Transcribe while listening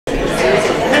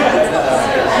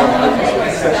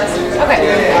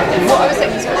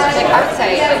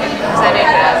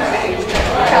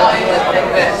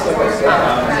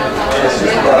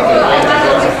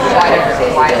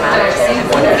and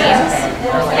what it means,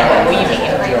 and what we mean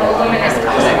in this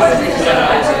context.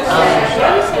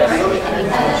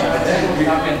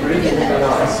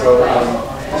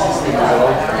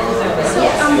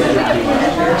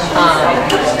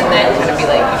 And then kind of be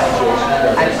like,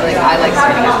 I like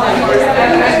spinning up. I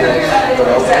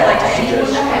like to do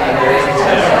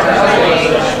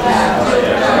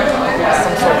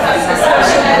some sort of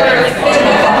discussion where like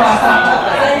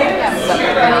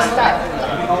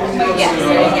yes.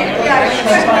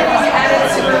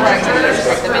 Super activities,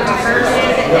 break them into first,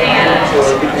 and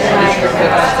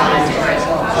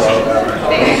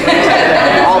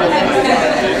all the resources,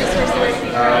 and then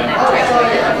try to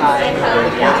identify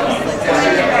the gaps.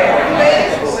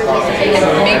 And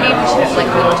maybe we should have, like,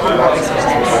 we don't talk about resources,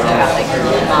 we talk about, like, I kind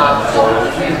of,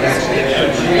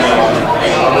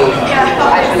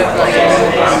 like,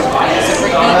 so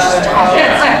for each topic,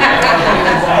 like,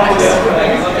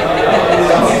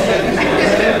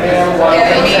 maybe,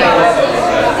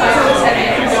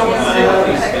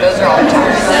 those are all the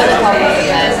topics, and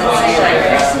then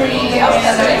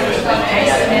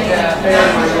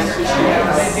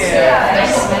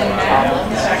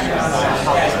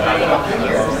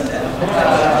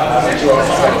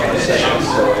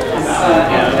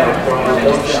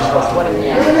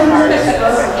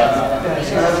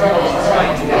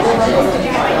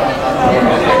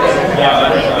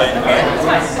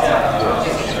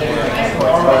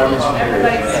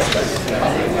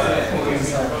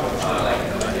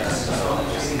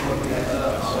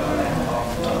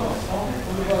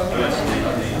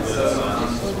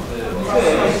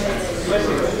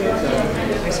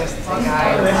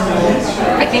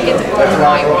I think it's important to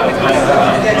mind want to kind of,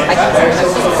 I think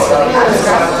it's really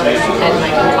abstract, and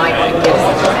like you might want to give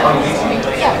something else.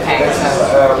 Yeah, okay, so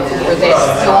for this,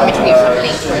 do you want me to leave some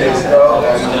links for this?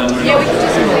 Yeah, we can do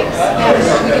some links. Yeah, we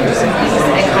can do some links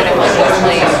and kind of like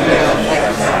explain, like,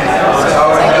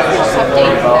 just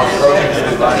update that.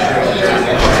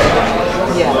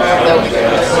 Yeah, that would be good.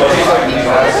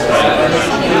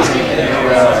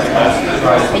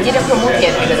 I didn't promote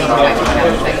yet because it's like kind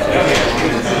of like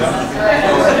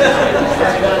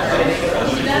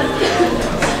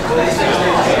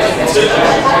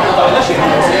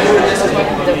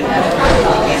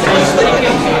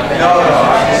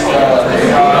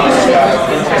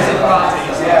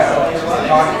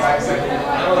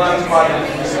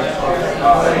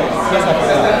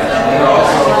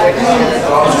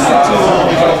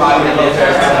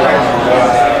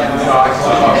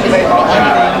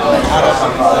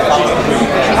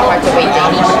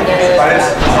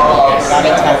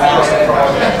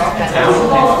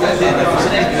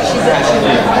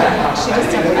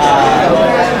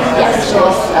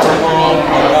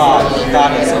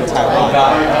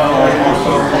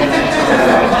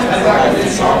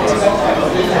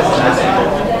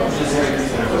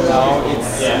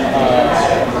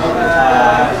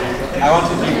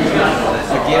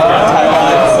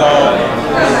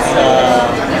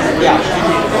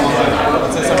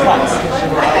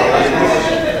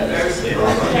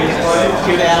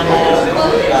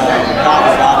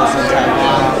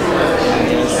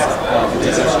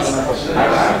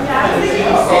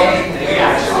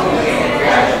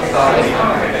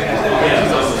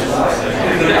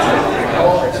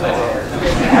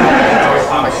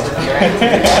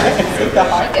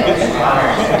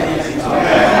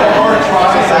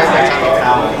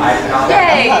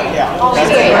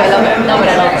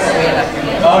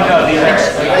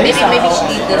maybe she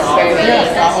needs this very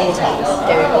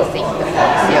stereotypical thing. I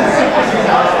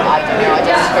don't know, I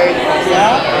just heard is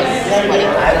funny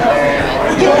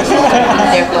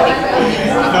they're funny.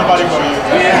 Nobody for you.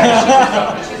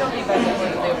 She's only by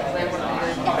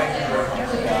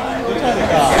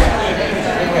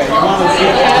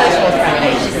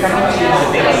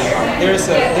There's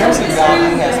a god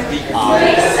who has big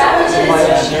eyes,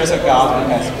 there's a god who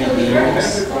has big ears,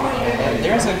 and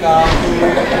there's a god who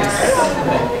is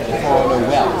for the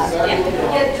wealth.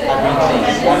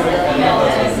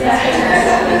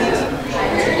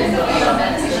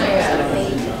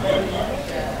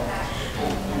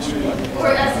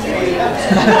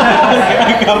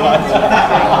 Come on.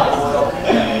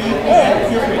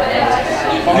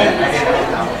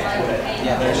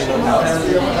 Yeah, there's little house.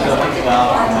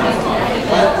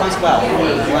 One's well,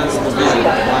 one's the vision,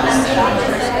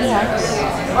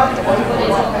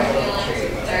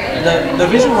 the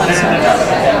vision one's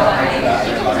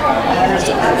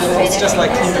it's just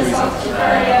like Hinduism.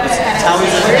 It's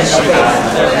Taoism and Shiva.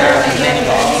 There are many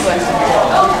gods.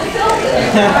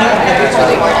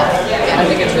 I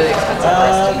think it's really expensive. I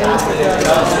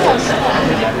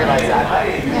didn't realize that.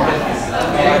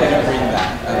 Yeah. I didn't bring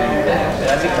that.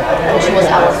 And she was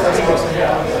our first person.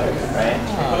 Right?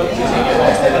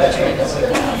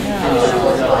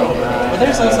 But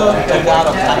there's also the god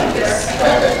of kindness.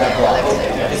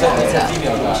 It's a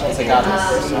female god. It's a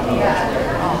goddess.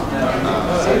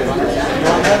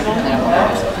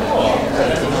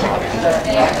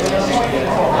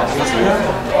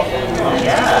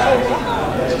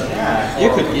 You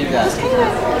could give that.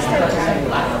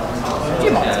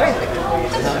 Few months, very quick.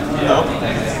 No.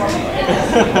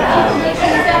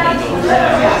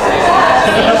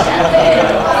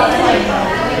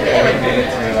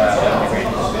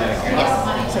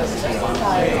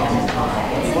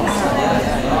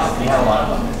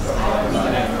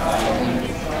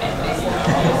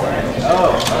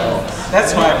 Oh,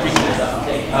 that's why I appreciate it.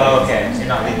 Oh, okay. You're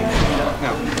not leaving.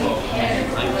 No.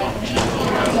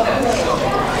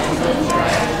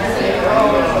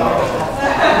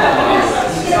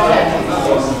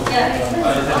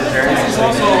 It's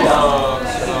also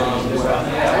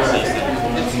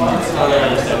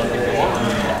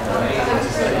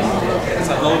it's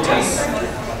a lotus,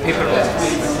 paper lotus.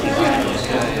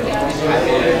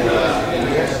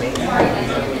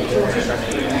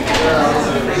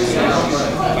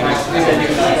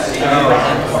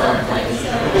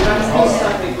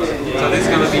 So this is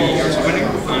gonna be your souvenir.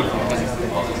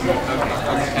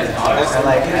 I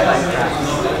like that.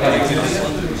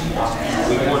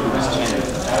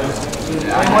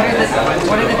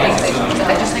 What are the things that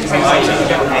I just think sometimes you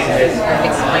don't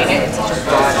explain it in such a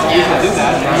broad You can do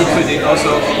that. You could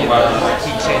also be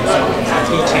keychain.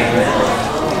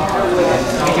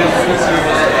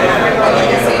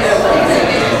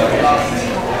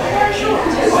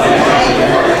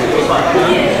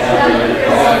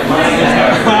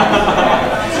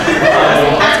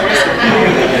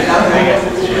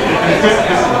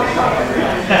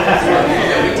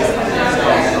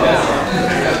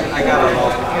 I got a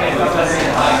lot.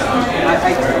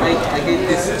 I gave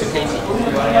this to Katie.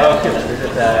 Oh, okay. Is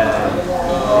it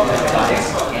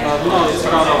No, it's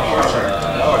not a portrait.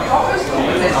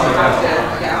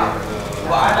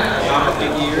 Not a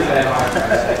big ear.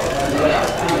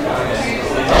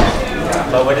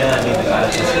 but what did I need to got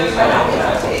it?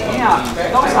 Yeah,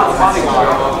 those are bodyguard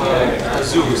of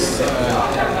Zeus.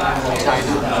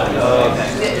 China.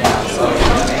 I think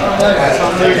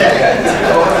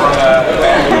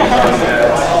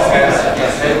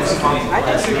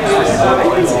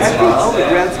all the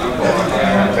grand people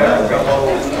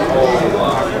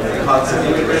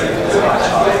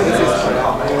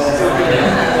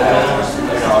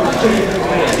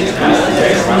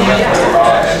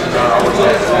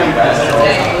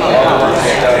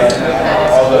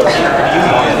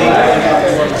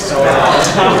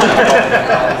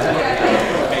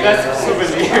that's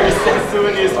souvenirs.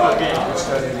 Souvenirs for me.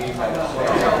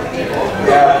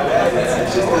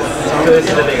 So this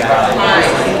is the big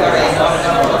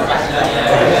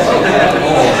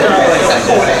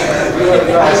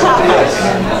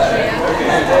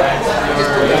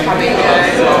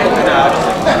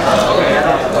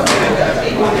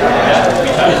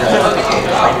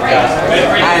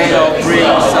I'll bring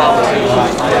some salty.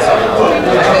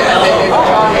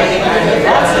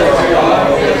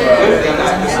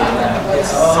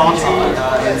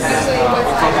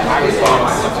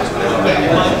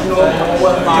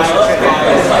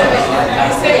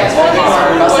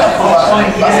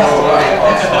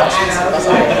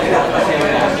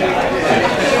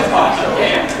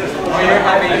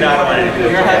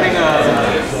 You're having a.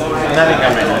 I'm having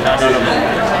gum right now. No.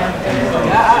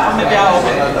 Maybe I'll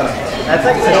open it. That's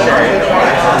like some cherry.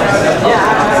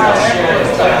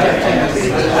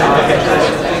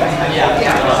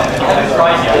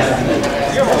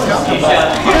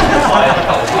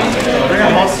 Bring a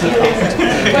whole suitcase.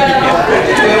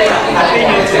 I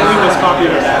think it was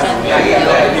popular last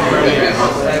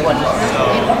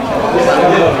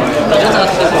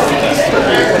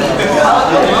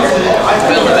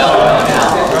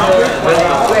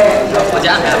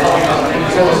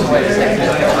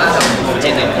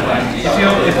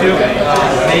If you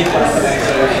made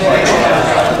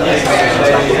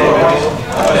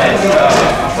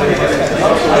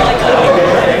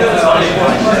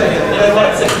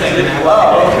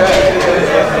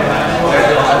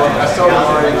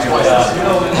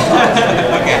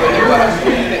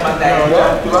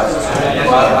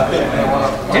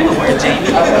where Jamie?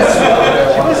 She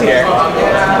was here.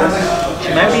 She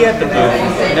might be at the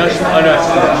booth. No, she's. Oh no,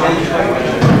 she's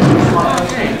not.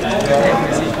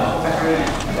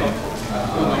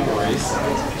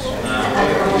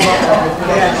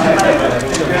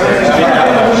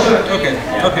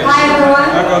 Okay. Hi everyone.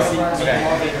 I'll go see.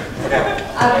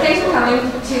 Thanks for coming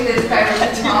to this very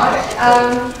talk.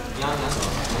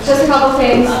 just a couple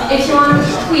things. If you want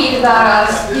to tweet about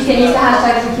us, you can use the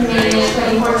hashtag Wikimania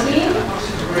 2014.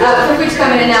 Feel free to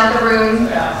come in and out the room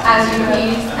as you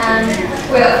please. And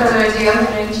without further ado, I'm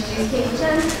going to introduce Katie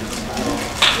Chen.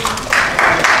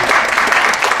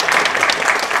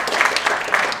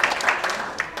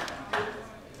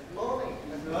 Good morning,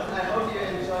 everyone. I hope you're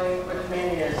enjoying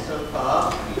Wikimania so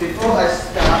far. Before I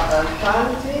start,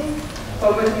 planting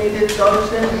for Wikimedia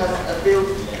Deutschland has a built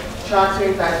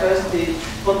charting diversity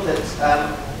booklets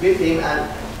with him, and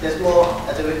there's more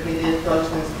at the Wikimedia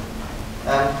Deutschland's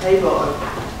table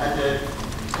at the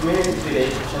community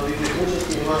village. So if you're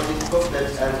interested in one of these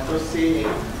booklets, go see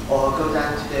him or go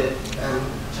down to the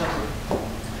charting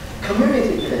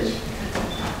community village.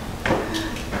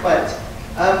 But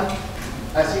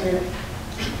as you can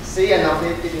see, and I've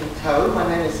been told, my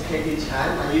name is Katie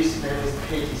Chan. My username is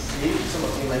KTC. Some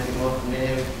of you might be more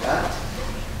familiar with that.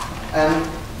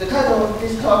 The title of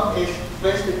this talk is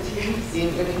Where's the T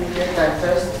in Wikimedia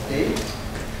Diversity?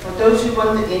 For those who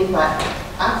wanted in by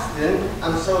accident,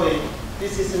 I'm sorry,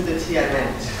 this isn't the T I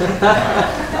meant.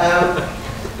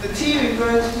 The T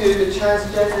refers to the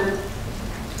transgender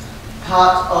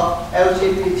part of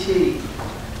LGBT,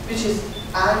 which is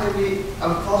arguably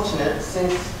unfortunate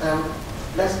since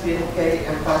lesbian, gay,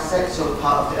 and bisexual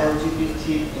part of the LGBT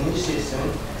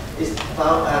initiative is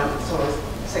about someone's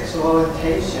sexual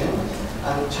orientation,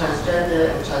 and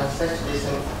transgender and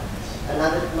transsexualism.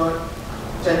 Another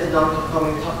gender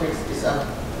non-conforming topics is a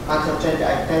matter of gender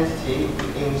identity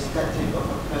in respect of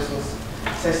a person's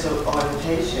sexual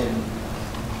orientation.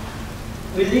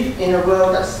 We live in a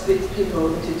world that splits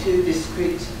people into two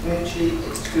discrete, mutually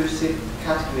exclusive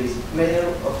categories,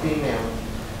 male or female.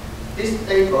 These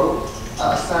labels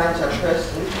are assigned to a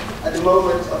person at the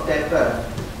moment of their birth,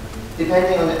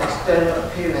 depending on the external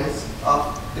appearance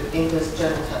of the infant's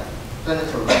genitals.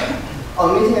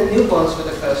 On meeting a newborn for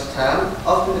the first time,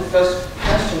 often the first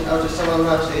question out of someone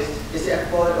else is it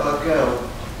a boy or a girl?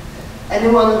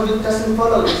 Anyone who doesn't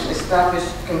follow this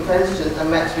established convention are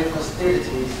met with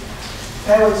hostilities.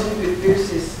 Parents who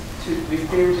refuses to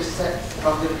reveal the sex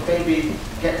of the baby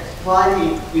get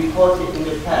widely reported in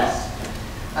the press.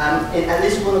 In at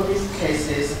least one of these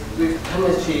cases, with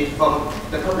commentary from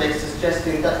the public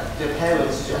suggesting that the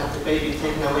parents should have the baby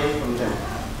taken away from them.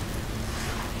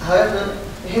 However,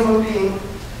 the human being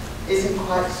isn't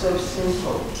quite so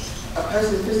simple. A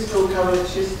person's physical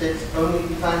characteristics only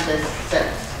define their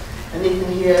sex, and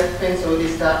even here things already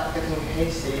start getting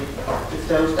hazy with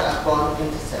those that are born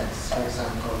intersex, for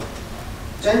example.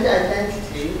 Gender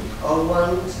identity, or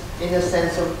one's inner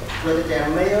sense of whether they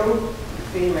are male,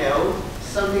 female,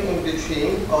 something in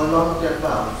between, or none of the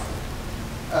above.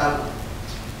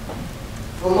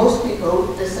 For most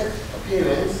people, their sex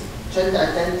appearance, gender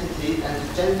identity, and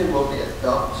the gender role they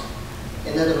adopt,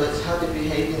 in other words, how they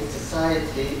behave in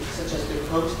society, such as the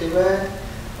clothes they wear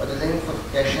or the length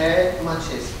of their hair,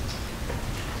 matches.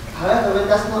 However, when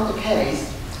that's not the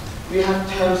case, we have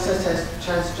terms such as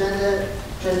transgender,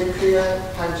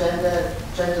 genderqueer, pangender,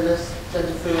 genderless,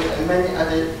 genderfluid, and many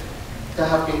others that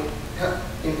have been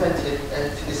invented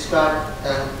to describe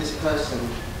this person.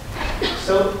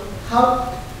 So,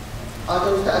 how are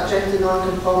those that are gender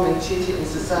non-conforming treated in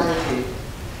society?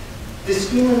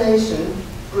 Discrimination,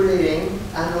 bullying,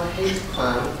 and or hate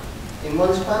crime in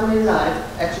one's family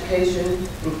life, education,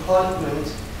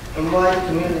 employment, and wider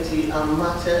community are a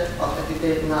matter of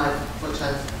everyday life for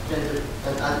transgender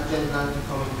and other gender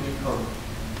non-conforming people.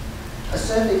 A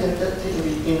survey conducted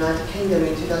in the United Kingdom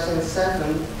in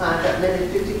 2007 found that nearly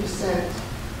 50%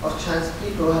 of trans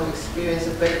people have experienced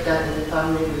a breakdown in their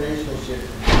family relationship,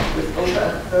 with over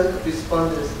a third of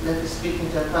respondents never speaking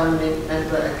to a family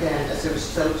member again as a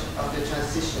result of the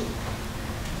transition.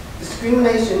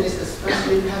 Discrimination is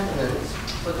especially prevalent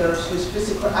for those whose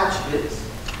physical attributes,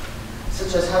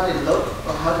 such as how they look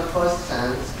or how the voice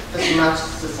sounds, doesn't match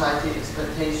society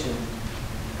expectation.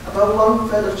 About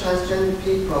 1/3 of transgender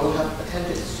people have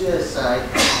attempted suicide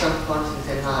at some point in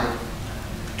their life.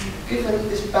 Given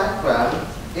this background,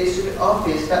 it should be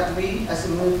obvious that we as a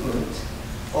movement,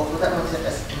 or for that matter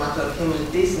as a matter of human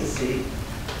decency,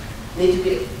 need to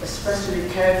be especially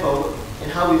careful in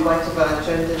how we write about a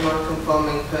gender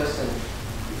non-conforming person,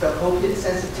 with appropriate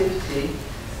sensitivity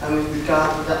and with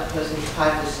regard to that person's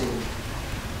privacy.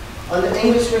 On the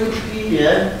English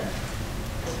Wikipedia,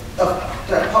 of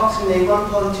the approximately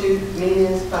 1.2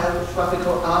 million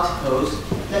biographical articles,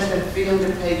 less than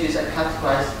 300 pages are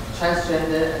categorized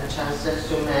transgender and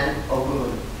transsexual men or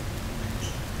women.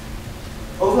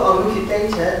 Over on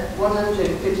Wikidata,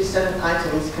 157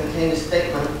 items contain a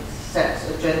statement, sex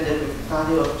or gender with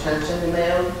value of transgender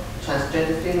male,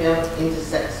 transgender female,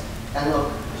 intersex, and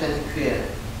or genderqueer.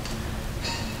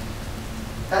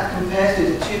 That compares to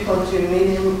the 2.2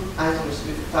 million items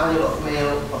with value of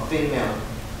male or female.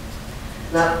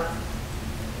 Now,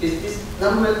 is this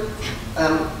number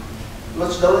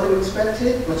much lower than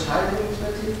expected, much higher than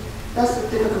expected? That's a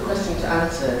difficult question to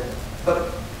answer,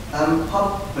 but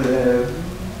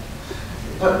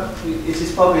it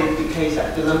is probably the case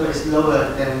that the number is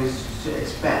lower than we should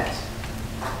expect.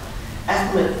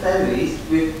 Estimate varies,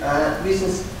 with a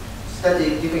recent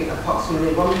study giving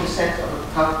approximately 1%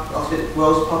 of the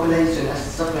world's population as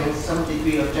suffering some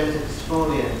degree of gender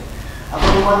dysphoria.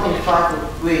 About 1 in 5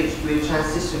 of which will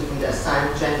transition from the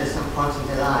assigned gender some point in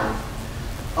their life.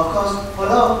 Of course, for a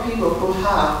lot of people who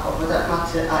have, or for that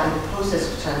matter, are in the process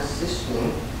of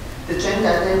transitioning, the gender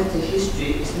identity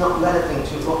history is not relevant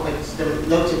to what makes them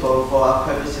notable for our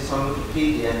purposes on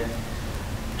Wikipedia.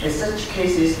 In such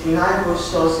cases, reliable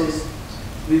sources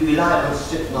we rely on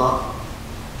should not,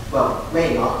 well,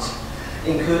 may not,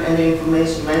 include any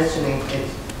information mentioning it,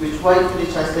 which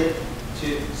rightfully translate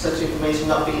to such information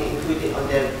not being included on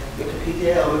their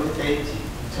Wikipedia or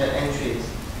Wikidata entries.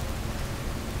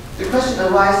 The question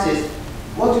arises,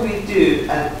 what do we do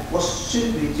and what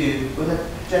should we do when a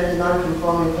gender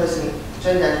non-conforming person's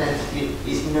gender identity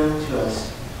is known to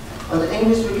us? On the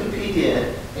English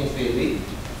Wikipedia, in theory,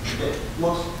 the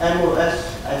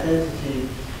MOS identity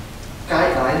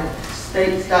guideline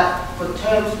states that for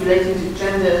terms relating to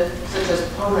gender, such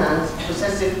as pronouns,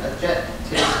 possessive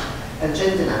adjectives, and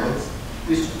gender nouns,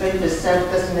 which favor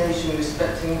self-designation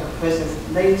respecting a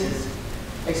person's latest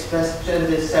expressed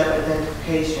gender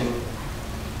self-identification.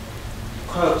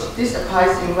 Quote, this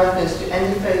applies in reference to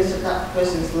any phase of that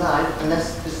person's life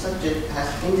unless the subject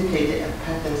has indicated a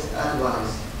preference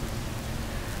otherwise.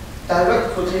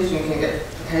 Direct quotation can get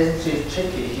potentially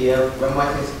tricky here when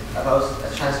writing about a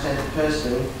transgender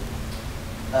person.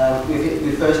 It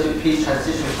refers to the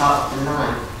pre-transition part of the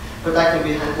line, but that can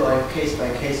be handled on a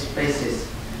case-by-case basis.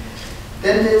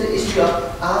 Then there's the issue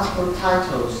of article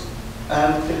titles.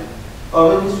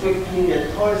 Or in this Wikipedia,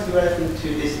 the policy relevant to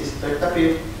this is the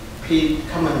WP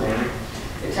common name.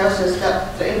 It tells us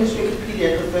that the English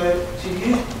Wikipedia prefer to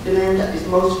use the name that is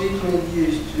most frequently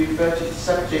used to refer to the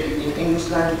subject in English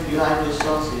language reliable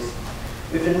sources.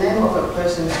 If the name of a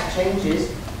person changes,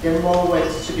 then more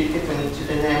weight should be given to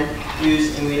the name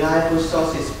used in reliable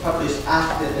sources published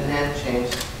after the name change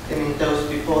than in those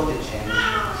before the change.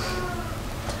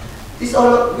 This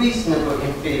all look reasonable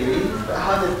in theory, but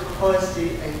how the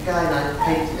policy and guideline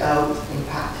play it out in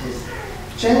practice?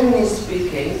 Generally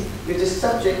speaking, if the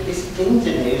subject is in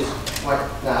the news right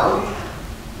now,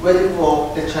 whether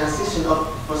for the transition or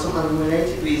for some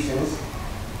unrelated reasons,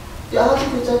 the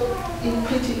articles are in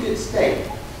pretty good state.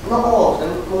 Not all of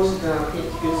them, most of them are in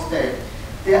pretty good state.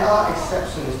 There are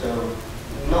exceptions though,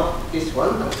 not this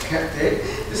one, I'm skeptic.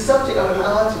 The subject of an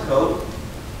article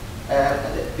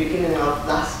at the beginning of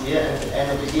last year and the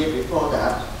end of the year before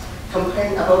that,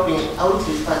 complained about being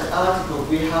outed by the article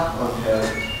we have on her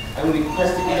and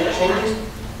requested either changes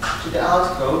to the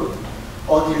article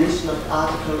or deletion of the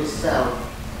article itself.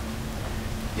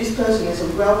 This person is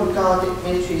a well-regarded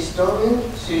military historian,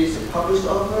 she is a published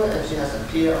author and she has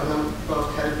appeared on a number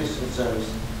of television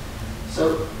shows.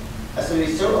 So, as a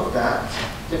result of that,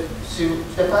 the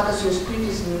fact that she was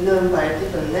previously known by a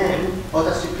different name, or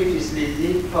that she previously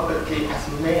lived publicly as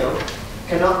a male,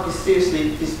 cannot be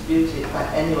seriously disputed by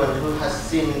anyone who has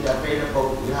seen the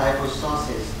available reliable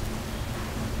sources.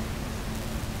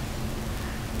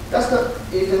 That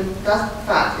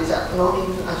fact is not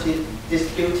even actually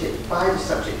disputed by the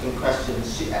subject in question.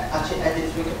 She actually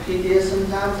edits Wikipedia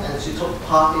sometimes, and she took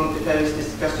part in the various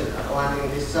discussions surrounding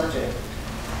this subject.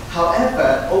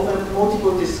 However, over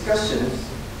multiple discussions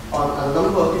on a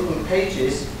number of different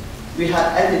pages, we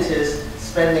had editors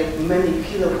spending many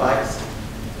kilobytes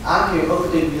arguing over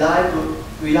the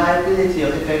reliability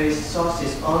of the various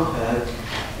sources on her,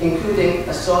 including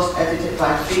a source edited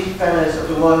by 3 fellows of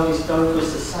the Royal Historical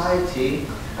Society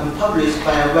and published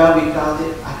by a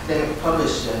well-regarded academic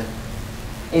publisher.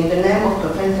 In the name of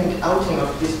preventing outing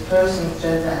of this person's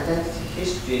gender identity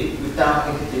history without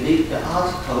having to delete the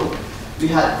article, we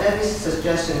had various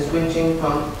suggestions ranging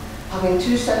from having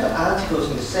 2 separate articles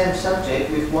on the same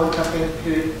subject with one covering the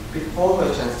period before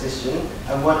her transition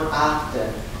and one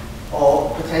after, or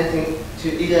pretending to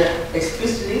either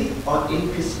explicitly or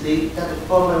implicitly that the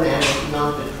former name was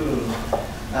not the true.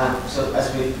 So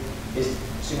as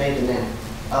she made the name.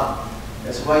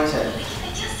 There's a writer.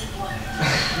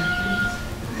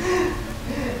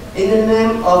 In the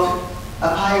name of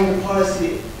applying the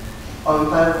policy on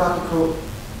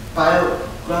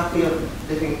biography of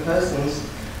living persons,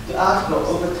 the article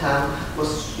over time was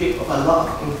stripped of a lot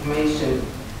of information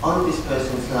on this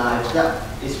person's life that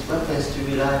is reference to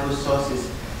reliable sources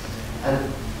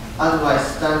and otherwise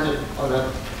standard on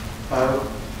a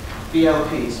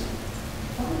BLPs.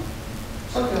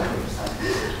 Something like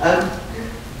that.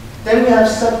 Then we have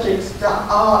subjects that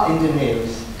are in the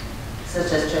news,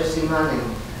 such as Chelsea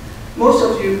Manning. Most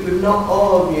of you, if not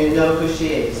all of you, know who she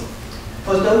is.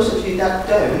 For those of you that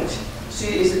don't,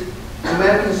 she is an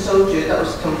American soldier that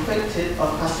was convicted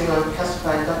of passing on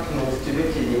classified documents to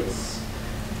WikiLeaks,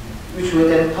 which were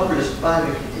then published by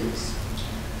WikiLeaks.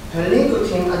 Her legal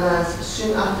team announced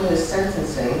soon after her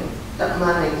sentencing that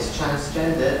Manning is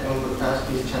transgender and would thus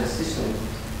be transitioning.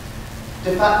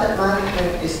 The fact that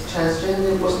Manning is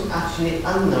transgender wasn't actually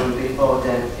unknown before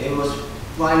then. It was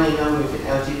widely known within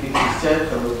LGBT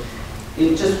circles.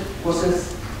 It just wasn't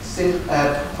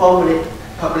formally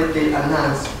publicly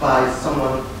announced by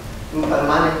someone, by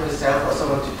Manning herself or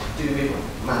someone to do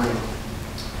with Manning.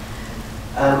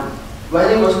 When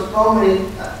it was formally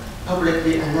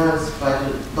publicly announced by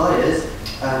the lawyers,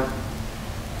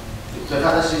 the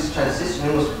fact that she's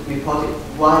transitioning was reported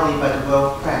widely by the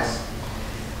world press.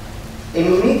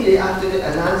 Immediately after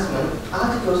the announcement,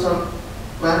 articles on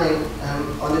Manning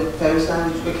on the various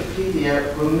language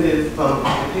Wikipedia were moved from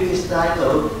the previous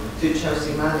title to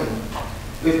Chelsea Manning,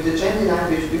 with the gender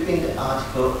language within the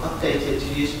article updated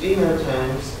to use female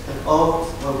terms, and all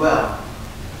were well.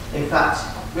 In fact,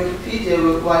 Wikipedia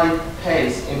was widely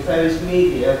praised in various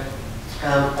media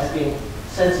as being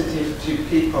sensitive to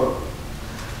people.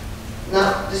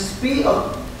 Now, the speed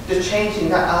of the change in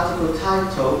that article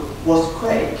title was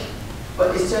quick,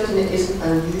 but it certainly isn't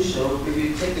unusual if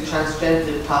you take the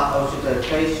transgender part out of the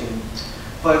equation.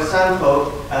 For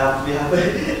example, we have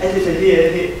an editor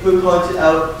here who pointed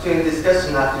out during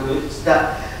discussion afterwards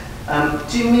that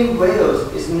Jimmy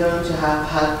Wales is known to have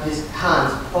had his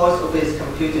hands poised over his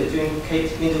computer during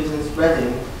Kate Middleton's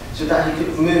wedding so that he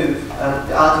could move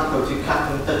the article to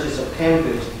Catherine Duchess of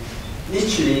Cambridge.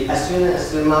 Literally, as soon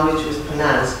as the marriage was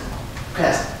pronounced,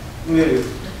 pressed,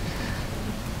 moved.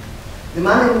 The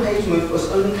Manning page move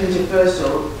was only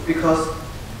controversial because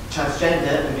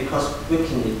transgender and because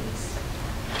WikiLeaks.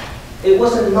 It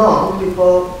wasn't long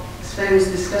before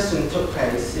various discussion took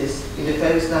place in the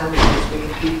various languages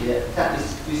Wikipedia that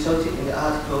resulted in the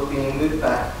article being moved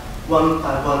back one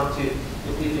by one to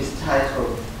the previous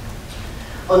title.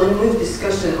 On the move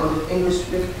discussion on the English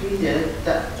Wikipedia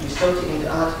that resulted in the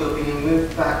article being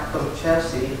moved back from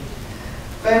Chelsea,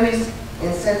 various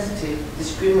insensitive,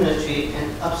 discriminatory,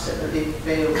 and absolutely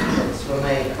veiled comments were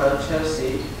made about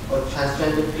Chelsea or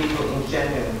transgender people in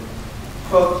general.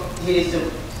 Quote, he is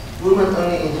a woman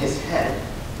only in his head.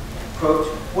 Quote,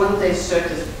 one day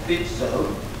circus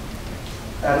video.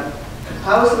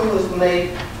 Comparison was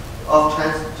made of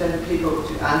transgender people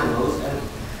to animals, and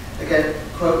again,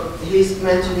 quote, he's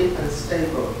mentally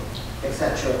unstable,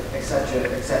 etc.,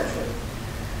 etc., etc.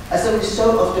 As a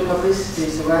result of the publicity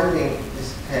surrounding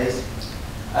this case,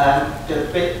 the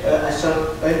bit I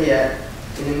showed earlier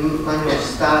in the manual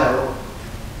style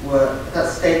that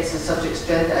states the subject's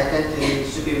gender identity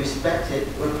should be respected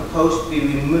were proposed to be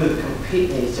removed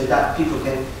completely so that people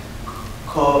can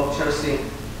call Chelsea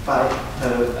by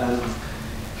her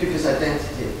previous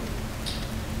identity.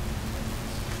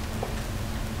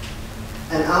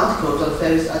 And articles on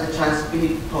various other trans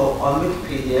people on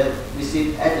Wikipedia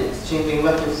received edits changing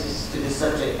references to the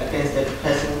subject against their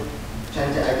present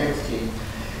gender identity.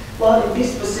 Well, in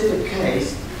this specific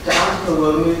case, the article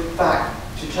will move back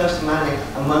to Chelsea Manning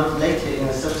a month later in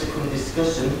a subsequent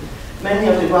discussion. Many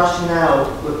of the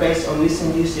rationale were based on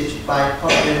recent usage by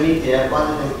popular media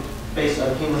rather than based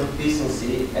on human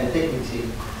decency and dignity,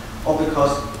 or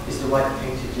because it's the right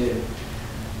thing to do.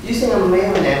 Using a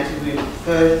male name to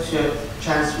refer to a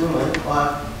trans woman or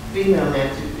a female name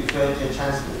to refer to a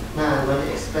trans man when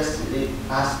they explicitly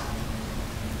asked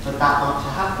for that not to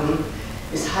happen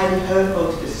is highly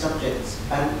hurtful to the subjects,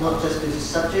 and not just to the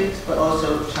subjects, but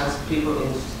also trans people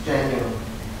in general.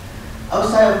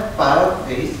 Outside of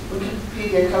biographies,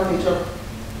 Wikipedia coverage of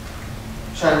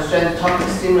transgender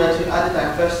topics similar to other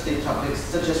diversity topics,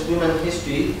 such as women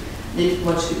history, leave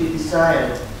much to be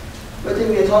desired. Whether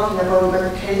we are talking about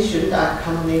medication that are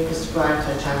commonly prescribed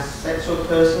to a transsexual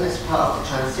person as part of the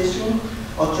transition,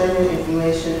 or general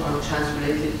information on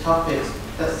trans-related topics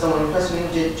that someone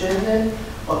questioning their gender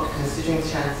or considering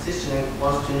transitioning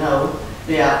wants to know,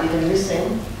 they are either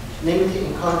missing, limited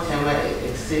in content where it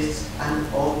exists,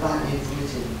 and or badly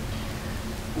written.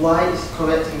 Why is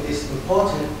correcting this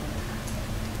important?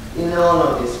 In all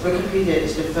of this, Wikipedia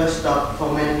is the first stop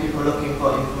for many people looking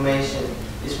for information.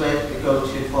 It's where they go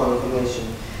to for information.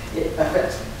 It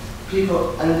affects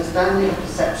people's understanding and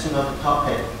perception of the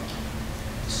topic.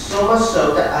 So much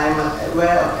so that I am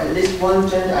aware of at least one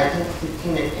gender identity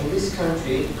clinic in this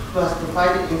country who has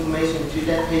provided information to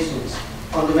their patients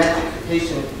on the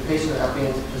medication the patients are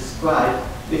being prescribed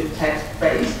with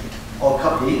text-based or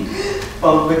copy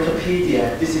from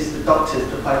Wikipedia. This is the doctors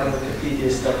providing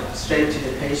Wikipedia stuff straight to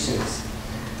the patients.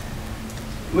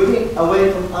 Moving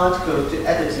away from articles to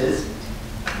editors,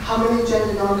 how many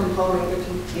gender non-conforming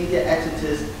Wikimedia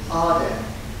editors are there?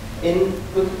 In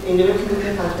the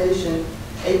Wikimedia Foundation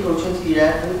April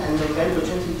 2011 and November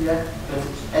 2011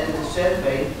 editor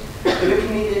survey, the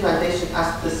Wikimedia Foundation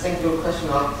asked the single question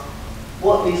of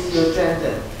what is your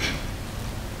gender?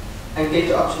 And gave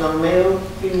the option of male,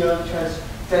 female,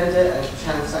 transgender, and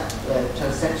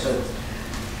transsexual.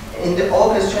 In the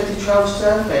August 2012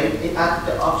 survey, it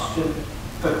added the option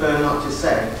prefer not to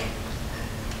say.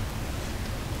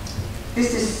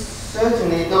 This is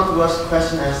certainly not the worst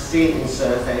question I've seen in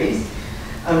surveys.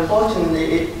 Unfortunately,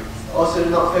 it's also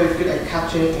not very good at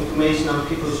capturing information on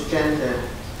people's gender.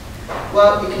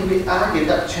 Well, it can be argued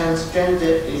that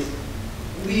transgender is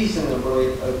reasonably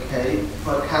okay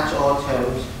for catch-all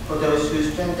terms for those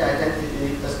whose gender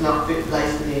identity does not fit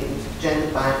nicely into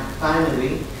gender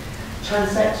binary.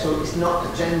 Transsexual is not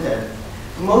a gender.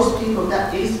 For most people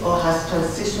that is or has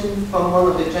transitioned from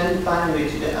one of the gender binary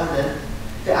to the other,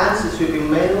 the answers will be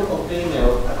male or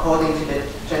female according to their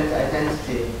gender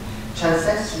identity.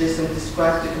 Transsexualism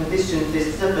describes the condition they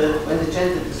suffer when the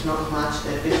gender does not match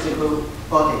their physical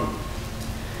body.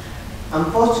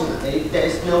 Unfortunately, there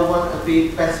is no one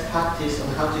agreed best practice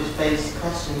on how to face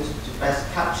questions to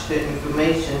best capture the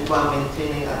information while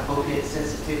maintaining appropriate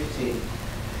sensitivity.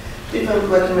 Different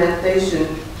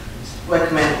recommendations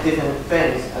recommend different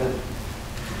things,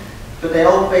 but they're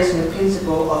all based on the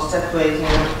principle of separating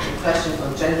the question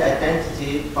on gender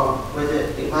identity from whether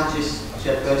it matches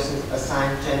to a person's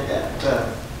assigned gender at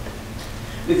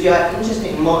birth. If you are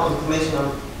interested in more information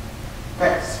on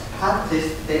best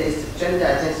practice, there is a gender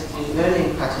identity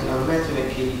learning pattern on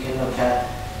Wiki you can look at.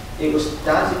 It was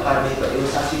started by me, but it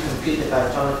was actually completed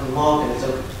by Jonathan Morgan,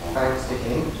 so thanks to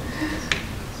him.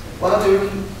 While the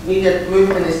Wikimedia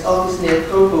movement is obviously a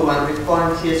global one with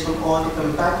volunteers from all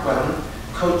different backgrounds,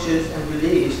 cultures and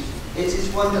beliefs, it is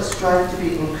one that strives to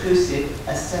be inclusive,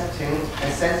 accepting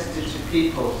and sensitive to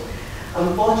people.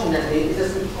 Unfortunately, it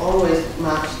doesn't always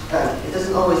match that. It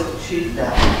doesn't always achieve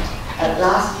that. At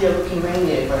last year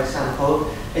Wikimania, for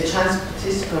example, a trans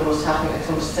participant was having a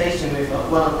conversation with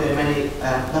one of the many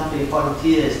lovely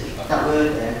volunteers that were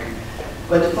there.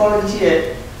 When the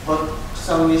volunteer, for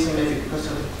some reason, maybe because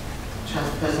of the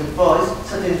trans person's voice,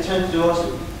 suddenly turned towards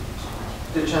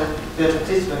the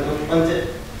participant and wondered,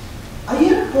 "Are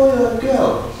you a boy or a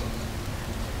girl?"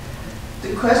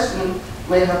 The question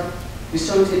may have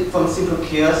resulted from simple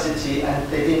curiosity and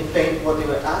they didn't think what they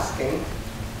were asking.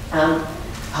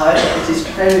 However, it is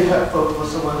very hurtful for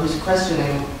someone who's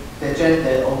questioning their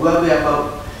gender or worried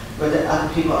about whether other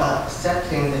people are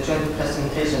accepting the gender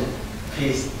presentation.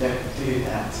 Please don't do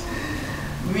that.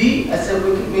 We, as a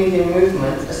Wikimedia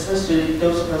movement, especially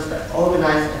those of us that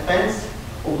organize events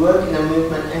or work in a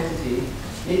movement entity,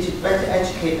 need to better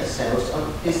educate ourselves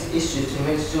on this issue to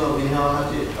make sure we know how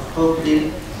to be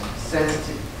appropriately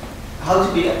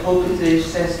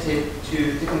sensitive to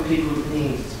different people's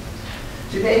needs.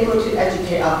 To be able to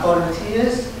educate our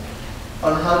volunteers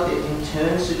on how they in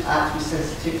turn should act with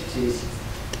sensitivities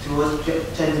towards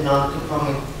gender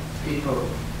non-conforming people.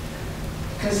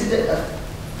 Consider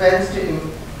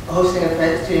hosting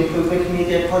events to improve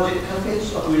Wikimedia project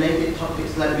coverage of related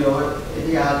topics like we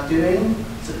already are doing,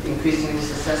 so increasingly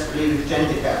successfully with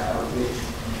gender gap outreach.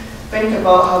 Think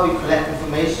about how we collect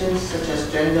information such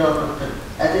as gender of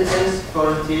editors,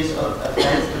 volunteers, or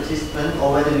event participants,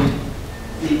 or whether we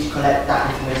need to collect that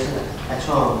information at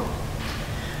all.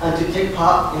 And to take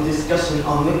part in discussion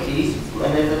on wikis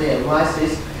whenever they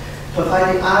arises,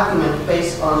 providing argument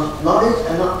based on knowledge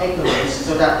and not ignorance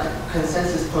so that the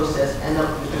consensus process ends up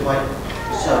with the right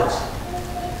results.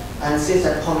 And since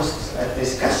I promised a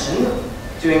discussion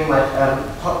during my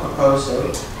talk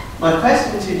proposal, my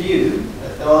question to you,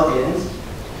 the audience,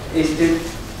 is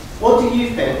what do you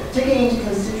think, taking into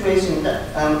consideration that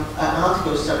an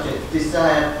article subject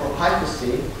desire for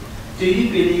privacy, do you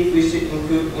believe we should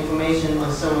include information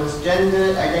on someone's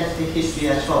gender, identity, history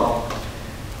at all?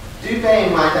 Do bear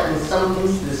in mind that in some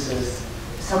instances,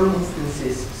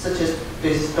 such as the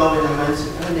historian I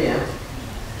mentioned earlier,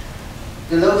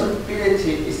 the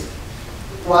notability is,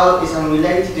 while it's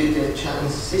unrelated to the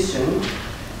transition,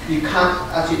 you can't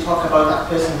actually talk about that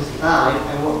person's life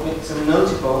and what makes them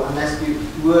notable unless we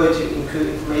were to include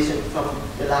information from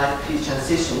the life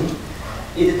pre-transition.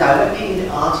 either directly in the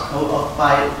article or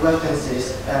by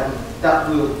references that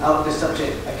will out the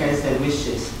subject against their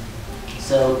wishes.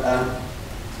 So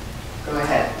go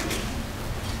ahead.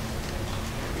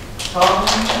 Tom?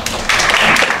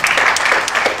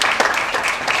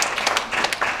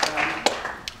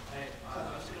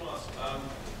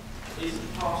 Is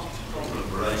part of the problem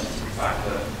related to the fact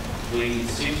that we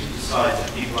seem to decide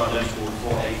that people are notable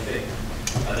for a thing,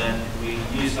 and then we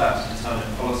use that to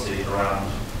determine policy around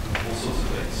all sorts of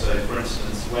things? So, for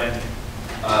instance, when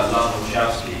Lana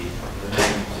Wachowski, the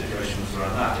name situation was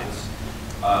around that, it was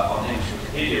on English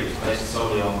Wikipedia, it was based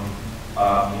solely on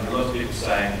a lot of people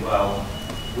saying, well,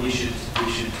 we should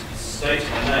state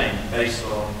a name based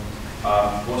on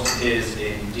what appears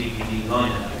in DVD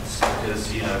liner notes,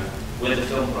 because we're the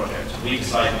film project, we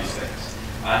decide these things.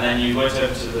 And then you went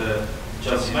over to the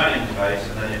Chelsea Manning debate,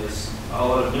 and then it was a whole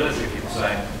lot of military people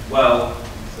saying, well,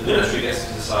 the military gets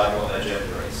to decide what their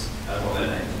gender is and what their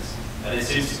name is. And it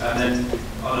seems, and then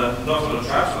not on a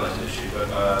trout-related issue, but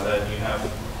then you have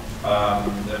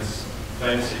there was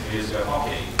famously a few years ago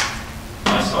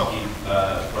ice hockey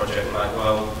project, like,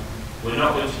 well, we're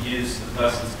not going to use the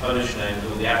person's Polish name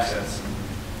with all the accents and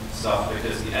stuff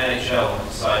because the NHL have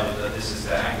decided that this is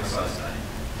their anglicised name.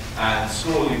 And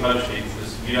screw all you Polish people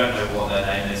because you don't know what their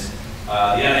name is.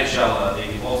 The NHL are the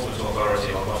ultimate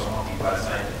authority on what a hockey player's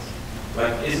name is.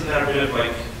 Like, isn't there a bit of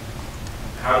like,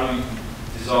 how do we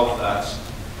dissolve that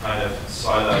kind of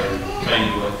silo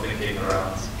framework thinking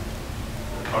around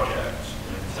the project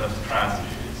in terms of trans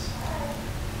issues?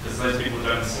 Because those people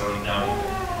don't necessarily know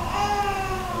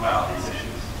about these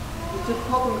issues. The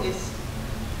problem is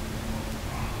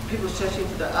people searching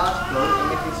for the article and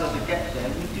making sure to get there.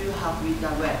 We do have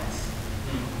redirects.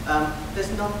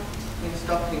 There's nothing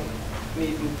stopping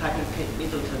me from typing Kate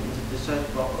Middleton into the search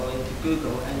box or into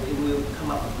Google, and it will come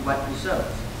up with the right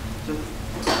results. So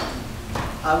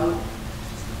I would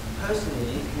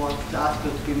personally want the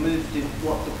article to be moved to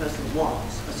what the person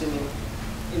wants, assuming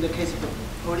in the case of a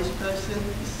Polish person,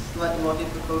 it's slightly more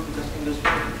difficult because English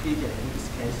Wikipedia in this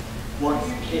case wants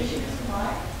it.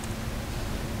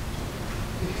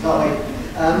 Sorry.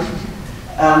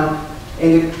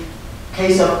 In the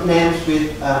case of names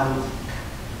with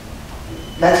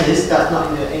letters that's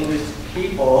not in the English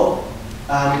keyboard,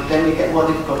 then we get more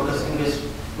difficult because English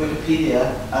Wikipedia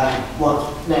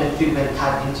wants names to be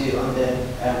typed into on the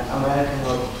American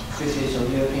or British or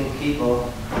European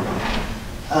keyboard.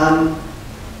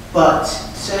 But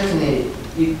certainly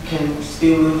you can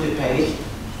still move the page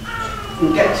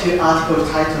and get to article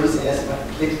titles as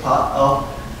a big part of.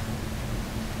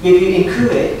 If you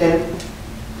include it, then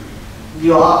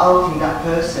you are outing that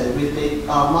person. If they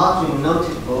are marginally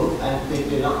noticeable and they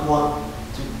do not want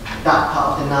that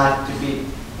part of the knife to be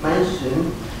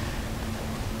mentioned,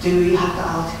 do we have the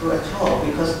article at all?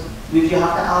 Because if you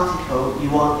have the article, you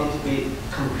want it to be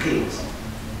complete.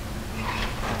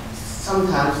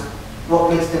 Sometimes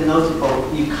what makes them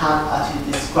notable, you can't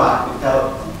actually describe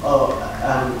without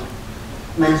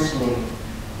mentioning.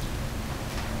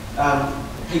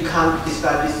 You can't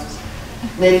describe this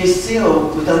Navy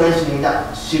SEAL without mentioning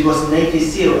that she was a Navy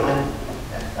SEAL, and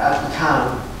at the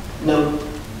time no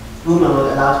woman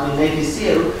was allowed to be a Navy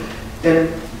SEAL.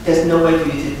 Then there's no way for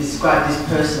you to describe this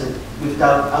person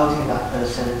without outing that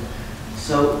person.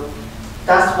 So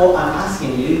that's what I'm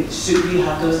asking you. Should we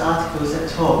have those articles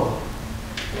at all?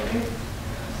 If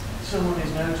someone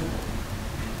is notable,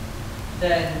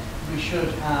 then we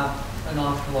should have an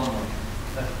article on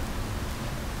them.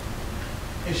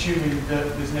 Assuming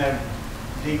that there's no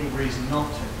legal reason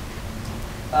not to.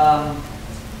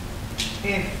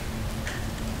 If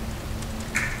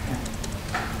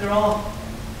there are,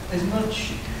 as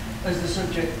much as the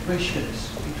subject wishes,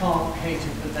 you can't cater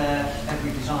for their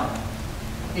every desire,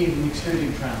 even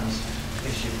excluding trans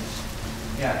issues.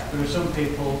 Yeah, there are some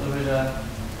people, there was a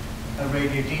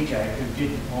radio DJ who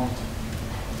didn't want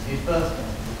his birthday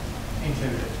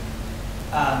included.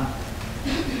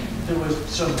 There was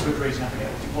some good reason, I forget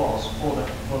what it was,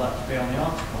 for that to be on the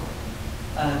article.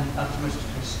 And after much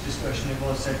discussion it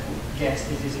was said, well, yes,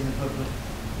 it is in the public,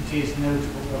 it is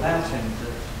notable about him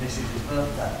that this is his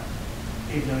birthday,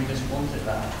 even though he doesn't want it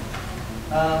that.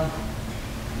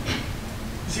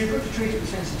 So you've got to treat it with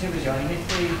sensitivity. I mean,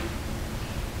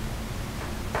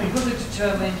 you've got to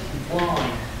determine why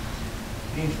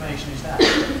the information is that.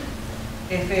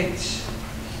 If it's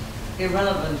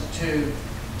irrelevant to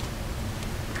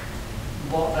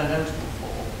what they're notable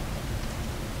for,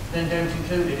 then don't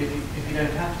include it if you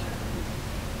don't have to.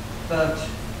 But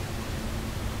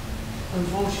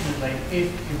unfortunately, if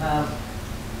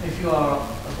you are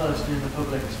a person in the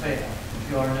public sphere, if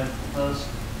you are a notable person,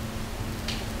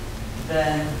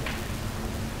 then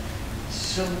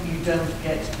some you don't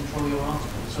get to control your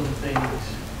article. Some things,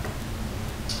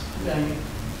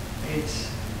 it's.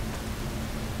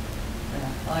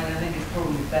 I think it's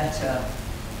probably better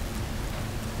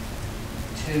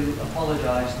to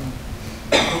apologise and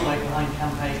put like behind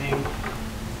campaigning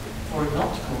for it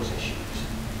not to cause issues.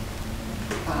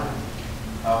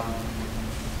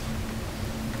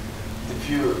 If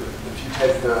you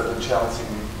take the Chelsea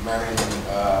Manning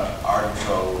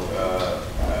article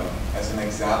as an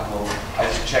example, I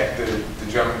just checked the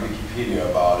German Wikipedia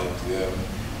about it.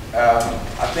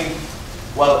 I think,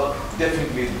 well,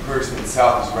 definitely the person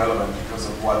itself is relevant because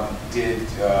of what it did,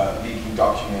 leaking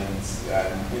documents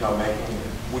and making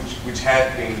which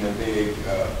had been a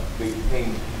big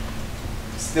thing.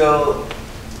 Still,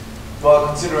 well,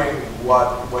 considering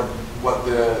what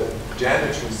the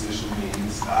gender transition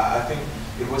means, I think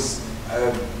it was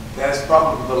there's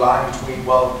probably the line between,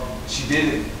 well, she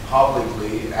did it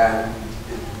publicly and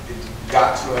it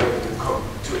got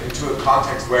into a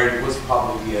context where it was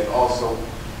publicly, and also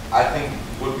I think it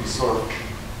would be sort of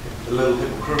a little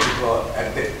hypocritical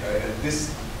at this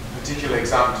particular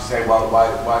example to say, well,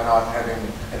 why not having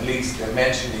at least a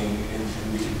mentioning in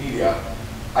Wikipedia.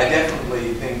 I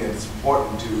definitely think it's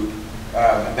important to,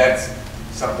 and that's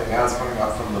something else coming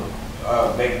up from the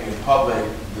making it public,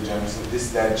 the genocide,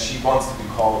 is that she wants to be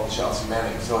called Chelsea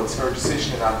Manning. So it's her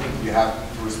decision, and I think you have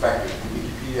to respect it in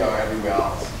Wikipedia or everywhere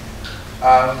else.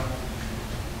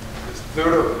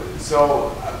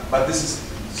 But this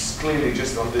is clearly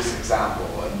just on this example,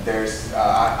 and there's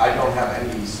I don't have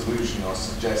any solution or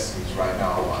suggestions right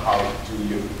now on how to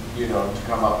to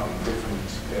come up in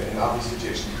different in other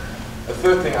situations. A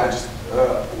third thing I just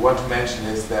want to mention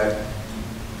is that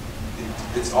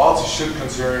it also should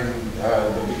concern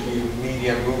the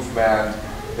Wikimedia movement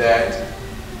that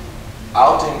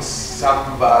outing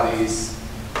somebody's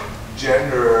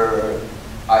gender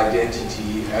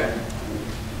identity and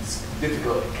it's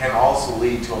difficult can also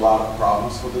lead to a lot of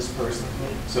problems for this person.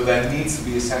 So there needs to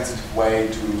be a sensitive way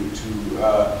to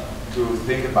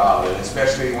think about it,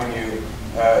 especially when it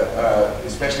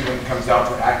comes down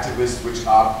to activists which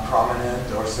are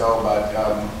prominent or so, but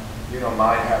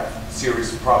might have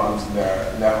serious problems in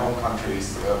their home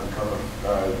countries because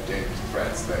of dangerous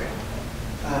threats.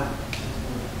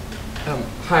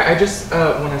 Hi, I just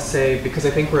want to say, because I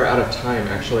think we're out of time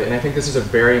actually, and I think this is a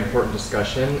very important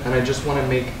discussion, and I just want to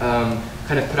make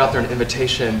kind of put out there an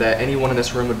invitation that anyone in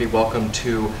this room would be welcome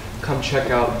to come check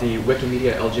out the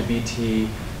Wikimedia LGBT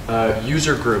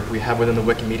user group we have within the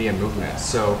Wikimedia movement.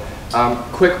 So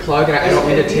quick plug, and I don't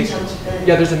mean to take,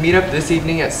 yeah, there's a meetup this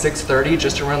evening at 6:30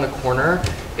 just around the corner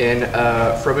in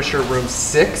Frobisher room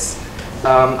 6.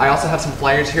 I also have some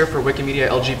flyers here for Wikimedia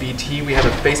LGBT. We have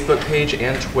a Facebook page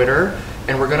and Twitter,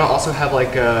 and we're gonna also have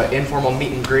like an informal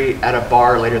meet and greet at a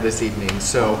bar later this evening.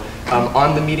 So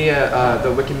on the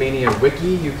Wikimania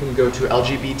Wiki, you can go to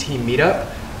LGBT Meetup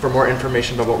for more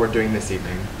information about what we're doing this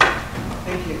evening.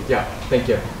 Thank you. Yeah, thank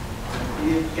you.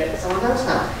 You get someone else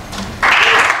now.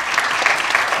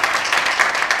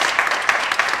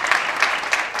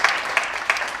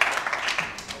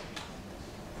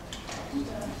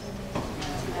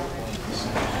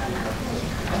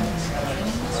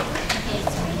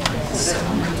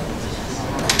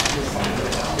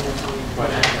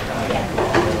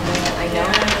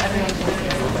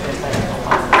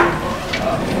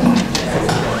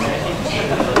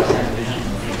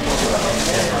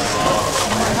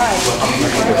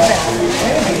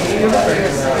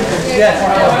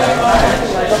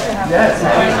 Yes,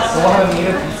 we'll have a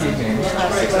meetup this evening.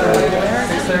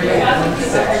 6:30 and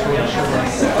 6.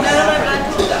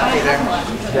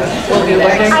 We'll be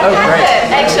looking. Oh, great.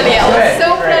 Actually, I was so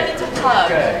ready to talk.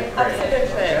 Good.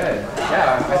 Absolutely. Good.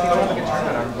 Yeah, I think we'll have a good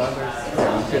tournament. I'm glad there's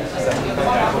good 75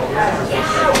 people here.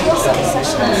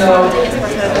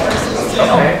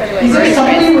 Okay. Is there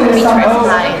something with some?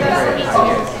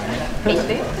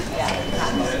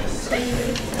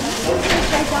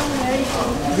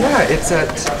 Yeah, it's at.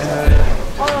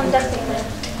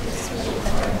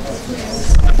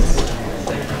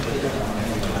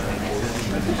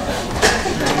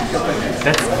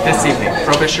 That's this evening,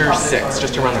 Frobisher 6,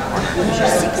 just around the corner.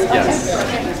 Yes.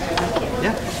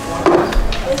 Yeah.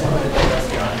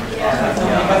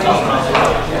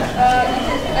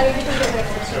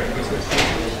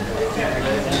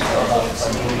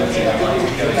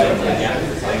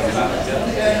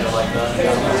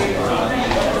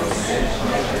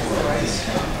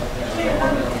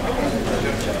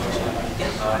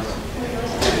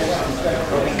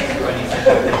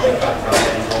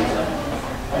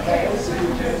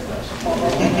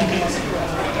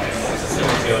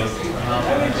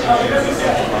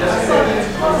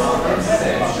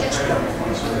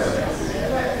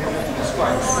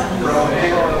 Shall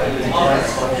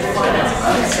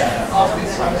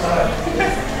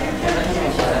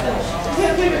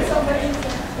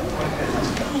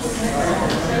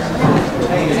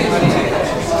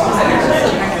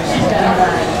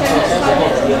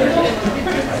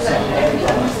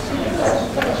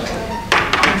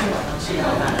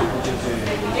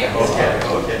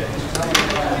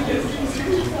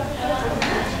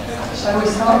we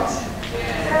start?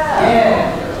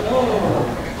 Yeah.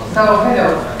 So, hello.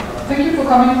 Thank you for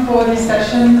coming for this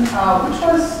session, which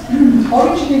was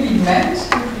originally meant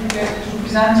to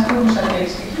present Kumusha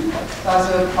Wiki as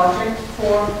a project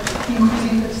for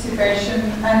increasing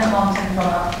participation and content from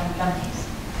African countries.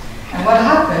 And what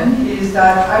happened is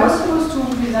that I was supposed to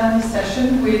present this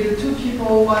session with two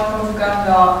people, one from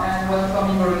Uganda and one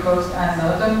from Ivory Coast, and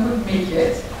none of them could make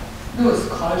it. There was a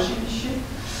scholarship issue.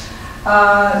 So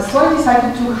I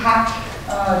decided to hack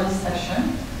this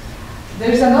session.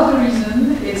 There's another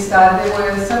reason, is that there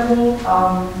were several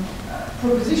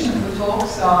propositions for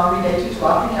talks related to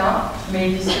Africa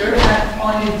made this year, and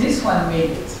only this one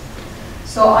made it.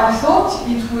 So I thought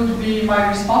it would be my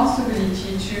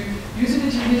responsibility to use a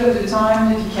little bit of the time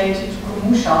dedicated to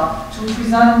Kumusha to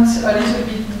present a little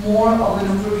bit more of an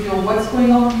overview of what's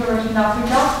going on currently in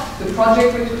Africa, the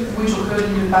project which occurred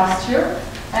in the past year,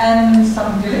 and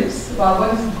some glimpse about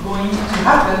what is going to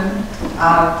happen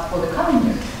for the coming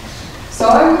year. So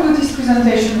I will do this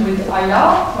presentation with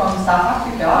Aya from South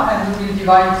Africa, and we will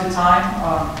divide the time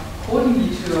accordingly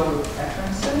to our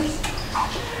preferences.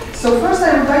 So first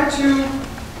I would like to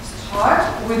start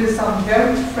with some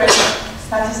very fresh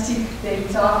statistic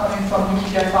data coming from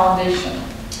Wikimedia Foundation.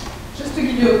 Just to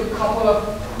give you a couple of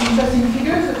interesting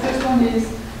figures, the first one is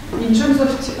in terms of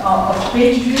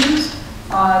page views.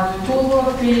 The total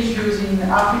of page views in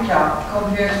Africa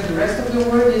compared to the rest of the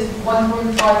world is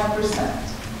 1.5%.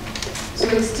 So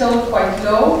it's still quite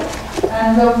low.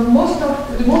 And the most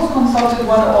consulted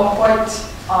one are quite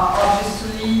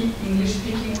obviously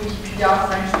English-speaking Wikipedia,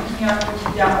 French-speaking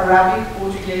Wikipedia, Arabic,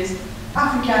 Portuguese,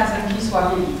 Afrikaans, and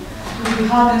Kiswahili. To be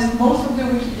honest, most of the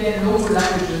Wikipedia in local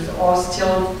languages are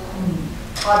still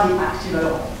hardly active at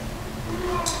all.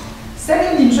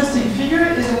 Second interesting figure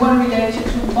is the one related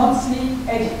to monthly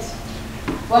edit.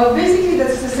 Well, basically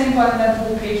that's the same pattern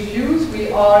for page views.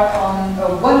 We are on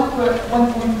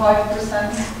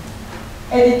 1.5%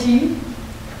 editing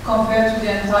compared to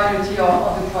the entirety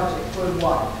of the project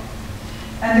worldwide.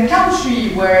 And the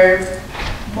country where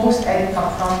most edits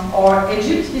come from are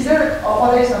Egypt.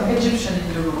 Are there some Egyptian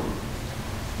in the room?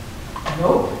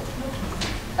 No.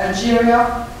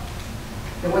 Algeria.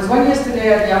 There was one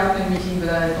yesterday at the afternoon meeting, but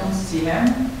I don't see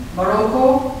him.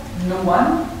 Morocco, no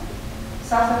one.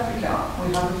 South Africa,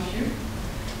 we have a few.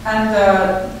 And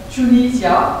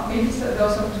Tunisia, maybe there are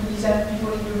some Tunisian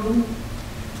people in the room.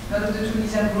 None of the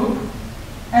Tunisian group.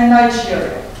 And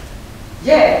Nigeria.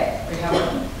 Yeah, we have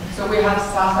one. So we have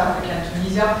South Africa and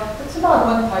Tunisia. That's about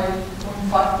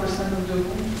 1.5% of the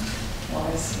room. Well,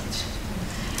 I see.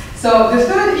 So the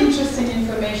third interesting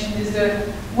information is the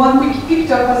one we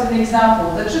picked up as an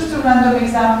example. That's just a random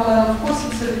example, and of course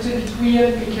it's a little bit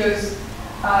weird because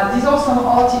these are some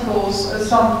articles,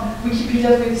 some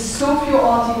Wikipedia with so few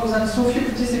articles and so few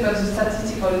participants, the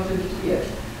statistics are a little bit weird.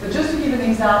 But just to give an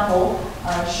example,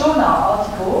 Shona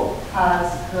article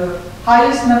has the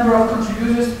highest number of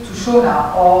contributors to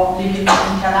Shona or living in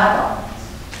Canada.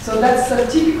 So that's a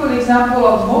typical example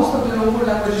of most of the local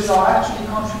languages are actually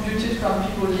contributed from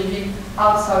people living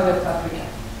outside of Africa.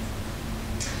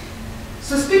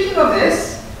 So speaking of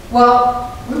this,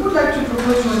 well, we would like to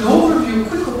propose you an overview,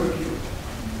 quick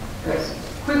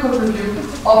overview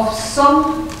of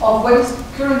some of what is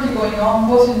currently going on,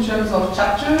 both in terms of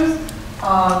chapters,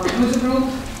 user group,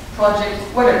 project,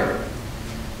 whatever.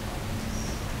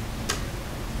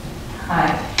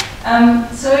 Hi.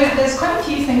 So there's quite a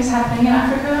few things happening in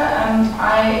Africa.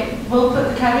 I will put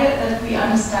the caveat that we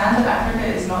understand that Africa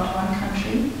is not one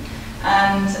country,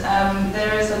 and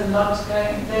there's a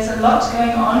lot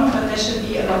going on, but there should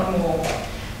be a lot more.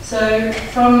 So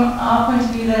from our point of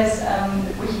view, there's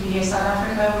Wikimedia South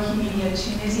Africa, Wikimedia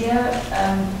Tunisia,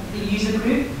 the user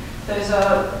group. Those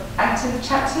are active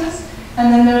chapters,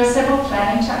 and then there are several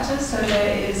planning chapters. So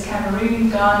there is Cameroon,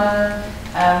 Ghana,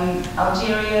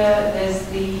 Algeria, there's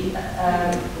the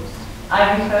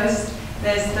Ivory Coast,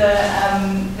 there's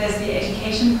the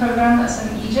education program that's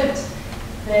in Egypt.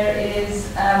 There is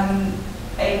a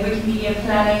Wikimedia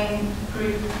planning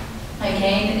group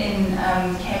again in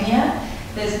Kenya.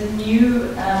 There's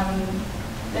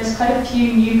there's quite a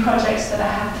few new projects that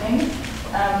are happening.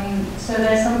 So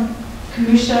there's some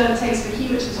Kumusha takes Wiki,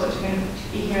 which is what you're going to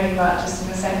be hearing about just in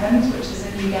a second, which is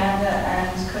in Uganda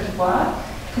and Cote d'Ivoire.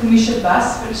 Kumusha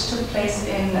bus, which took place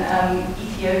in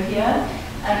Ethiopia,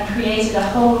 and created a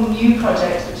whole new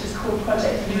project, which is called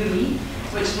Project Louis,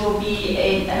 which will be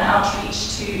an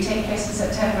outreach to take place in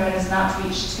September, and is an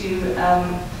outreach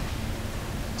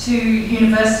to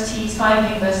universities,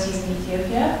 5 universities in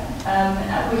Ethiopia.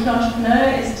 Wiki Entrepreneur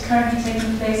is currently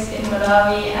taking place in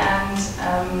Malawi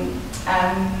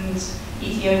and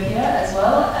Ethiopia as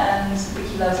well, and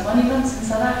Wiki Loves Monuments in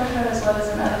South Africa as well as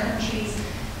in other countries.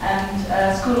 And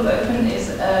School of Open is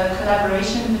a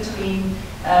collaboration between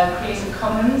Creative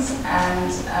Commons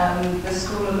and the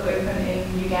School of Open in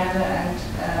Uganda and,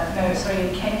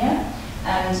 in Kenya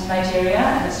and Nigeria,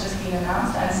 and it's just been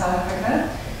announced, and South Africa.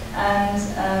 And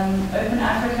Open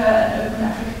Africa and Open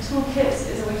Africa Toolkits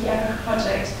is a Wiki Africa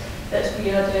project that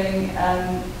we are doing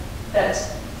that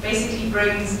basically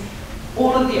brings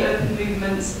all of the open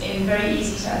movements in very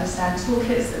easy to understand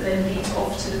toolkits that then lead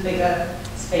off to the bigger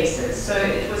spaces. So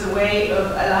it was a way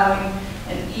of allowing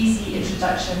an easy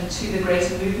introduction to the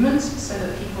greater movement so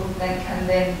that people can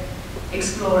then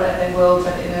explore at their world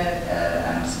but in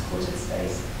a supported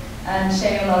space. And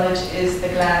Share Your Knowledge is the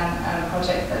GLAM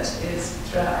project that is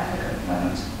throughout Africa at the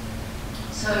moment.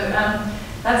 So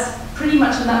that's pretty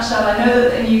much a nutshell. I know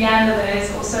that in Uganda there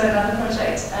is also another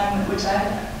project which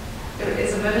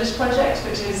is a village project,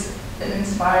 which is an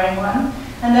inspiring one.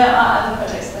 And there are other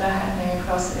projects that are happening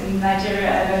across. In Nigeria,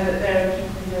 I know that there are people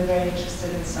who are very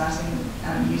interested in starting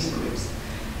user groups.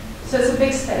 So it's a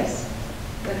big space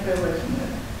that we're working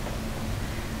with.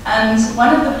 And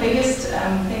one of the biggest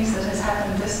things that has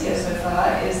happened this year so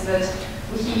far is that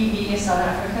Wikimedia South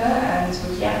Africa and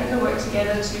Wiki Africa work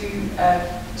together to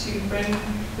bring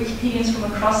Wikipedians from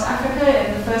across Africa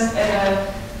in the first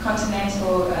ever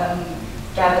continental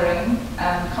gathering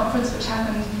conference, which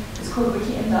happened. It's called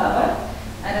Wiki Indaba,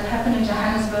 and it happened in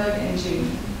Johannesburg in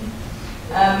June.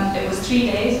 It was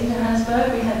 3 days in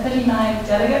Johannesburg. We had 39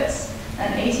 delegates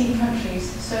and 18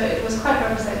 countries, so it was quite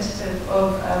representative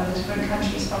of the different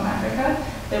countries from Africa.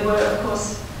 There were, of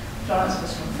course, Florence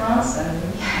was from France, and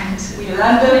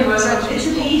Yolanda was from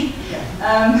Italy,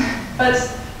 but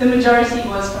the majority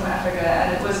was from Africa,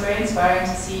 and it was very inspiring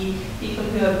to see people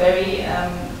who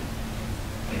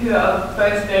are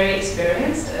both very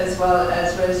experienced as well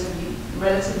as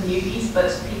relative newbies,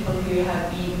 but people who have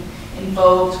been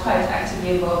quite actively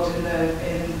involved in the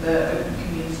open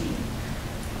community.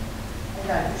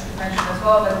 Yeah, you should mention as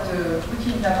well that the Wiki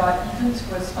Indaba event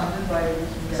was funded by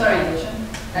Wikimedia Foundation.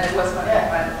 And it was funded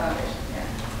by the foundation, yeah.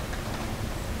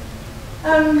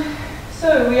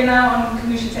 So we are now on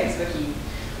Kumusha Text Wiki.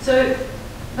 So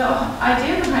the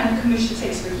idea behind Kumusha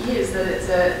Text Wiki is that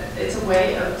it's a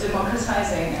way of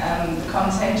democratizing the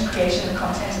content, creation of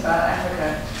content about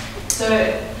Africa. So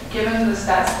given the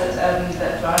stats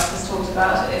that Florence has talked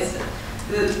about, is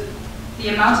the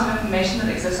amount of information that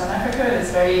exists on Africa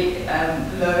is very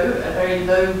low, a very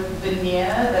low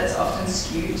veneer that's often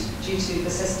skewed due to the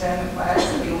systemic bias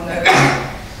that we all know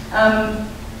about.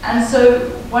 And so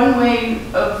one way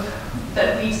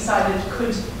that we decided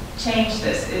could change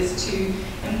this is to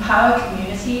empower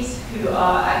communities who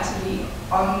are actively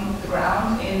on the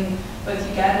ground in both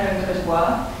Uganda and Cote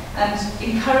d'Ivoire, and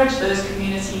encourage those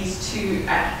communities to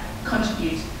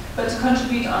contribute, but to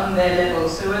contribute on their level.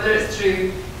 So whether it's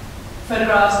through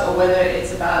photographs or whether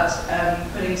it's about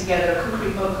putting together a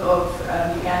cookery book of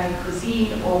Ugandan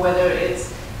cuisine, or whether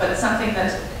it's something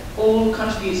that all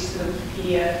contributes to the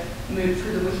Wikipedia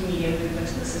through the Wikimedia movement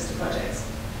and the sister projects.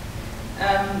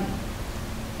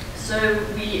 So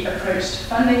we approached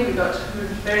funding. We were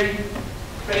very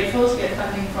grateful to get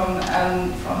funding from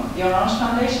the Orange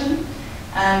Foundation,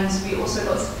 and we also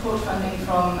got support funding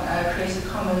from Creative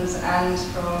Commons and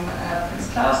from Prince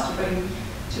Klaus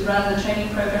to run the training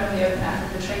program, the Open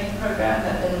Africa training program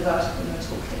that then resulted in the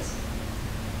toolkit.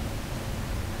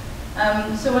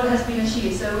 So what has been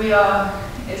achieved? So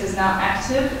it is now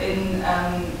active in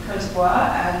Cote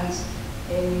d'Ivoire and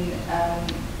in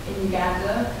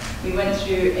Uganda. We went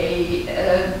through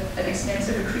an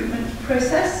extensive recruitment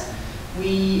process.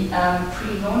 We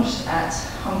pre-launched at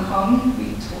Hong Kong.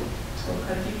 We told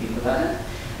quite a few people about it.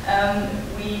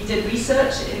 We did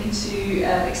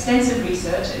extensive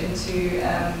research into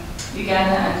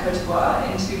Uganda and Cote d'Ivoire,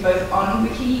 into both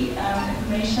on-wiki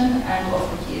information and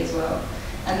off-wiki as well.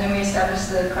 And then we established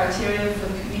the criteria for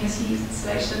the community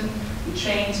selection. We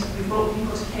brought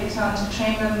people to Cape Town to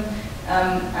train them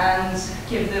and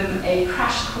give them a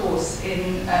crash course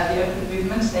in the open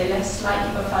movement. They left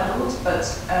slightly befuddled, but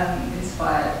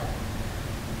inspired.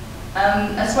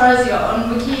 As far as your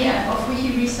on-wiki and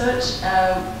off-wiki research,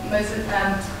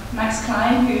 Max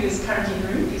Klein, who is currently in the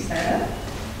room, please stand up.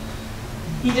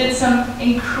 He did some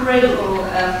incredible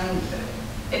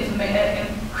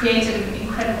created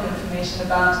incredible information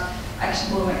about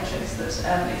actionable metrics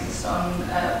that exist on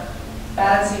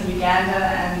balancing Uganda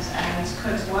and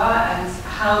Cote d'Ivoire and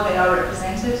how they are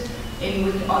represented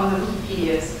on the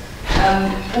Wikipedias.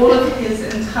 All of his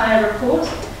entire report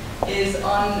is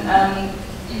on,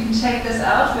 you can check this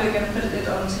out, we're going to put it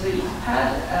onto the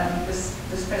Etherpad,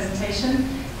 this presentation,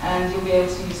 and you'll be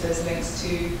able to use those links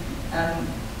to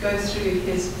go through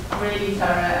his really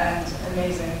thorough and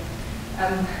amazing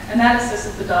analysis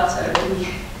of the data, really.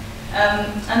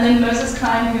 And then Moses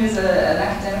Klein, who is an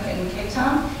academic in Cape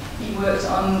Town, he worked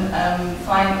on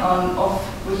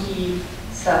off-wiki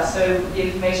stuff, so the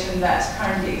information that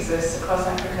currently exists across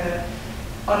Africa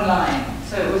online.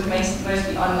 So it was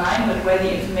mostly online, but where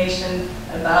the information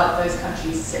about those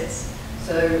countries sits.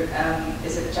 So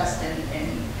is it just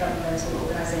in governmental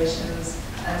organizations,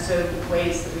 and so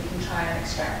ways that we can try and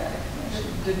extract that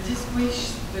information.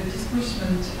 The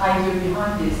distinguishment idea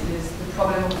behind this is the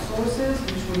problem of sources,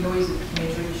 which we know is a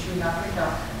major issue in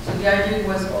Africa. So the idea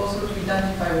was also to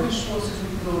identify which sources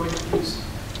we could already use,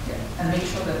 and make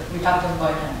sure that we have them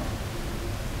by hand.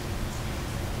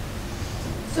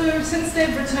 So since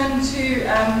they've returned to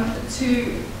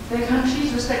their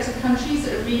countries, respective countries,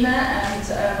 Arena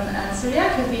and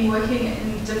Syriac have been working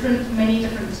in many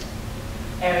different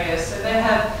areas. So they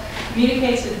have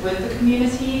communicated with the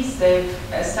communities, they've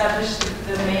established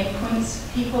the main points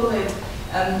people, they've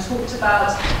talked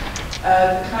about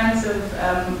the kinds of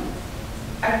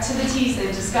activities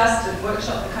they've discussed and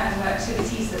workshopped the kinds of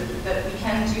activities that we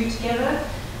can do together.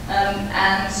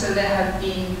 And so there have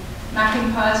been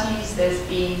mapping parties, there's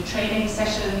been training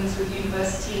sessions with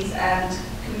universities and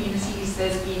communities,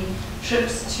 there's been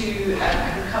trips to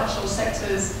agricultural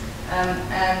sectors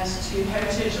and to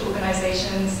heritage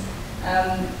organizations,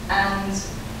 and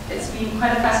it's been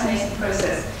quite a fascinating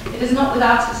process. It is not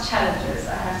without its challenges,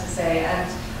 I have to say,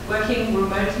 and working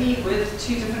remotely with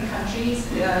 2 different countries,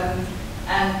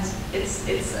 and it's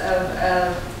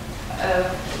a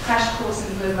crash course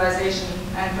in globalization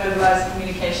and globalized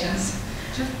communications.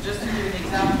 Just to give an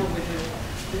example,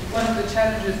 with one of the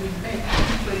challenges we make,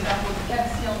 for example, you can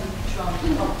see on the picture on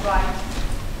the top right,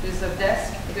 there's a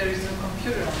desk, there is no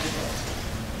computer on the desk.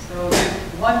 So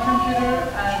there's one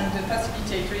computer and the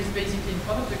facilitator is basically in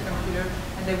front of the computer,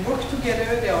 and they work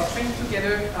together, they are trained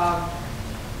together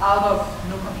out of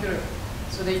no computer.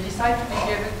 So they decide to make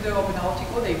editor of an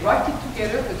article, they write it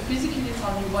together, but physically it's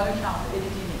only one account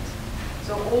editing it.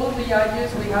 So all the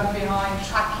ideas we have behind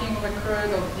tracking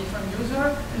record of different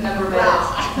users, number of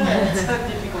edits. It's a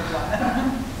difficult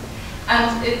one.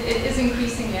 And it is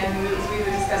increasingly, and we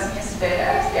were discussing yesterday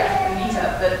at the African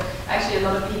meetup, that actually a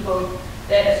lot of people,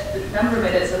 the number of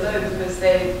edits are low because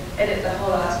they edit the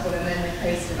whole article and then they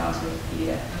paste it onto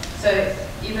Wikipedia. So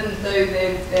even though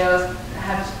they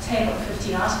have 10 or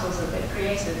 15 articles that they've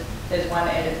created, there's one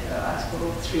edit per article,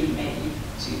 or 3 maybe,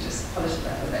 to just polish it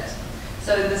up a bit.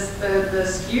 So the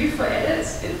skew for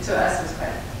edits, to us,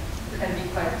 can be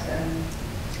quite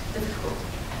difficult.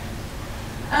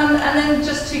 And then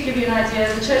just to give you an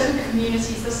idea, the chosen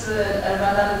communities, this is a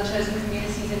rundown of the chosen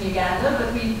communities in Uganda,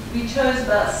 but we chose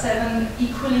about 7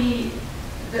 equally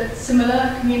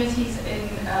similar communities in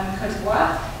Cote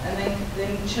d'Ivoire, and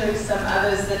then chose some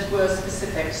others that were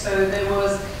specific. So there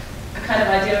was a kind of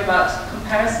idea about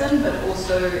comparison, but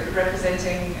also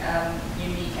representing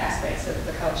unique aspects of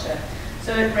the culture.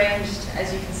 So it ranged,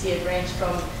 as you can see, it ranged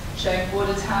from showing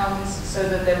border towns so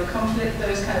that there were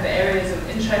those kind of areas of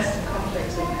interest and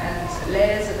conflict and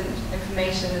layers of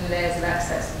information and layers of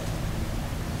access.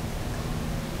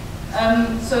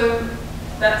 So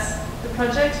that's the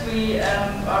project. We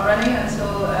are running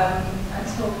until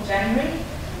January.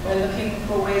 We're looking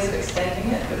for ways of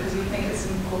extending it because we think it's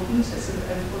important. It's an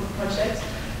important project.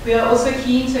 We are also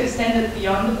keen to extend it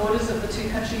beyond the borders of the 2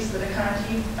 countries that are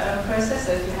currently processed.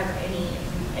 So if you have any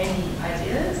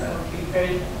ideas, I would be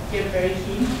very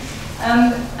keen.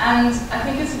 And I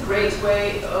think it's a great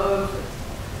way of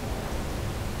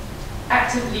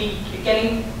actively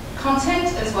getting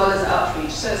content as well as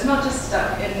outreach. So it's not just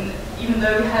stuck in, even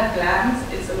though we have glands,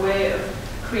 it's a way of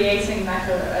creating like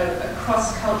a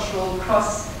cross-cultural,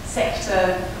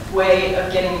 cross-sector way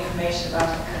of getting information about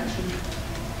the country.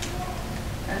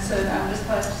 And so I'm just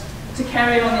supposed to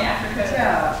carry on the Africa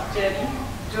journey.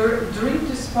 During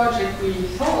this project, we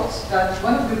thought that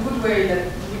one of the good ways that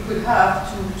we could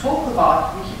have to talk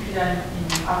about Wikipedia in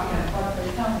African and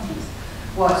Caribbean countries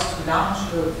was to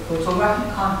launch a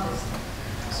photography contest.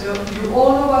 So you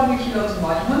all know about Wiki Loves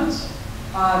Monuments.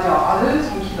 There are others,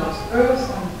 Wiki Loves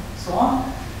Earth, and so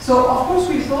on. So of course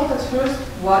we thought at first,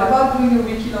 what about doing a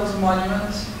Wiki Loves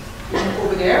Monument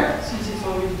over there, since it's it's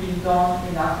already been done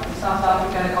in South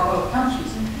Africa and a couple of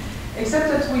countries. Except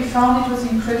that we found it was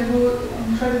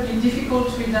incredibly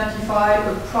difficult to identify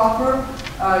a proper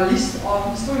list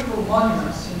of historical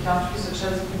monuments in countries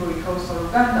such as Ivory Coast or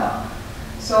Uganda.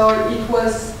 So it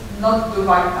was not the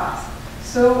right path.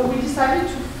 So we decided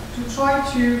to try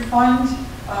to find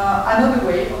another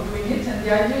way of doing it, and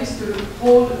the idea is to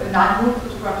hold an annual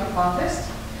photography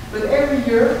contest, but every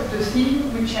year the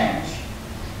theme will change.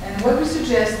 And what we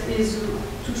suggest is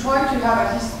to try to have,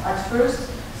 at least at first,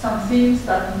 some themes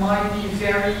that might be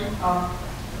very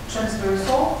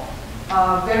transversal,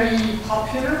 very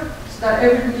popular, so that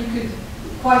everybody could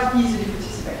quite easily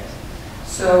participate.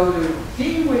 So the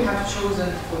theme we have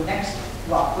chosen for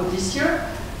this year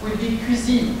will be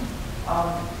cuisine.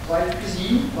 Why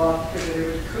cuisine? Well, because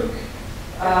everybody cook.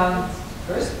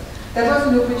 First, that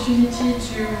was an opportunity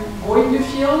to go in the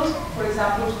field, for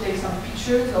example, to take some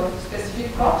pictures of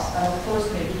specific crops, and of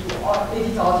course maybe to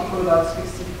edit article about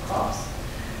specific crops.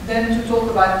 Then to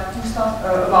talk about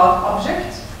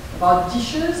objects, about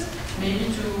dishes, maybe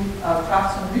to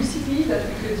craft some recipe that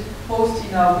we could post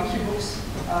in our Wikibooks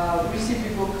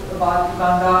recipe book about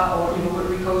Uganda or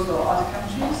Ivory Coast or other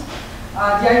countries.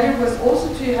 The idea was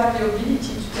also to have the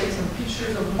ability to take some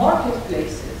pictures of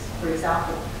marketplaces, for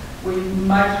example. We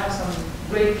might have some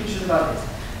great pictures about it.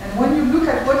 And when you look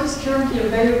at what is currently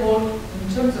available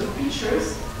in terms of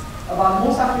pictures about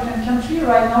most African countries,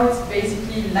 right now it's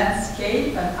basically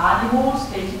landscape and animals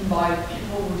taken by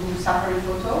people who do safari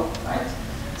photo, right?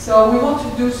 So we want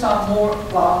to do some more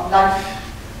life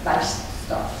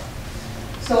stuff.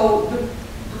 So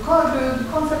the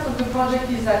concept of the project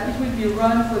is that it will be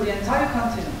run for the entire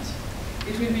continent.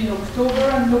 It will be in October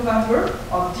and November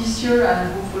of this year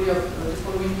and hopefully of the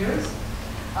following years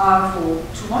for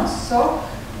 2 months. So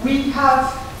we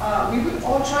are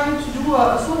trying to do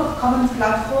a sort of common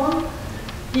platform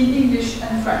in English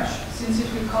and French, since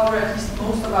it will cover at least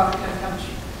most of African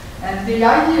countries. And the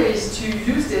idea is to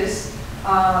use this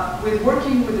with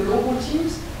working with the local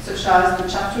teams, such as the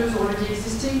chapters already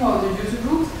existing or the user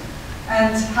group,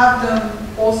 and have them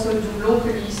also do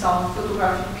locally some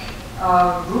photographic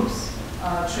groups,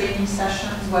 training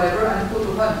sessions, whatever, and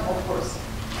photo run, of course.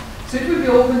 So it will be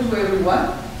open to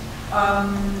everyone.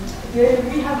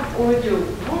 We have already a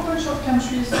whole bunch of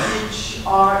countries which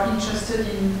are interested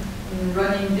in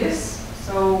running this.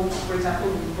 So, for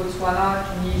example, Botswana,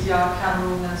 Tunisia,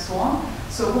 Cameroon, and so on.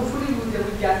 So hopefully there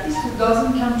will be at least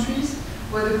 12 countries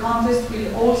where the contest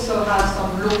will also have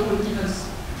some local events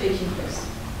taking place.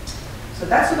 So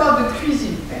that's about the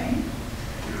cuisine thing.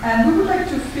 And we would like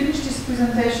to finish this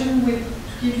presentation with,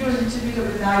 to give you a little bit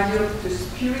of an idea of the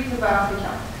spirit of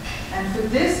Africa. And for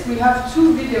this, we have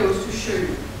 2 videos to show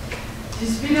you.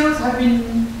 These videos have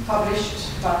been published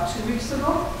about 2 weeks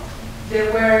ago. They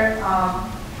were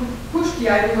pushed, the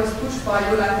idea was pushed by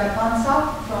Yolanda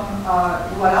Panza from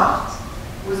Douala,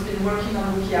 who has been working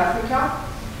on Wiki Africa,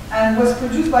 and was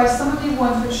produced by somebody who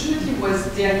unfortunately was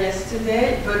there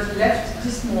yesterday but left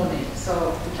this morning.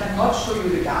 So we cannot show you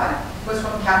the guy. It was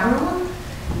from Cameroon,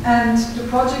 and the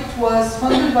project was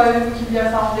funded by the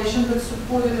Wikimedia Foundation but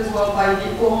supported as well by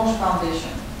the Orange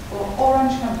Foundation, or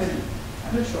Orange Company,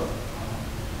 I'm not sure.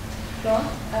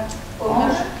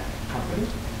 Orange? Company?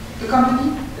 The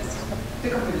company? The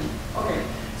company, okay.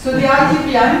 So the idea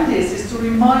behind this is to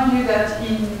remind you that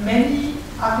in many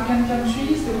African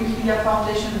countries, the Wikimedia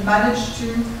Foundation managed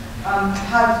to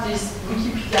have this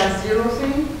Wikipedia Zero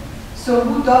thing. So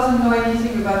who doesn't know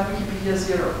anything about Wikipedia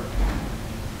Zero?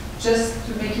 Just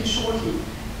to make it shortly.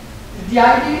 The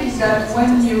idea is that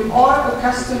when you are a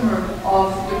customer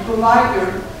of the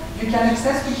provider, you can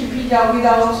access Wikipedia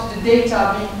without the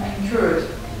data being incurred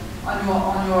on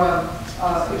your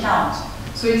account.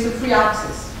 So it's a free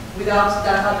access without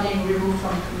data being removed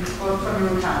from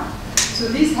your account. So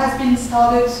this has been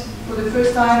started for the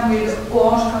first time with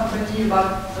Orange Company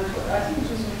about, I think it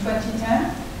was in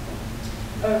 2010.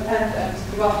 And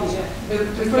roughly, yeah.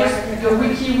 The first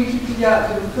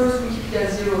Wikipedia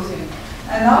Zero thing.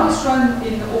 And now it's run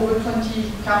in over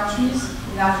 20 countries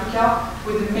in Africa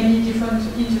with many different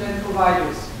internet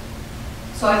providers.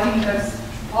 So I think that's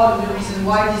part of the reason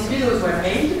why these videos were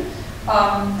made.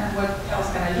 And what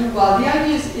else can I do? Well, the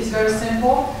idea is very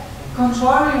simple.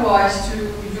 Contrary-wise to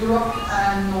Europe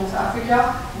and North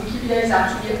Africa, Wikipedia is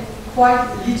actually quite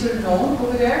little known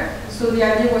over there. So the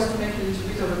idea was to make a little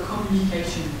bit of a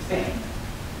communication thing.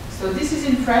 So this is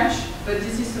in French, but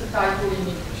this is subtitled in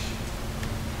English.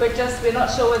 But we're not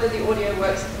sure whether the audio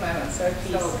works at the moment, so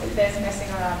please, if there's messing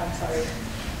around, I'm sorry.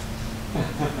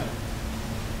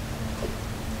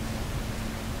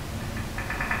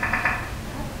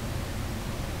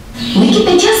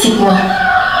 Wikipédia, c'est quoi?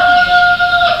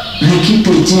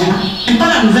 Wikipédia. C'est pas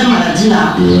la nouvelle maladie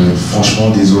là. Franchement,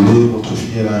 désolé, votre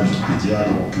fille elle a un Wikipédia,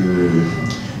 donc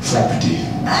faut amputer.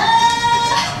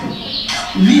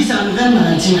 Oui, c'est la nouvelle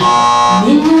maladie.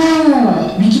 Mais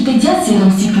non, Wikipédia, c'est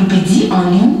l'encyclopédie en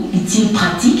ligne, utile,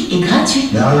 pratique et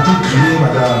gratuite. Mais arrêtez de crier,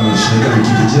 madame, je n'ai pas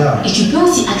Wikipédia. Et tu peux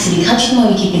aussi accéder gratuitement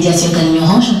à Wikipédia sur ta ligne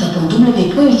orange en tapant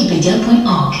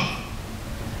www.wikipedia.org.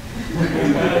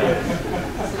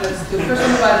 The first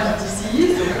one about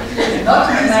disease,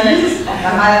 not disease,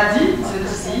 la maladie, it's a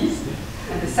disease,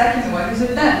 and the second one is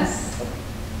a dance.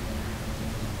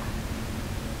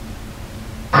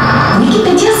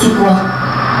 Wikipédia, c'est quoi?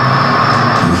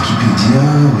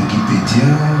 Wikipédia.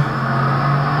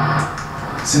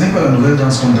 Ce n'est pas la nouvelle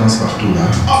danse qu'on danse partout là.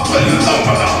 Après le temps,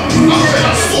 madame, après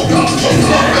la soca,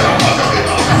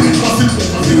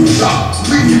 Wikipédia. Je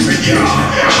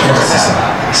crois que c'est ça,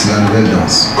 c'est la nouvelle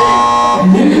danse.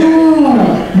 Mais non,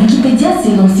 Wikipédia,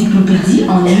 c'est l'encyclopédie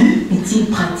en ligne, utile,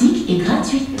 pratique et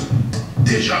gratuite.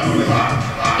 Déjà dans le bar.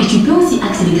 Et tu peux aussi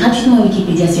accéder gratuitement à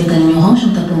Wikipédia sur ta ligne orange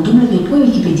en tapant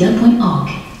www.wikipedia.org.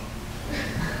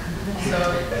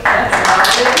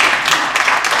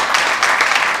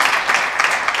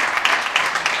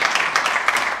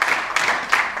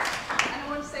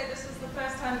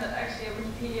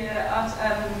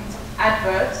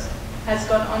 Advert has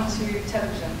gone onto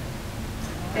television.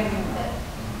 In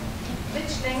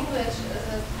which language is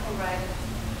it provided?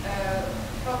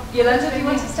 Yolanda, do you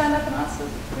want to stand up and answer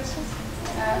the questions?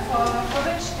 For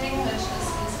which language is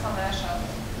this commercial?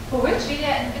 For which?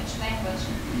 Wikipedia in which language?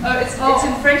 It's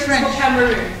in French. It's for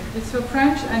Cameroon. It's for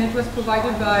French, and it was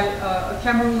provided by a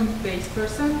Cameroon-based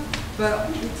person, but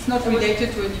it's not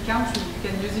related to any country. You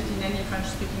can use it in any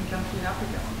French-speaking country in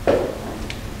Africa.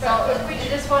 So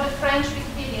it is for the French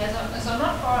Wikipedia, so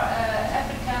not for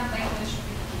African language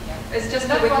Wikipedia. It's just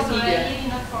not for for Wikipedia.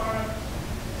 Swahili, not for.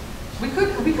 We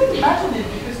could imagine it,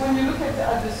 because when you look at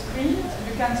the screen,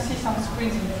 you can see some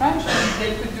screens in French, and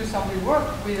they could do some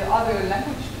rework with other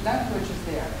languages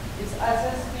there. It's as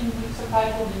a screen with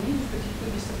subtitled in English, but it could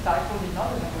be subtitled in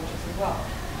other languages as well.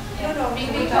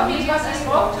 Because I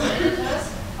spoke to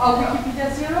editors. Oh, Wikipedia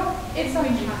Zero? It's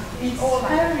very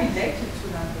related to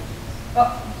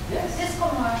languages. Yes. This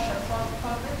commercial for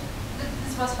which?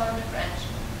 This was for the French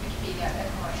Wikipedia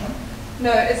commercial.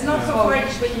 No, it's not for French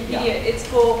Wikipedia. It's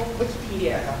for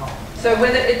Wikipedia. So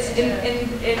whether it's in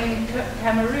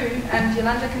Cameroon, and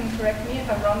Yolanda can correct me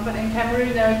if I'm wrong, but in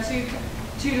Cameroon there are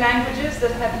two languages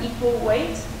that have equal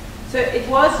weight. So it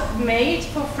was made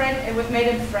for French. It was made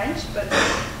in French, but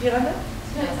Yolanda.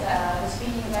 It's the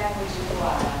speaking language in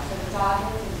Douala. So the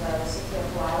target is the city of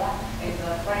Douala, and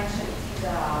the French is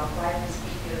a widely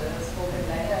spoken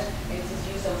language. It is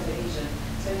used on television.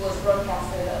 So it was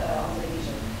broadcasted on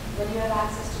television. When you have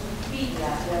access to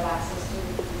Wikipedia, you have access to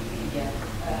Wikipedia.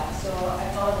 So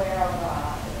I'm not aware of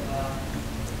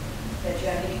that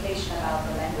you have limitation about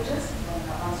the languages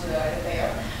once you are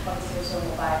there. Obviously also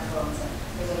mobile phones,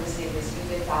 because obviously this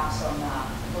usually taps on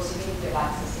possibility of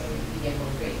accessing Wikipedia for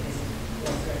free.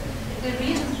 The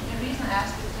reason I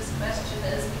asked you this question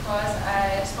is because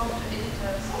I spoke to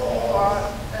editors before,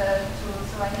 to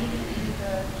Swahili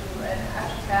editor, to an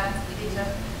Afrikaans editor,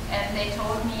 and they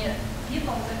told me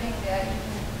people living there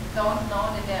even don't know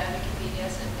that there are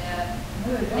Wikipedias in their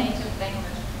native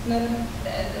language.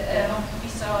 We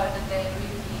saw that they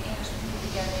read the English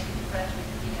Wikipedia, maybe the French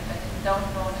Wikipedia, but they don't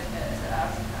know that there is an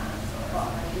Afrikaans or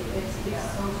It's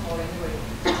so small anyway.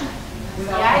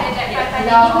 Yeah, but they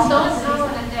even don't know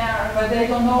that there are. But they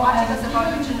don't know articles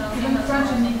about regional. Even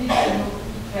French and English they know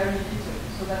very little.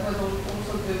 So that was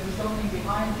also the reasoning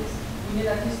behind this. We need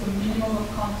at least a minimum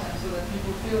of content so that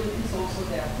people feel it is also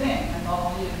their thing and not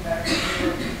only an American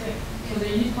European thing. So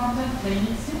they need content, they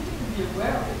need simply to be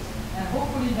aware of it. And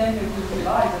hopefully then they will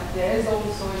realize that there is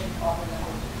also in other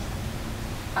languages.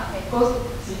 Okay.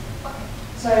 Okay.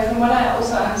 So from what I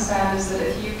also understand is that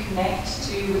if you connect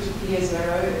to Wikipedia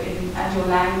Zero and your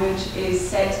language is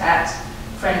set at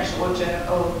French or German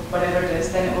or whatever it is,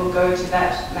 then it will go to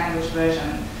that language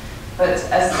version. But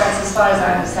that's as far as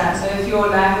I understand. So if your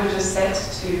language is set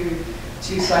to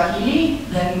Swahili,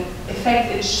 then in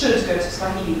effect it should go to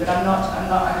Swahili. But I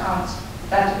can't.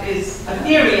 That is a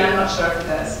theory. I'm not sure if it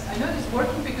does. I know it's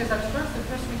working because at first the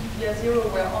first Wikipedia Zero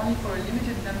were only for a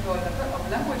limited number of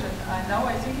languages, and now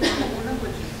I think it's for all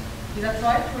languages. Is that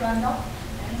right, Yolanda?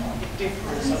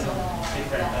 Different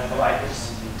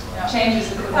providers. Yeah.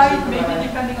 Changes the maybe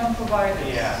depending on providers.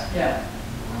 Yeah.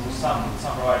 Some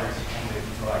providers you can live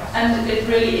right. And it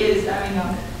really is. I mean,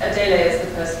 Adele is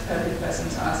the perfect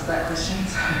person to answer that question.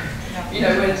 So, you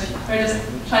know, we're just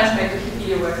trying to make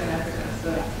Wikipedia work in Africa.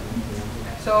 So.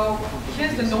 So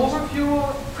here's an overview,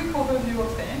 quick overview of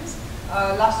things.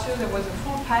 Last year there was a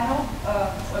full panel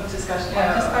of discussion,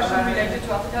 related to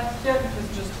Anthere. Here it was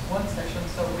just one session,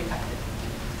 so we had it.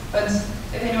 But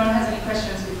if anyone has any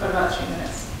questions, we've got about 3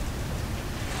 minutes.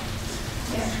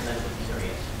 Yes? I'm a little bit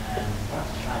curious. What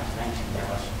I mentioned there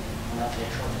was not the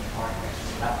shortage of hardware,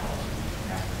 so laptops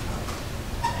in Africa.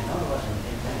 I know there was an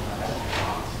international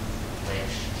restaurant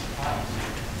which supplies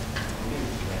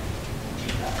community with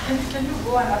cheap laptops. Can you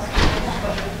go and ask me?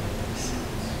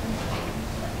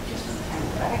 Just a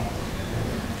tiny back.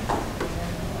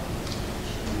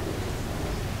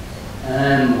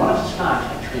 One of the slides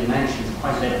actually mentioned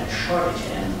quite a bit of a shortage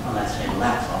in, let's say,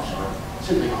 laptops or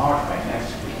simply hardware to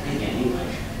actually speak in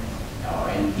English or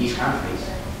in these countries.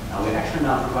 We're actually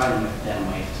now providing them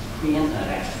with free internet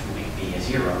access to Wikipedia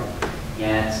 0,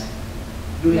 yet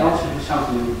do we also do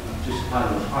something to supply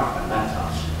them with hardware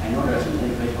laptops? I know there's an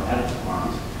individual editor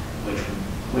grant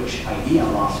which idea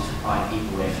was to supply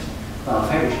people with, well, a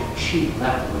very cheap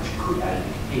laptop which could edit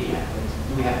Wikipedia, but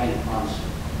do we have any plans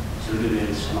to do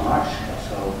this on a large scale,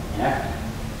 so in Africa?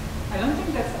 I don't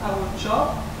think that's our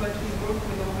job, but we work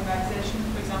with organizations,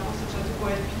 for example, such as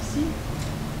OLPC.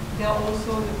 They are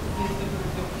also the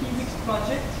Wiki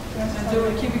project, and the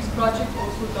Wiki project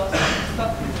also does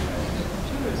stuff with the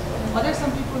computers. Are there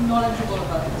some people knowledgeable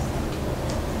about this?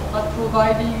 About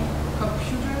providing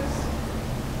computers?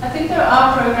 I think there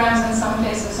are programs in some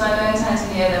places. So I know in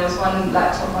Tanzania there was one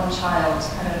laptop, one child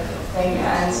kind of thing,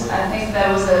 and I think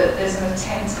there's an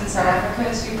attempt in South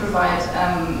Africa to provide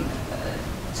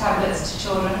tablets to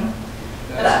children.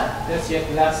 That's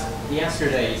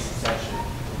yesterday's session.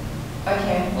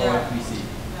 Okay.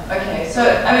 Okay, so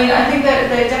I mean, I think that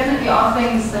there definitely are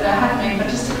things that are happening, but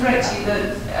just to correct you,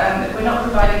 that we're not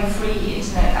providing free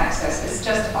internet access. It's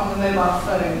just on the mobile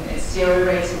phone. It's 0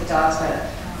 rated data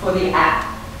for the app,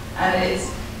 and it's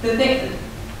the thing.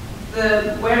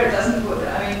 Where it doesn't work.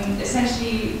 I mean,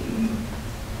 essentially,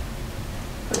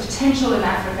 the potential in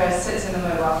Africa sits in the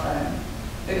mobile phone,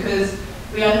 because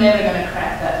we are never going to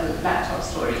crack that laptop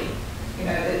story. You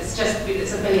know, it's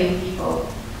a billion people.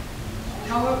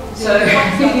 So,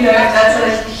 you know,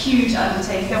 that's a huge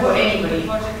undertaking for anybody.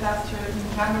 Project last year in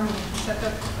Cameroon set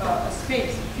up a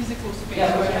space, a physical space,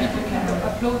 where people can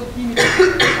upload images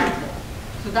to the platform.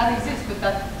 So that exists, but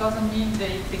that doesn't mean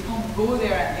they can't go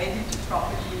there and edit it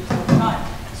properly all the time.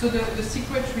 So the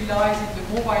secret relies in the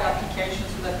mobile application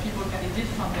so that people can edit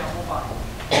from their mobile.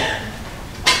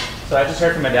 So I just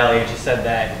heard from Adele, she said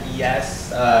that yes,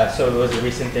 so it was a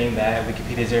recent thing that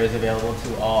Wikipedia 0 is available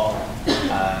to all,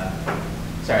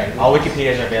 all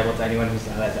Wikipedias are available to anyone who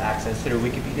has access through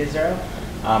Wikipedia 0,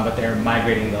 but they're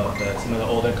migrating some of the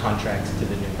older contracts to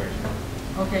the new version.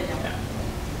 Okay, yeah.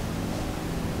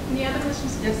 Any other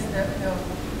questions? Yes,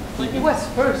 he was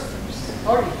first.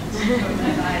 Sorry. I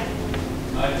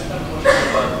just have a question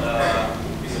about,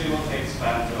 you said you want to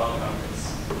expand to other countries.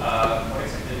 What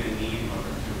exactly do you need in order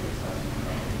to expand to other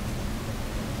countries?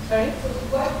 Sorry? So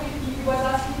he was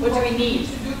asking what do we need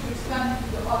to do to expand to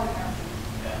the other countries.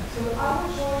 Yeah. So our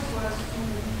choice was to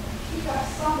pick up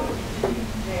somebody living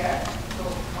there, so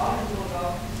knowledgeable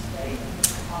about the state and the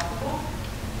possible.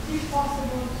 If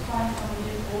possible, to find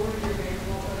somebody already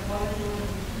available, knowledgeable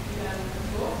in Wikipedia and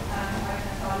control, and I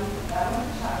can tell you that one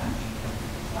challenge.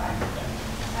 Right?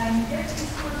 And get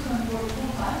this person to work full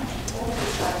time, which is also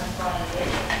a challenge, by the way,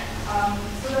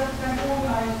 so that we can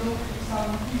organize locally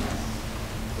some events.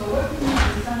 So what we need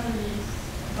is essentially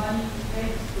money to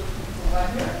pay this person for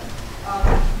 1 year.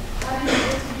 Having the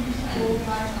flexibility to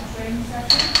organize some training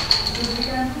sessions, because we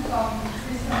can do some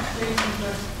distance training,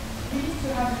 but we need to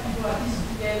have the people at least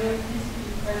together,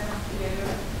 physically present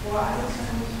together, or as a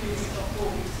small 3 weeks or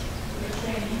 4 weeks for the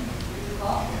training with the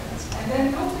class. And then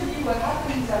locally what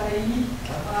happens is that they need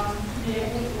to be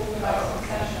able to organize some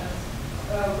sessions,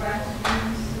 grant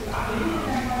students, maybe they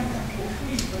can find them for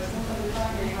free, but most of the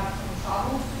time they have some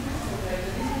travel to do, so there's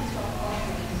a little bit of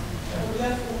confidence, or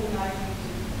just organizing.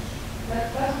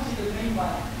 That would be the main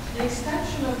one. The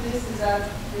extension of this is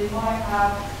that they might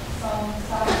have some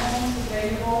cell phones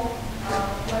available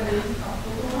where they do some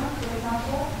photo run, for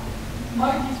example. It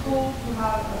might be cool to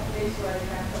have a place where they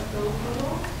can upload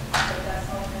photos, but that's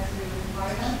not necessarily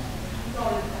required. It's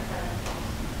all in that kind of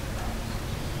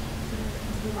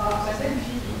but then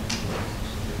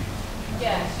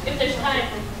yeah, if there's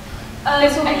time.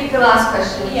 This will be the last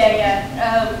question.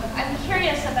 Yeah. I'm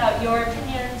curious about your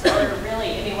opinions, or really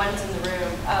anyone's in the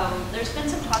room. There's been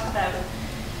some talk about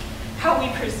how we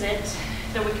present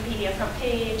the Wikipedia front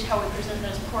page, how we present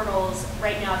those portals.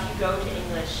 Right now, if you go to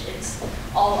English, it's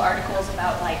all articles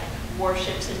about like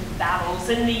warships and battles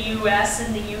in the US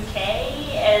and the UK,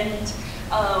 and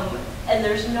and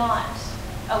there's not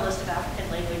a list of African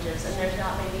languages, and there's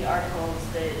not maybe articles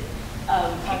that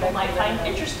people might find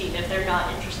interesting if they're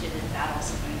not interested in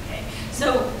battles in the UK.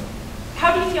 So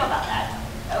how do you feel about that?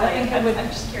 I'm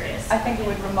just curious. I think it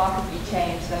would remarkably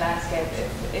change the landscape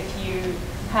if you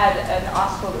had an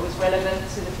article that was relevant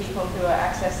to the people who are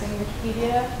accessing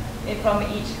Wikipedia from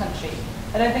each country.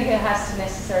 I don't think it has to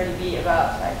necessarily be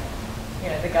about, like, you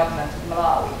know, the government of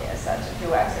Malawi as such, if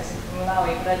you're accessing from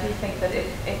Malawi, but I do think that if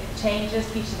it changes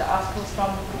featured articles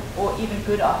from, or even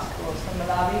good articles from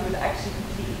Malawi, would actually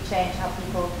completely change how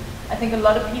people, I think a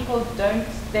lot of people don't,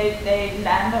 they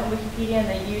land on Wikipedia and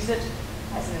they use it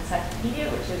as an encyclopedia,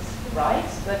 which is right,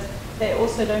 but they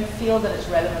also don't feel that it's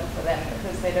relevant for them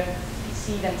because they don't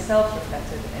see themselves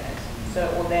reflected in it, so,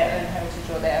 or their own heritage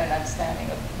or their own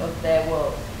understanding of their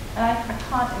world. And I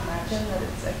can't imagine that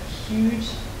it's a huge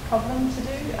problem to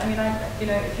do. I mean, you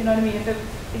know, if you know what I mean, even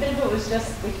if it was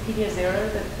just Wikipedia 0,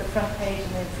 the front page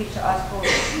and the feature article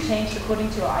changed according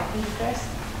to your IP address,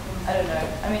 I don't know.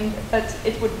 I mean, but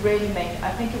it would really make,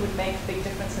 I think it would make a big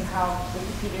difference in how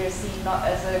Wikipedia is seen, not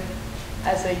as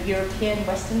a European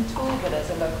Western tool, but as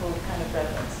a local kind of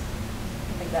relevance.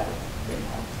 I think that would really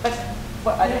help.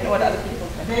 But I don't know what other people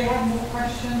think. They have more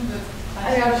questions.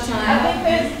 I think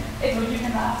there's, you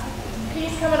can ask.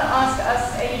 Please come and ask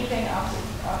us anything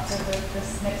after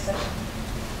this next session.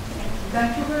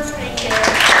 Thank you very much. Thank you.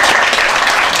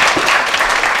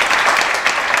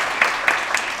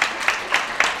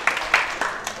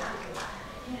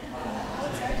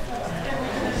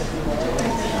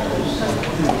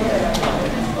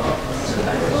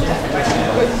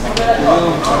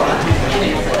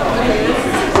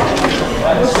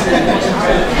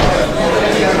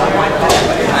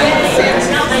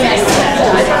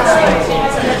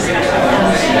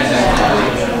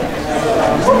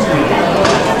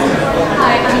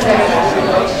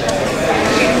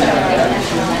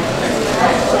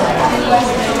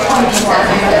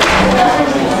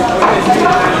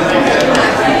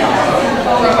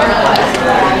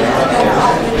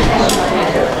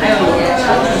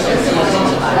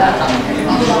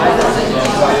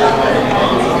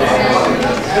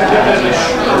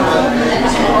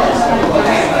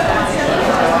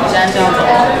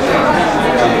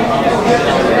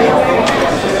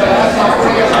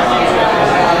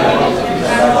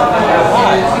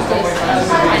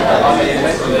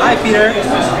 Hi Peter,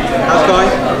 how's it going?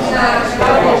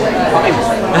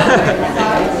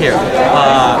 Here,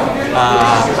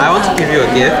 I want to give you a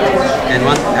gift, and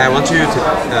I want you to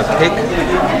pick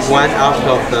one out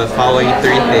of the following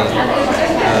three things.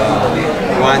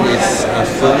 One is a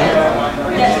food,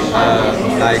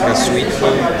 like a sweet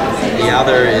food. The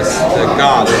other is the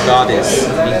god or goddess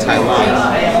in Taiwan.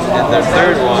 And the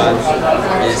third one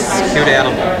is cute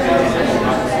animal.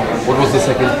 What was the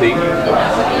second thing?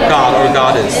 God or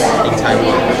goddess in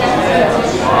Taiwan.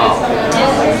 Wow.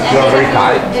 You are very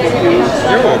kind. Thank you.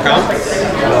 You're welcome.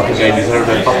 I don't think I deserve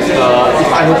it, but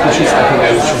if I have to choose, I think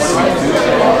I would choose sweet food.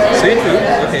 Sweet food?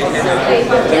 Okay. Do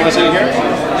you want to sit here?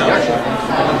 No.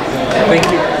 Thank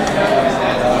you.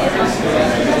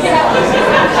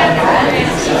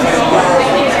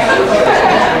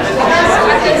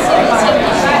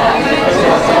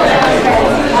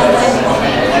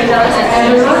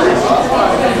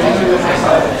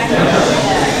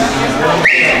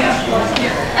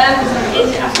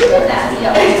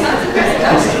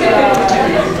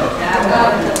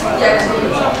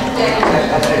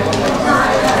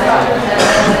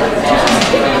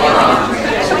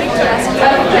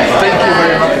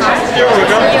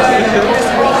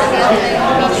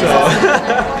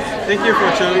 Thank you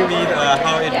for showing me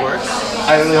how it works.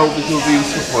 I really hope it will be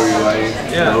useful for you.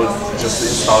 Just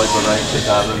install it when I sit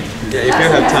down. Yeah, if you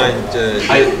have time,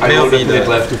 I will definitely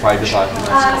glad to find the time.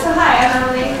 So hi, I'm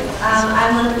Emily.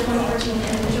 I'm one of the 2014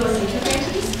 individual YouTube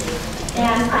grantees,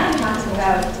 and I am talking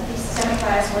about the systemic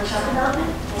bias workshop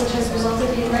development, which has resulted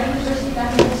in writing diversity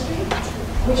back in history,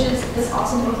 which is this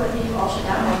awesome booklet that you all should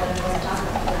download that I'm going to talk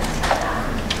about for the next half an hour.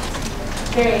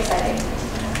 Very exciting.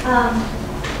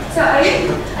 So I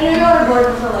know you all are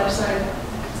bored before lunch, so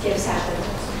gifts happen.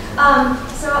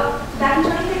 So back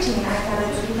in 2013, I founded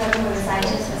Wiki with a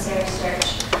scientist and Sarah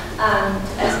Sturch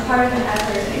as part of an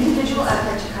effort, an individual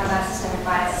effort to combat systemic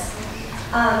bias.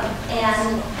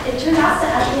 And it turned out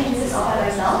that I didn't do this all by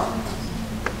myself.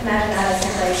 Imagine that I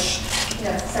sent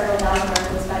like several thousand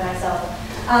articles by myself.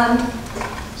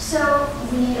 So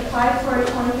we applied for a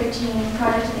 2015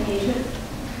 project and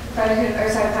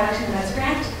events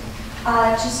grant.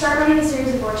 To start running a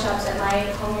series of workshops at my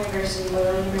home university,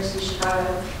 Loyola University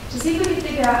Chicago, to see if we could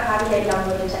figure out how to get young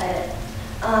women to edit.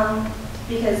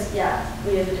 because, yeah,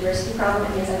 we have a diversity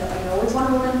problem. It means I know it's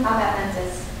one woman. I'm Batman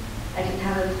says I can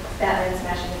have a Batman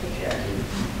smashing the patriarchy.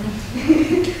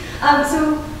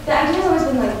 So the idea has always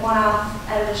been like one-off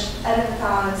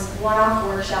edit-a-thons, one-off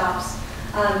workshops.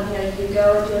 You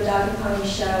go and do a dog and pony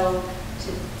show,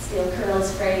 to steal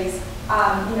Kurl's phrase,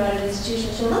 at an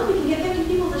institution. So look, we can get 50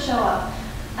 people to show up.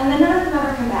 And then none of them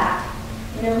ever come back.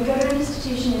 We go to an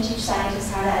institution and teach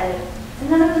scientists how to edit, and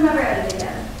none of them ever edit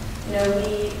again.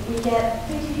 We get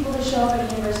 50 people to show up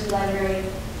at a university library,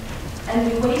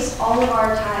 and we waste all of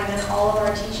our time and all of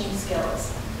our teaching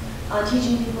skills on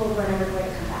teaching people who are never going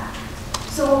to come back.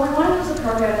 So what we wanted was a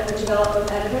program that would develop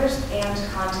both editors and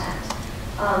content.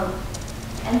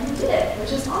 And we did it,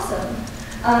 which is awesome.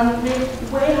 We're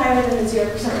way higher than the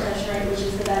 0% retention rate, which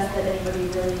is the best that anybody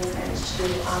really has managed to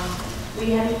do.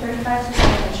 We had a 35%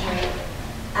 retention rate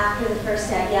after the first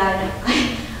set. Yeah,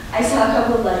 I saw a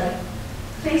couple of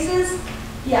faces.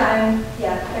 Yeah,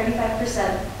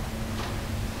 35%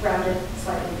 rounded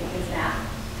slightly because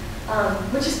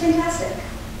math, which is fantastic.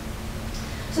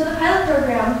 So the pilot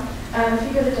program, if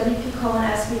you go to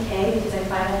WP:/SVK, because I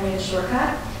finally made a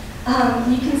shortcut,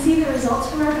 you can see the results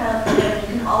from our pilot program. You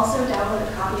can also download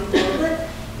a copy of the booklet,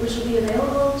 which will be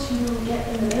available to get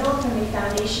in the mail from a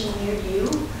foundation near you,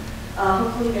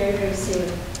 hopefully very, very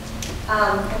soon.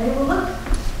 And they will look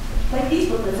like these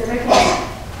booklets. They're very cool.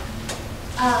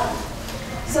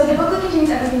 So the booklet contains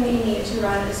everything that you need to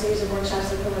run a series of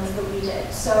workshops like the ones that we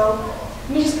did. So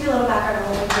let me just give you a little background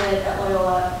on what we did at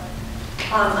Loyola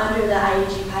under the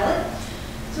IEG pilot.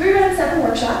 So we ran 7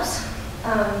 workshops.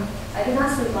 I did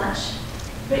not sleep much,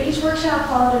 but each workshop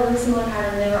followed a really similar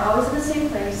pattern. They were always in the same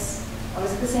place,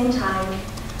 always at the same time.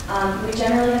 We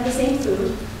generally had the same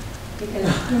food because,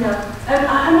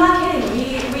 I'm not kidding.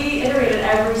 We iterated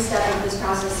every step of this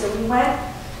process. So we went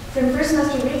from first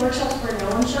semester, we had workshops where no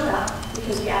one showed up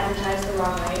because we advertised the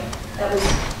wrong way. That was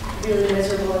really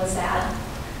miserable and sad.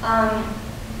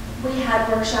 We had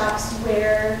workshops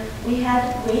where we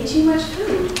had way too much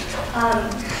food.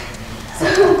 So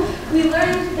we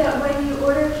learned that when you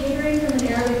order catering from an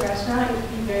Arabic restaurant, you have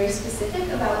to be very specific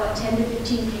about what 10 to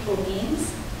 15 people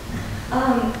means.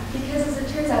 Because as it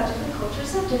turns out, different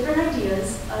cultures have different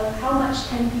ideas of how much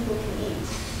 10 people can eat.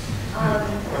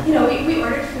 We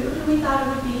ordered food and we thought it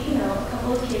would be, a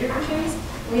couple of catering trays.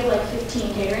 We had like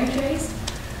 15 catering trays.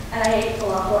 And I ate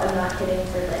falafel, I'm not kidding,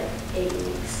 for like 8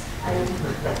 weeks.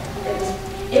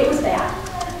 It was bad.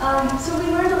 So we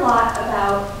learned a lot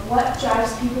about what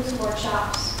drives people to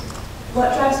workshops,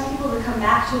 what drives people to come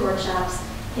back to workshops.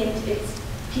 Hint, it's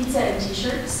pizza and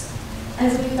t-shirts.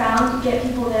 As we found, get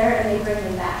people there and they bring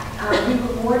them back. We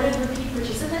rewarded repeat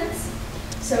participants.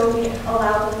 So we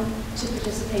allowed them to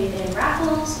participate in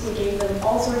raffles. We gave them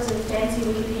all sorts of fancy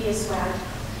Wikipedia swag,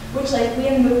 which we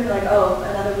in the movement are like, oh,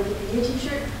 another Wikipedia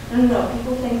t-shirt? No,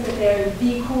 people think that they're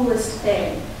the coolest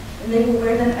thing. And they will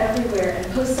wear them everywhere and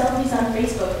post selfies on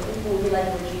Facebook, and people will be like,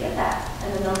 where'd you get that?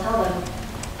 And then they'll tell them,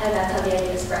 and that's how the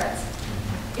idea spreads.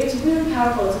 It's really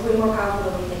powerful. It's way more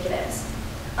powerful than we think it is.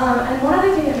 And one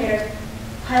other thing that made our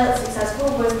pilot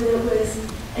successful was that it was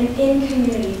an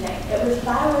in-community thing. It was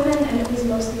by women, and it was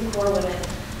mostly for women.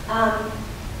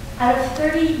 Out of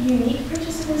 30 unique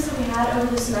participants that we had over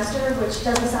the semester, which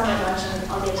doesn't sound like much, and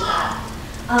I'll get to that,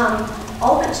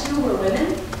 all but 2 were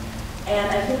women. And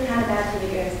I feel kind of bad for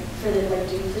the guys, for the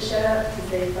dudes that showed up, because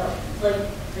they felt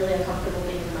really uncomfortable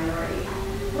being the minority,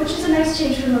 which is a nice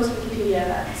change from most Wikipedia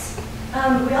events.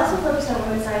 We also focused on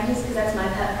women scientists because that's my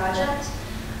pet project,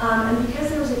 and because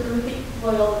there was a group at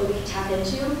Loyola that we could tap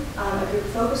into, a group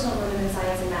focused on women in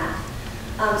science and math.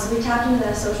 So we tapped into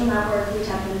that social network, we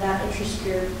tapped into that interest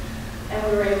group,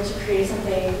 and we were able to create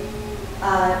something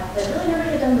that really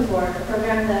nobody had done before, a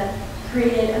program that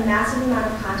created a massive amount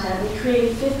of content. We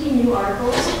created 50 new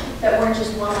articles that weren't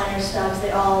just one-liner stubs.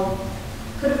 They all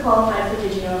could have qualified for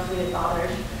Did You Know if we had bothered.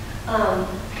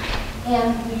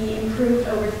 And we improved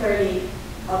over 30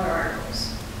 of our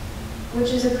articles,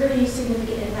 which is a pretty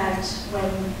significant impact when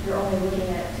you're only looking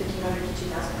at 1,500 to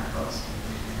 2,000 articles.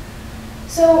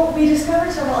 So we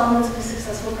discovered several elements of a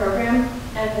successful program,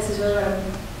 and this is really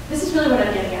what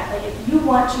I'm getting at. If you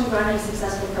want to run a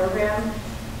successful program,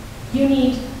 you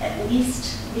need at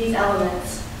least these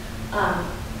elements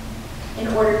in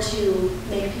order to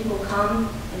make people come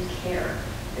and care.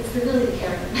 It's really the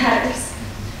caring that matters.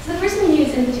 So the first thing you need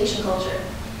is invitation culture.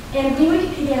 And we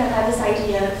Wikipedia have had this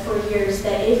idea for years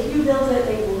that if you build it,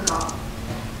 they will come.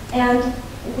 And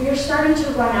we're starting to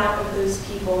run out of those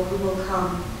people who will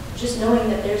come, just knowing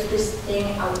that there's this thing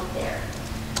out there.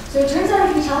 So it turns out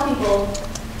if you tell people,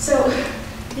 so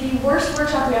the worst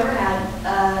workshop we ever had,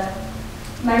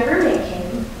 my roommate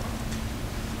came,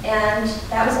 and And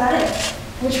that was about it,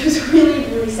 which was really,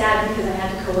 really sad because I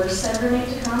had to coerce said roommate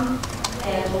to come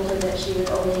and told her that she would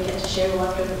only get to share the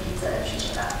leftover pizza if she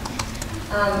showed up.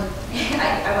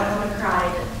 I went home and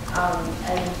cried,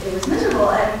 and it was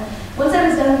miserable. And once I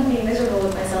was done being miserable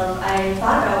with myself, I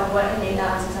thought about what had made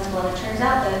that unsuccessful, and it turns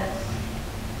out that,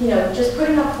 you know, just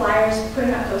putting up flyers,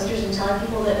 putting up posters, and telling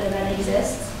people that an event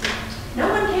exists, no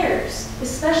one cares,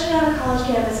 especially on a college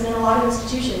campus and in a lot of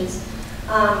institutions,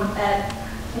 at,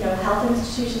 you know, health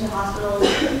institutions and hospitals,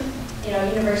 you know,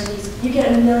 universities. You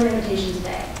get a million invitations a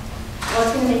day.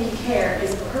 What's going to make you care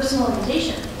is a personal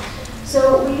invitation.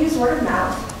 So we use word of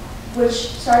mouth, which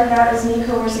started out as me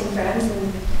coercing friends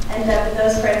and ended up with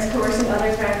those friends coercing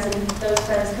other friends and those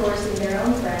friends coercing their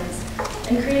own friends,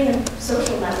 and creating a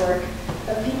social network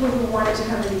of people who wanted to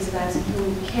come to these events and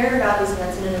who cared about these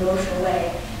events in an emotional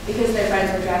way because their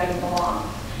friends were dragging them along.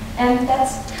 And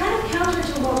that's kind of counter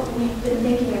to what we've been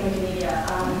thinking in Wikimedia.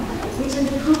 We tend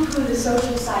to poo-poo the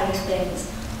social side of things,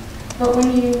 but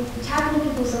when you tap into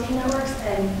people's social networks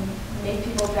and make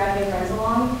people drag their friends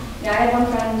along, you know, I had one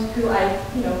friend who I,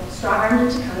 you know, strong-armed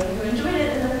into coming, who enjoyed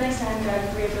it, and then the next time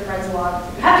dragged 3 of her friends along.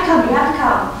 You have to come, you have to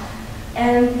come.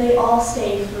 And they all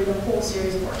stayed through the whole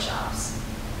series of workshops.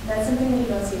 That's something that you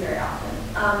don't see very often.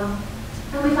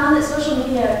 And we found that social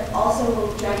media also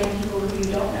will drag in people who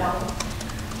you don't know.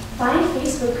 Find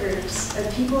Facebook groups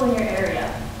of people in your area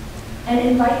and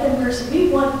invite them personally.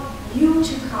 We want you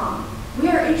to come. We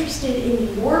are interested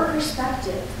in your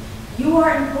perspective. You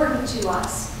are important to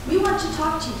us. We want to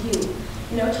talk to you.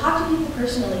 You know, talk to people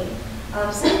personally.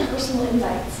 Send personal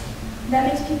invites.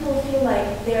 That makes people feel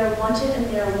like they are wanted and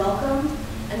they are welcome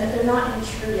and that they're not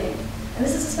intruding. And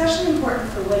this is especially important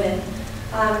for women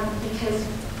because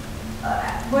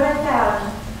what I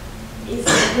found is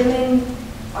that women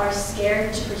are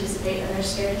scared to participate and they're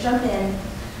scared to jump in.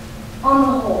 On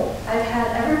the whole, I've had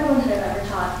every woman that I've ever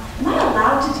taught, am I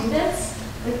allowed to do this?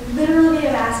 Like, literally, they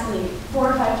have asked me 4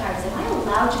 or 5 times, am I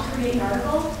allowed to create an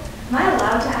article? Am I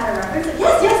allowed to add a reference? Like,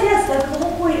 yes, yes, yes, that's the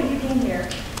whole point of you being here.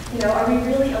 You know, are we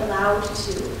really allowed to?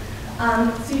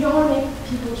 So you don't want to make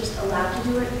people just allowed to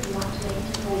do it. You want to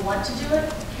make people want to do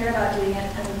it, care about doing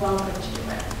it, and welcome to do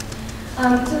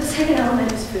it. So the second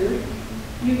element is food.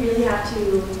 You really have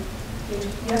to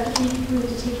feed people, you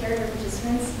have to take care of your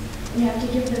participants, and you have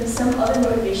to give them some other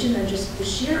motivation than just the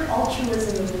sheer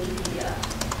altruism of Wikipedia.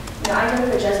 You know, I go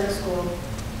to a Jesuit school.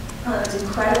 It's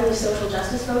incredibly social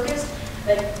justice focused,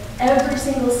 but every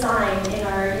single sign in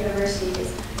our university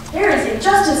is, there is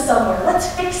injustice somewhere,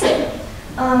 let's fix it.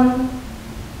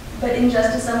 But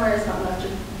injustice somewhere is not enough to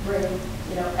bring,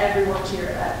 you know, everyone to your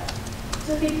event.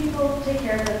 So feed people, take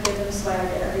care of them, give them swag,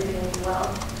 and everything will be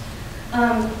well.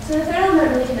 So the third element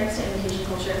really connects to invitation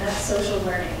culture, and that's social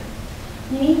learning.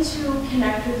 You need to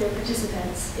connect with your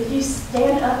participants. If you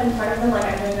stand up in front of them like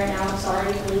I'm doing right now, I'm sorry,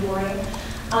 it's really boring,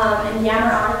 and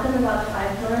yammer on at them about the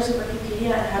 5 pillars of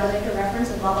Wikipedia and how to make a reference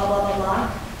and blah, blah, blah, blah,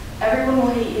 blah, everyone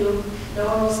will hate you, no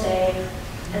one will stay,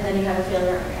 and then you have a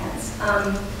failure on your hands.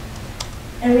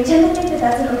 And we tend to think that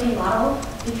that's an okay model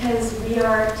because we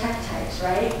are tech types,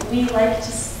 right? We like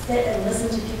to sit and listen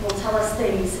to people tell us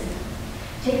things and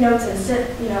take notes and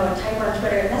sit, you know, and type on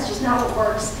Twitter, and that's just not what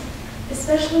works,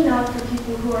 especially not for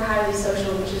people who are highly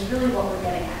social, which is really what we're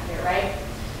getting at here, right?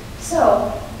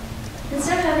 So,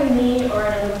 instead of having me or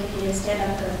another Wikipedia stand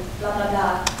up and blah, blah,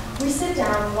 blah, we sit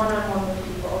down one-on-one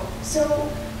with people. So,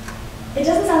 it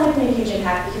doesn't sound like we made a huge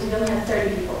impact because we only had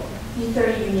 30 people,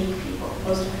 30 unique people,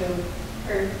 most of whom,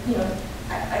 or, you know,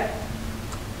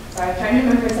 sorry, I'm trying to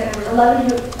remember exactly,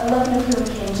 11 of whom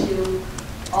came to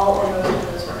all or most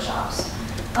of those workshops.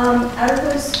 Out of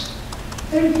those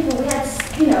 30 people, we had,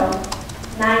 you know,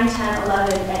 9, 10,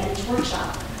 11 at each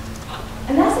workshop.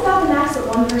 And that's about the max that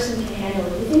one person can handle.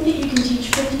 If you think that you can teach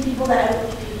 50 people that out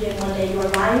of Wikipedia in one day, you are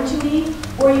lying to me,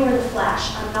 or you are the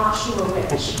Flash. I'm not sure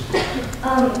which.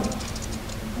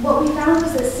 What we found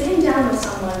was that sitting down with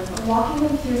someone and walking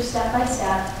them through step by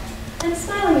step and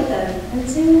smiling at them and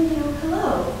saying, you know,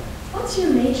 hello, what's your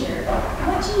major?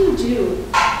 What do you do?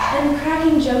 And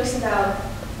cracking jokes about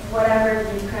whatever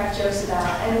you crack jokes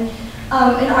about. And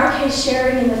in our case,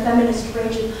 sharing in the feminist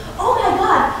rage of, oh my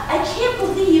God, I can't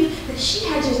believe that she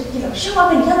had to, you know, show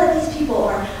up and yell at these people.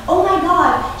 Or, oh my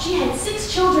God, she had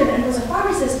 6 children and was a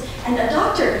pharmacist and a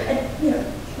doctor. And, you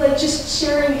know, like just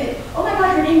sharing it. Oh my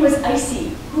God, her name was Icy.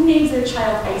 Who names their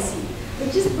child Icy?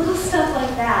 Like just little stuff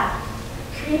like that.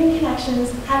 Creating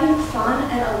connections, having fun,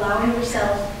 and allowing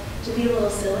yourself to be a little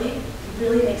silly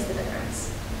really makes the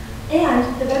difference.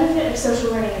 And the benefit of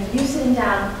social learning, if you sitting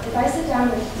down, if I sit down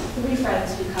with 3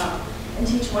 friends who come and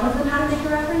teach one of them how to make a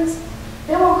reference,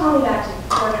 they won't call me back to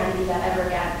learn how to do that ever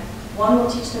again. one will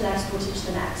teach the next, will teach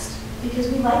the next. Because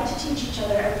we like to teach each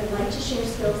other and we like to share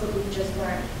skills that we've just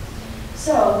learned.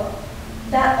 So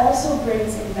that also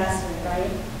brings investment, right?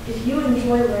 If you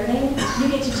enjoy learning, you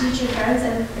get to teach your friends,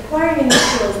 and acquiring a new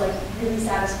skill is like really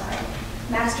satisfying.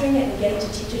 Mastering it and getting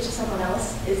to teach it to someone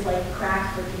else is like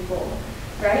crack for people,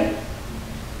 right?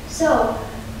 So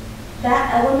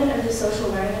that element of the social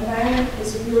learning environment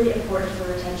is really important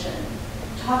for retention.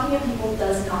 Talking to people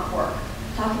does not work.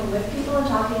 Talking with people and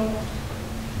talking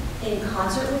in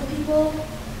concert with people,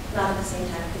 not at the same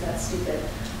time because that's stupid,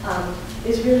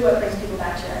 is really what brings people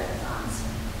back to your hackathons.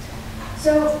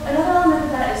 So another element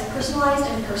of that is personalized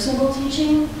and personable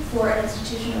teaching for an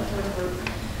institution or for a group.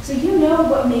 So you know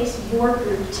what makes your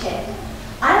group tick.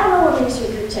 I don't know what makes your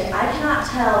group tick. I cannot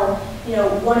tell,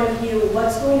 one of you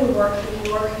what's going to work in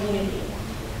your community.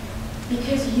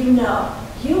 Because you know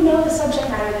the subject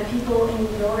matter that people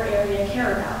in your area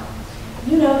care about.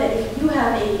 You know that if you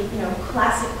have a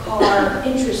classic car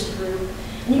interest group,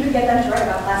 and you could get them to write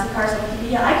about classic cars on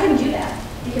Wikipedia, I couldn't do that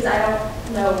because I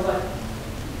don't know what,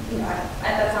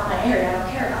 that's not my area, I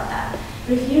don't care about that.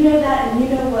 But if you know that and you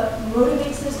know what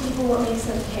motivates those people, what makes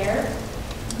them care,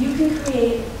 you can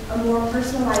create a more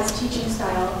personalized teaching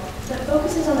style that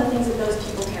focuses on the things that those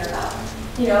people care about.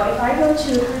 If I go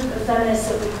to a group of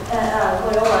feminists at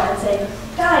Loyola and say,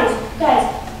 guys,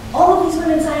 all of these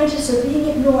women scientists are being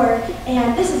ignored,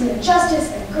 and this is an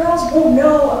injustice, and girls won't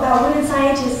know about women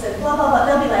scientists, and blah, blah, blah,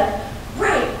 they'll be like,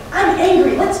 right, I'm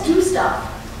angry, let's do stuff.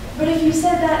 But if you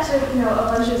said that to, a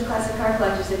bunch of classic car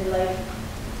collectors, they'd be like,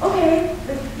 okay,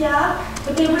 yeah,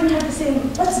 but they wouldn't have the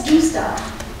same, let's do stuff.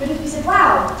 But if you said,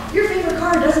 wow, your favorite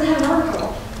car doesn't have an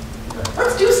article,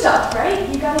 let's do stuff, right?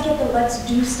 You gotta get the let's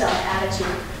do stuff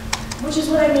attitude, which is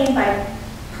what I mean by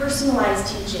personalized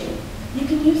teaching. You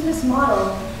can use this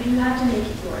model, but you have to make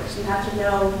it yours. You have to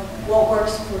know what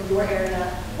works for your area,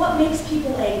 what makes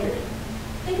people angry.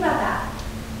 Think about that.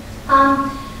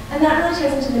 And that really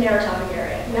ties into the narrow topic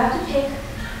area. You have to pick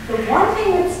the one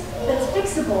thing that's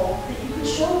fixable, that you can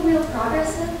show real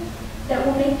progress in, that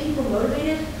will make people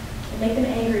motivated and make them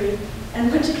angry, and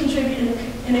want to contribute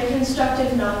in a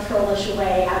constructive, non-trollish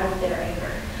way out of their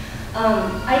anger.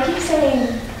 I keep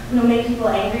saying, make people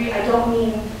angry. I don't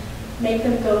mean make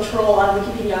them go troll on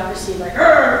Wikipediocracy like,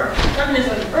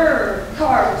 feminism,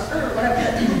 cars,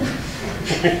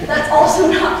 whatever. That's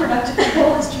also not productive. The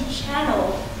goal is to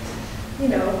channel.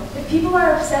 If people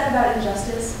are upset about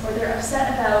injustice, or they're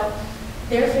upset about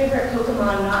their favorite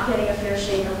Pokemon not getting a fair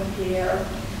shake on Wikipedia, or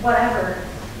whatever,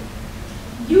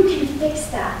 you can fix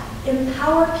that.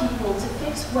 Empower people to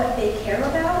fix what they care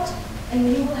about, and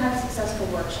you will have successful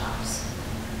workshops.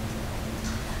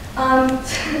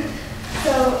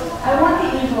 So I want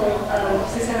the evil of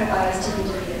systemic bias to be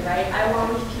defeated, right? I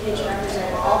want Wikipedia to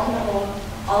represent all people,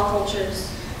 all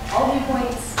cultures, all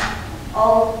viewpoints,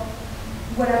 all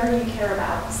whatever you care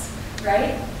about,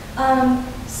 right?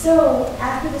 So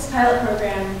after this pilot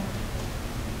program,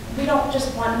 we don't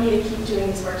just want me to keep doing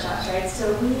these workshops, right?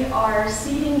 So we are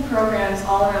seeding programs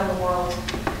all around the world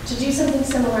to do something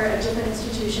similar at different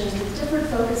institutions with different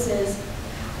focuses,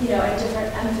 and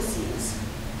different emphases.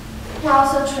 We're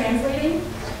also translating.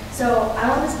 So I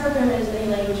want this program in as many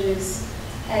languages,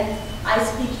 and I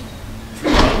speak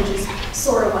 3 languages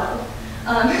sort of well.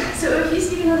 So if you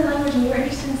speak another language and you're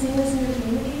interested in seeing this in your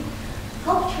community,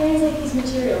 help translate these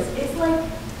materials. It's like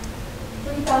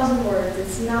 3,000 words.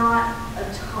 It's not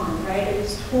a ton, right? It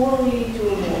is totally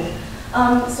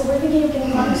doable. So we're thinking of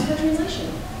getting partners for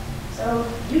translation.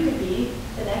 So you could be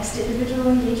the next individual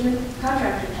engagement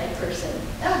contractor type person.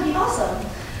 That would be awesome.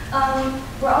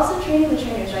 We're also training the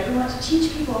trainers, right? We want to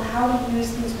teach people how to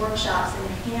use these workshops in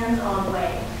a hands-on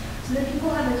way, so that people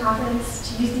have the confidence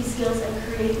to use these skills and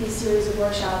create these series of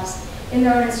workshops in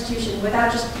their own institution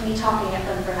without just me talking at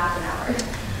them for half an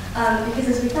hour. Because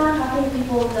as we found, talking to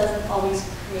people doesn't always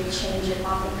create change, it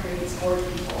often creates bored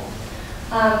people.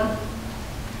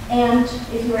 And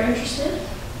if you are interested,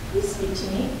 please speak to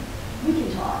me. We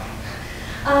can talk.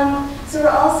 So we're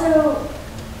also,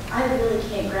 I really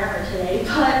can't grammar today,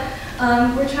 but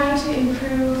we're trying to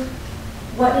improve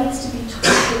what needs to be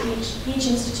taught with each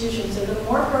institution. So the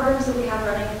more programs that we have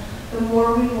running, the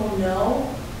more we will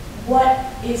know what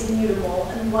is mutable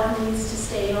and what needs to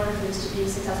stay in order for this to be a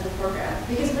successful program.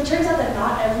 Because if it turns out that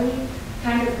not every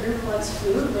kind of group wants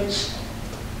food, which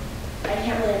I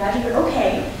can't really imagine, but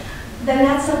okay, then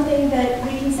that's something that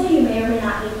we can say you may or may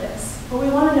not need this. But we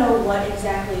want to know what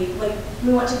exactly,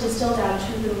 we want to distill down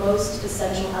to the most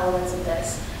essential elements of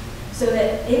this, so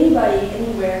that anybody,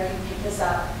 anywhere can pick this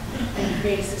up and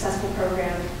create a successful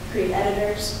program, create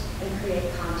editors, and create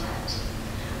content.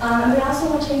 And we also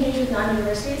want to engage with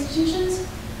non-university institutions.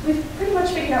 we've pretty much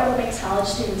figured out what makes college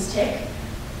students tick.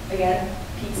 Again,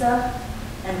 pizza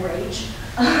and rage.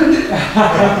 I'm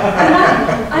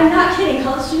not kidding.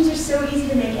 College students are so easy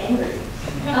to make angry.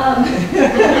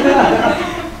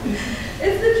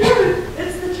 It's the truth.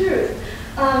 It's the truth.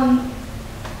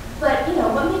 But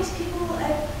what makes people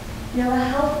at a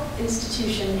health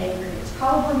institution angry? It's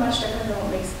probably much different than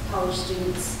what makes college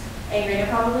students angry. It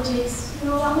probably takes a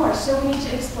lot more. So we need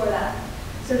to explore that.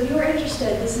 So if you are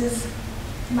interested, this is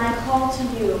my call to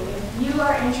you. If you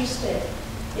are interested,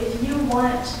 if you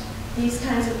want these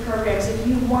kinds of programs, if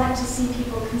you want to see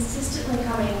people consistently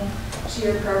coming to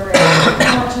your program, if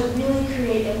you want to really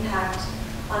create impact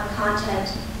on content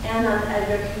and on the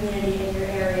editor community in your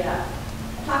area,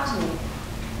 talk to me.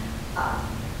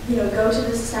 Go to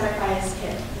the Systemic Bias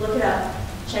Kit, look it up,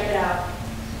 check it out,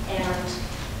 and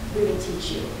we will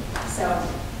teach you. So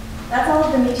that's all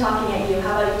of me talking at you.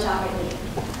 How about you talk at me?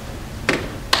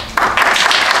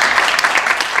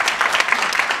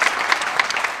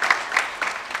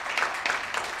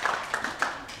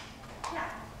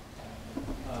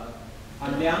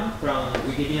 I'm Liang from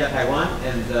Wikimedia Taiwan,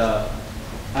 and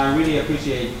I really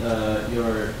appreciate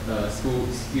your school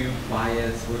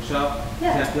bias workshop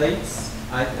templates.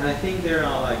 I think there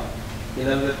are like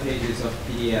 11 pages of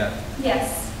PDF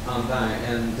online,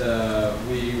 and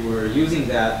we were using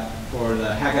that for the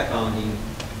hackathon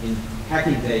in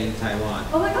Hacking Day in Taiwan.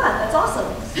 Oh my God, that's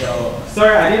awesome! So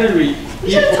sorry, I didn't read. You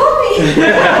should have told me.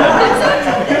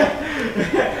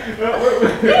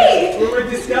 We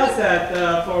discussed that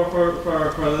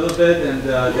for a little bit, and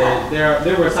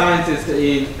there were scientists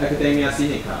in Academia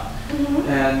Sinica,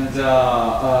 and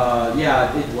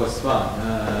yeah, it was fun.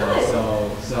 So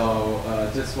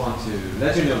just want to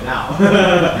let you know now.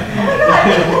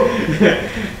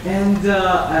 And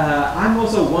I'm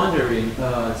also wondering,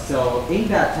 so in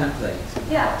that template,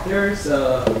 there's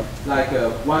like a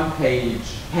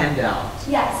one-page handout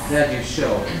that you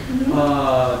show.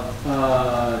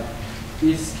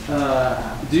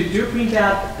 Do you print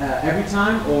that every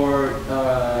time, or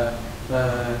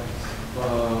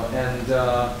and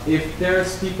if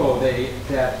there's people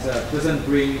that doesn't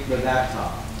bring the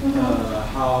laptop,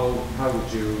 how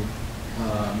would you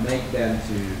make them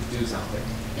to do something?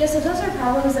 Yeah, so those are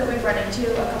problems that we've run into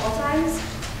a couple times.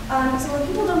 So when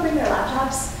people don't bring their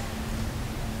laptops,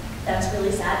 that's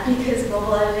really sad because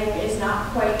mobile editing is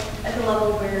not quite at the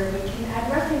level where we can add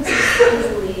references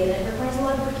easily, and it requires a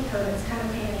lot of wiki code. It's kind of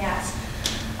a pain in the ass.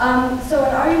 So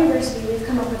at our university, we've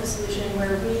come up with a solution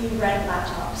where we rent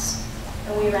laptops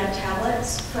and we rent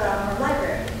tablets from our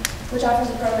library, which offers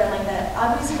a program like that.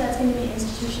 Obviously, that's going to be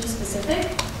institution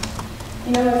specific.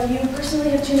 If you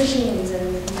personally have 2 machines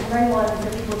and you can rent one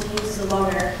for people to use as a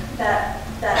loaner, that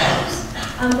helps.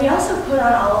 We also put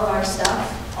on all of our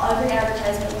stuff. Every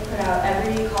advertisement we put out,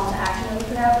 every call to action that we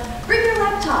put out, bring your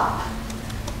laptop.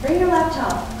 Bring your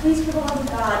laptop. Please, for the love of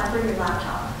God, bring your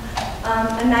laptop.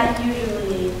 And that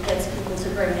usually gets people to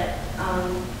bring it.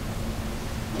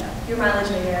 Your mileage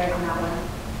may vary on that one.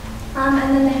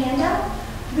 And then the handout,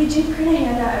 we do print a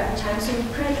handout every time. So we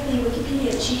print the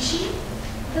Wikipedia cheat sheet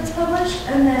that's published,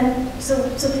 and then so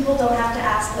people don't have to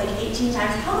ask like 18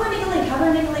 times, how do I make a link? How do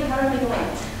I make a link? How do I make a link?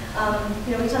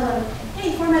 We tell them,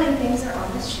 hey, formatting things are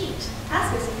on this sheet.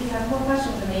 Ask us if you have more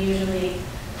questions, and they usually,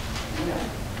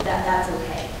 that's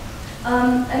okay.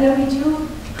 And then we do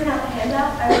print out the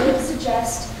handout. I would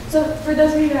suggest, so for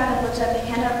those of you who haven't looked at, the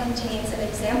handout contains an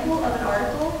example of an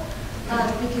article,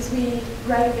 because we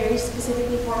write very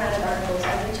specifically formatted articles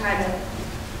every time that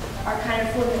are kind of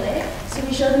formulaic. So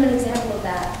we show them an example of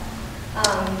that,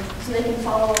 so they can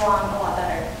follow along a lot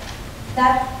better.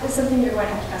 That is something you're going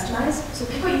to have to customize. So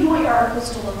pick what you want your articles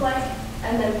to look like,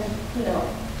 and then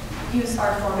use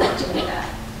our format to make that.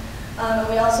 And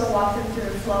we also walk them through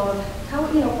the flow of how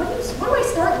what do I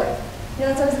start with?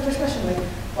 That's always the first question. Like,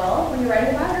 well, when you're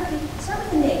writing a biography, start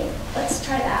with the name. Let's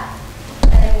try that,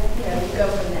 and you go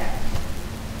from there.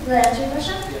 Did that answer your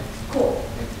question? Yeah. Cool.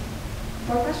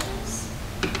 More questions?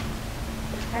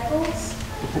 Echoes?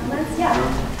 Comments? Yeah.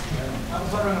 I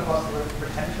was wondering about the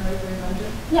retention rate that you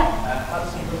mentioned. Yeah. How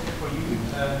does it look for you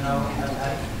now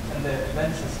and the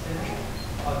events is finished?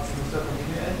 How does it look for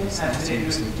you?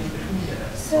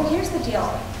 So here's the deal.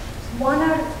 1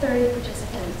 out of 30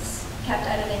 participants kept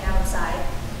editing outside.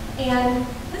 And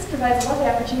this provides a lovely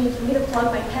opportunity for me to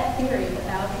plug my pet theory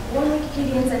about born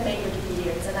Wikipedians and fake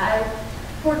Wikipedians. And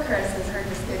poor Chris has heard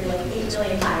this theory like 8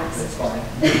 million times. That's fine.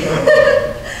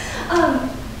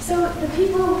 So the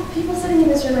people sitting in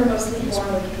this room are mostly born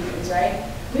Wikipedians, right?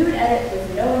 We would edit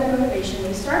with no other motivation.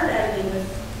 We started editing with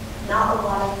not a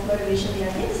lot of motivation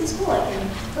behind, hey, this is cool, I can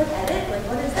click edit, like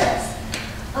what is this?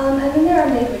 And then there are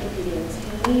made Wikipedians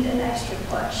who we need an extra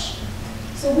push.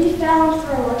 So we found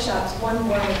through our workshops one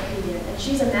more Wikipedian, and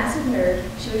she's a massive nerd.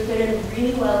 She would fit in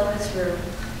really well in this room.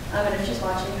 And if she's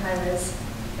watching, hi Liz.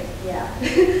 Yeah.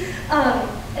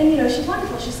 And you know, she's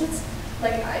wonderful. She sits,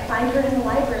 like, I find her in the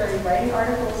library writing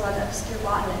articles on obscure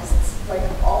botanists, like,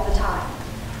 all the time.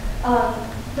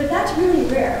 But that's really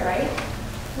rare, right?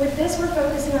 With this, we're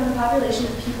focusing on the population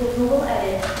of people who will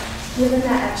edit, given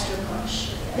that extra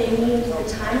push. They need the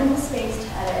time and the space to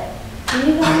edit. They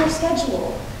need it on their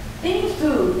schedule. They need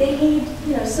food. They need,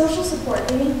 you know, social support.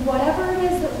 They need whatever it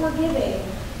is that we're giving.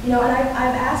 You know, and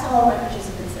I've asked all of my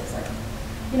participants this, like,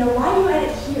 you know, why do you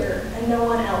edit here and no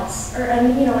one else, or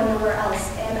and you know, and nowhere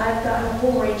else? And I've gotten a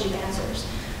whole range of answers.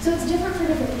 So it's different for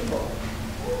different people.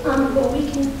 But we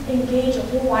can engage a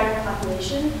whole wider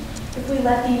population if we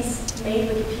let these made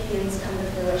Wikipedians come to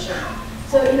fruition.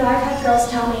 So, you know, I've had girls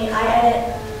tell me, I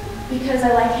edit because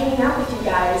I like hanging out with you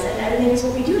guys, and editing is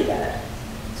what we do together.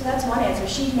 So that's one answer.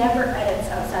 She never edits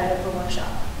outside of her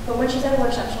workshop. But when she's at a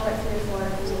workshop, she'll write 3 or 4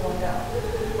 articles in one go.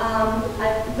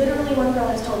 Literally, one girl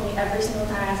has told me every single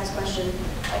time I ask this question,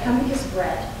 I come because of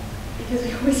bread. Because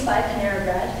we always buy Panera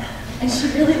bread. And she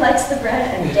really likes the bread,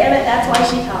 and damn it, that's why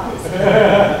she comes.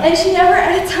 And she never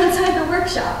edits outside the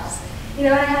workshops. You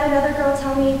know, I had another girl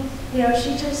tell me, you know,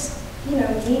 she just, you know,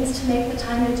 needs to make the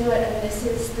time to do it, and this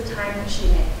is the time that she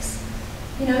makes.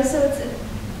 You know, so it's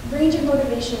a range of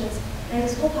motivations, and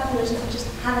this whole population that we just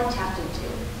haven't tapped into.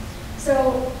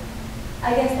 So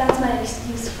I guess that's my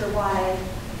excuse for why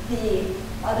the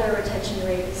other retention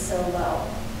rate is so low.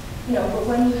 You know, but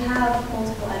when you have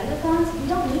multiple editathons, you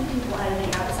don't need people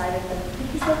editing outside of them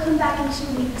because they'll come back in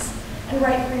 2 weeks and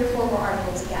write 3 or 4 more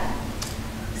articles again.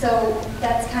 So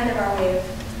that's kind of our way of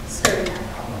skirting that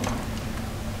problem.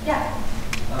 Yeah?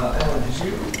 Ellen, did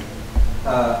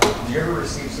you ever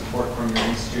receive support from your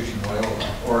institution,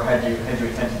 Loyola, or had you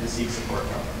attempted to seek support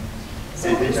from them?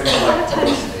 So we spent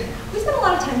a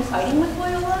lot of time fighting with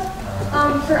Loyola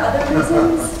for other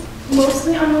reasons,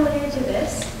 mostly unrelated to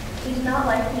this. They did not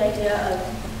like the idea of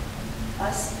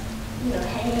us, you know,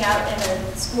 hanging out in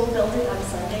a school building on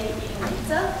Sunday eating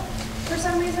pizza for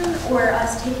some reason, or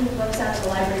us taking books out of the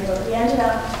library. But we ended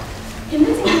up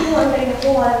convincing people and getting a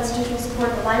whole lot of institutional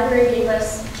support. The library gave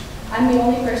us, I'm the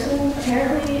only person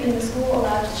apparently in the school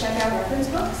allowed to check out reference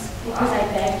books because I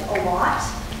begged a lot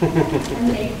and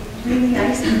made really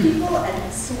nice to people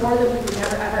and swore that we would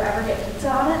never ever get pizza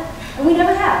on it. And we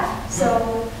never have,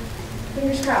 so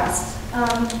fingers crossed.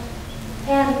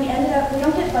 And we ended up, we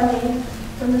don't get funding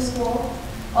from the school,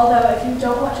 although if you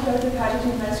don't want to go through project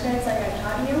and defense grants like I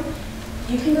taught you,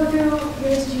 you can go through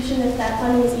your institution if that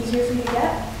funding is easier for you to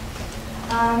get.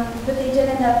 But they did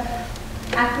end up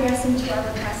acquiescing to our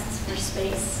requests for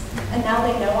space, and now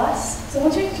they know us. So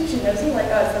once your institution knows you, like,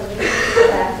 oh, it's supposed to be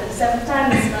back for the 7th time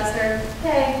this semester,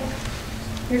 hey,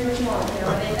 here's what you want, you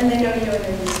know, and they know you and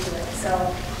they're used to it.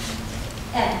 So,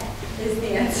 N is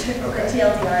the answer, the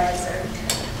TLDR answer.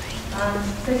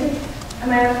 So I think, am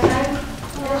I out of time?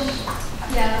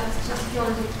 Yeah, that's just if you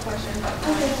want to take the question.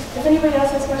 Okay. If anybody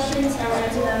else has questions, I will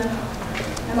answer them.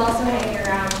 I'm also hanging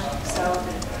around, so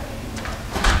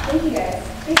thank you guys.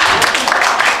 Thank you.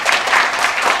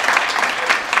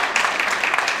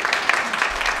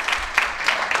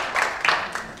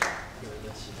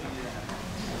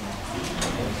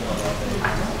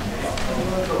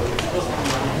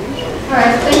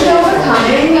 Alright, thank you all for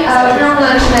coming. We're on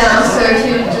lunch now, so if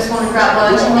you just want to grab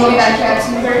lunch, we'll be back here at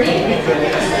 2:30.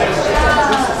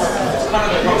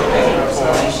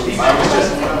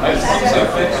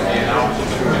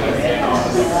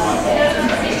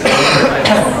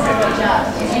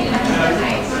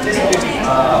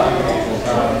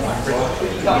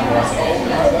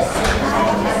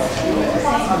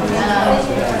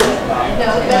 No,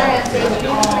 the better answer is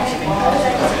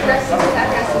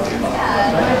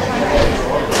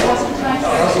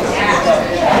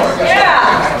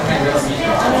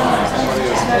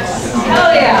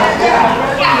Hell yeah!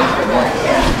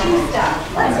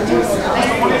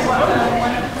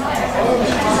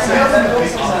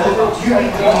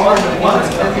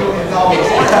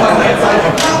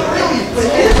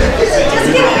 Just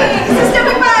kidding!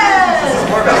 Systemic bias!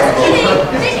 Just kidding!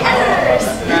 Big editors!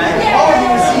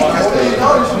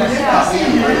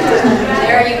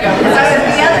 There you go.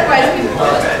 The otherwise people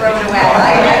will just throw it away. I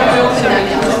don't know if that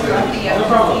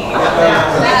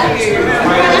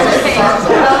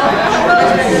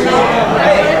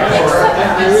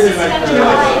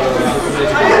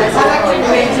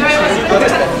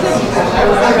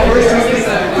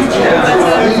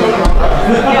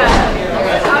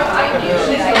Yeah.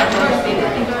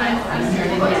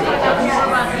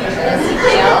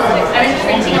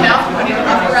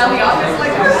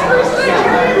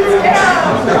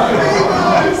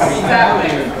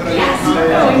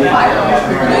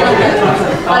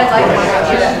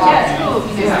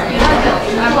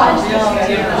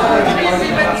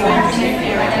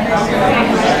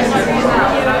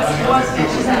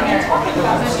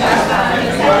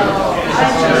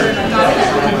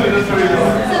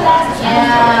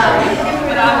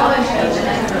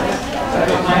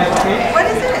 What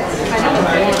is it?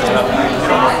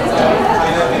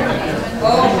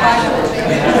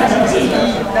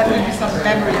 That will be some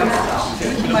memory of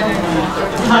Wikimania.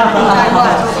 I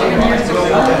was 7 years ago.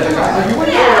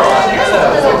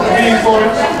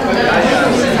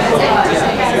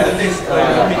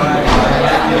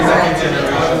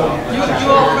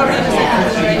 You all probably the same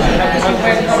generation because you were not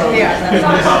here.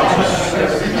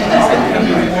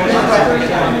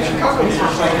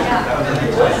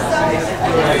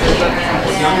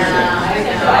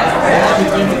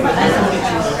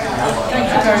 Thank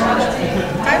you very much.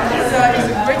 Time is a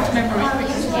great memory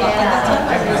because at that time I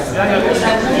was and I was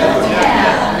 15 years and I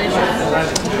was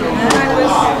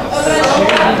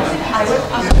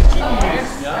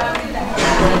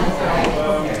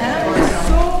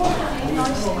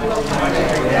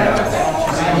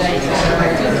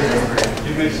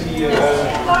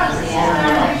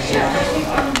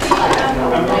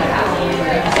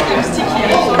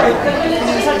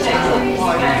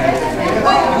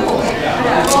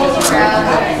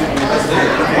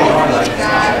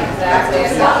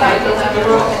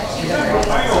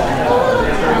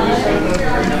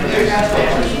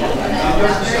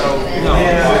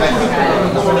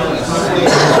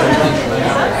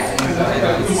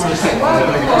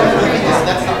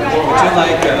Would you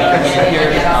like here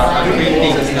three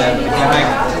things that you might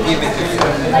give it to you?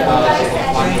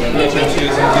 Which one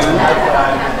choose to do?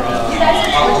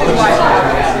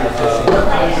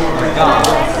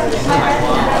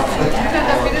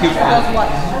 You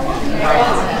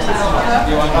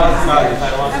want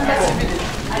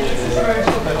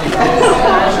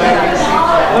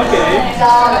okay.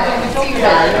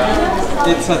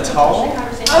 It's a towel.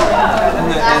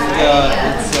 And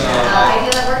it's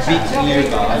big ear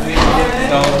dog. So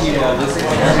he this is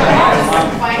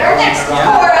Our next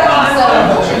core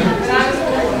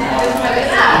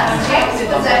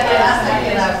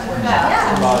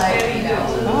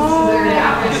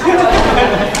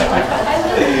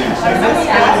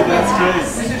That's great.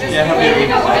 Yeah,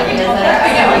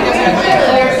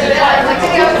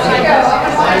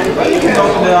 you can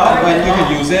open it up and you can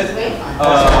use it.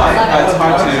 It's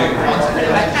hard to.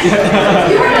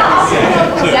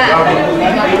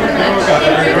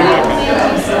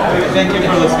 Thank you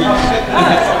for the speech.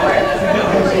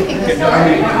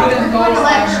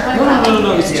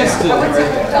 No, it's just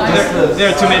there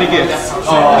are too many gifts. I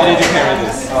need to carry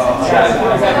this.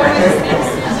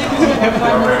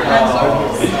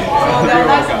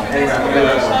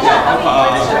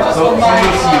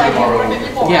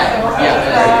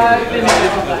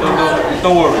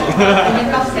 Don't worry. I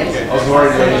was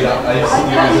worried when I see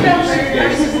you.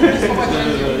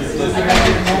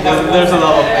 There's a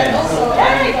lot of things.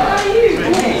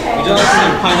 Would you like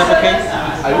some pineapple cake?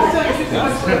 I would.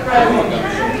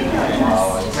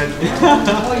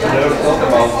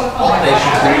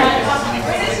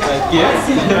 Yes.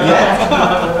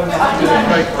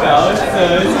 Well,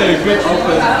 it's a good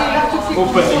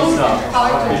opening stuff.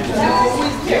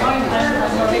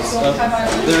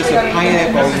 There's a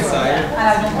pineapple inside.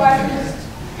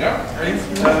 Yeah. Are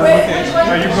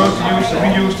you going to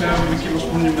reuse the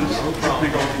Wikimedia monuments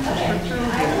technical infrastructure?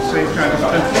 Same kind of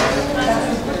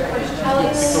template?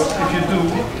 Because if you do,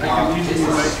 I can easily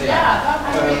make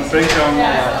breakdown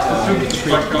the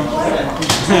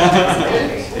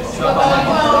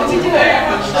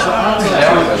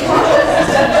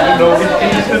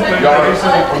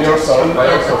on your side, I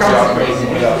also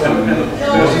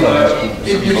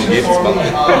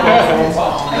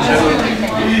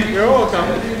You're welcome.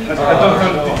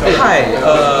 Hi,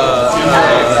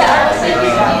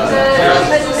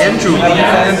 Andrew.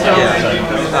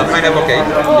 Pineapple cake,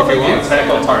 if you want.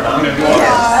 Pineapple tart.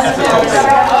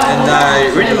 And I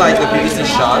really like the BBC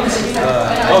shots.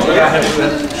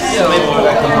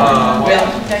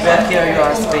 Back here you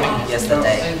are speaking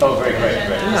yesterday. Oh, great.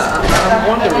 Yeah, I'm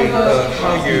wondering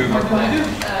how you.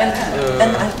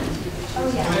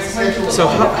 So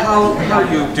how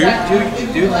you do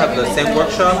you have the same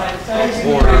workshop,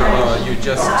 or you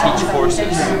just teach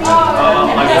courses? I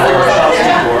do workshops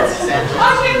before,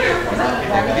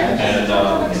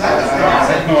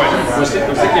 and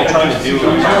we're thinking of trying to do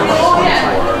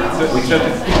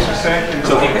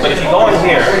so but if you go in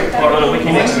here, go to the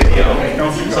Wikimedia video,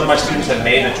 some of my students have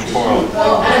made a tutorial.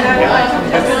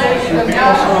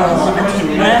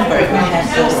 Remember have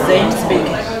the same speak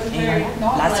in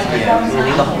last year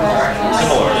in the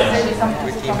whole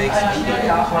Wiki makes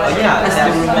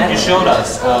yeah, you showed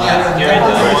us here in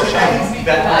the workshop.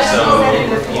 So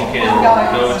you can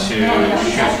go to shoot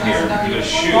here. You go to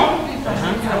shoot.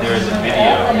 There is a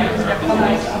video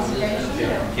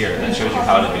here that shows you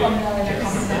how to do it.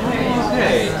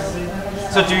 Okay.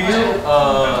 So do you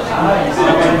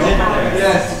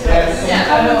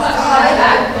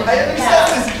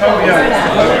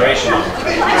Generation. I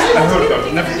heard about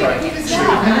it, never tried.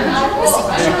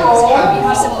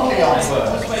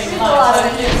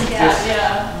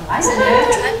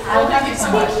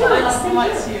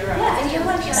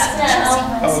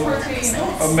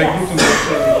 I'll make Luton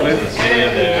later. Video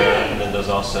there, and then there's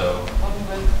also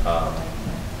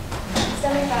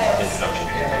introduction.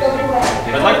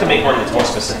 I'd like to make one that's more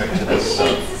specific to this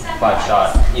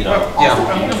 5-shot, you know,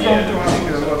 Wikimedia.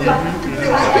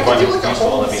 If one is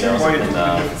useful, let me know, and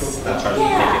we'll try to make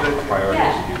it a priority to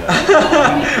do that.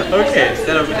 okay,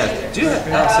 that'll be that. Do you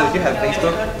have, so you have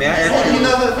Facebook? May I add you?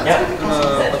 Yeah.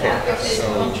 Okay. So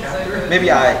maybe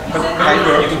I type.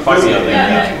 You can find me on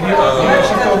there.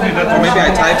 Or maybe I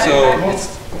type so it's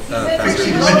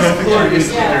faster.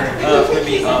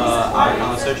 Maybe I'm on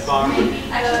the search bar.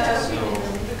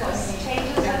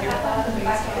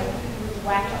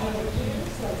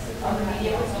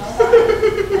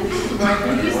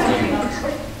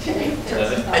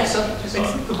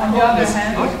 On the other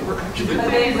hand,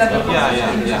 there is that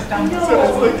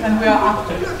and we are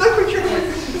after.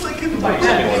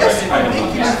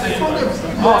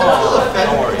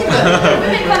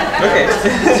 Okay.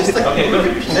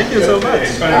 Thank you so much.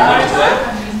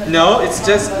 No, it's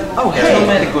just I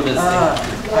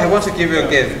want to give you a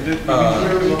gift,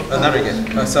 another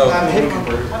gift. So pick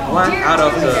one out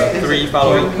of the 3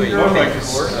 following things.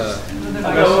 Thanks for coming.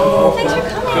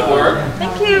 Good work.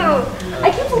 Thank you. I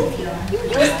can't believe you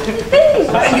used the thing.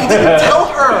 You didn't tell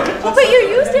her. Well, but you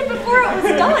used it before it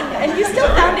was done, and you still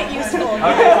found it useful.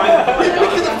 Okay, fine. We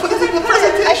could have put it in the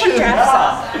presentation.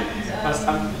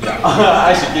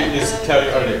 I should tell you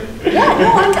earlier. Yeah, no,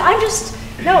 I'm just.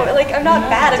 No, like, I'm not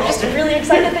bad. I'm just really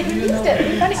excited that you used it.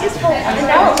 You found it useful, and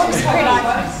now it looks pretty.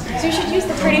 So you should use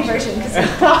the pretty version, because it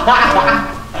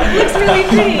looks really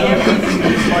pretty.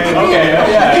 Okay,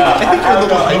 yeah. I'm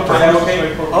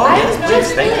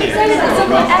just really excited that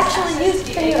someone actually used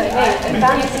the video I made and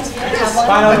found it useful to have one.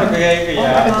 Oh my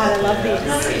god, I love these.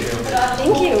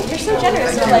 Thank you. You're so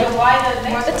generous. You're like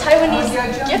the Taiwanese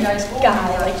gift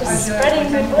guy, like just spreading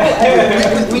goodwill.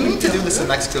 We need to do this in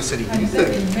Mexico City. We need to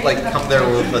like come there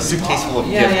with a suitcase full of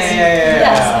gifts.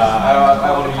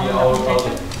 I want to be all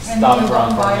stuff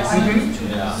from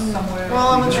Well,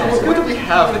 I'm not sure. What do we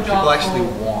have that people actually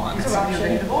want? I'm not sure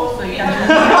we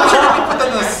put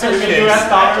them in a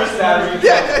suitcase.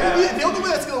 Yeah, the only way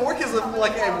that's going to work is if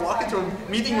like I walk into a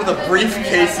meeting with a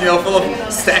briefcase, you know, full of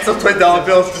stacks of $20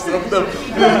 bills, just open them.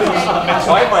 That's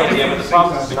my idea, but the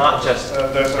problem is not just,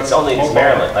 it's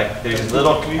Maryland. Like, there's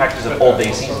little packages of Old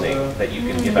Bay seasoning that you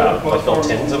can give out, like little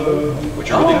tins of them,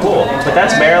 which are really cool. But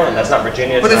that's Maryland, that's not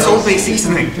Virginia. But it's Old Bay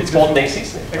seasoning. It's Old Bay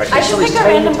seasoning, right? I should pick a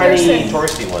random person.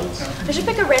 Touristy ones. I should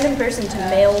pick a random person to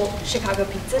mail Chicago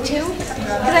pizza to,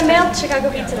 because I mailed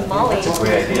Chicago pizza to Molly. That's a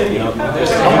great idea. You know,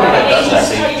 there's a company that does that.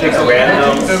 They pick a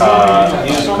random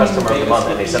new customer of the month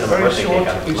and they send them a birthday cake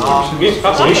out of it.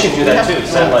 So you should do that too.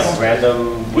 Send like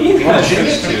random Wikipedia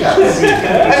trips to. I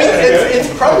mean, it's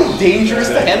probably dangerous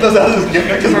to hand those out as a gift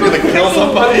because we're going to kill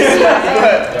somebody.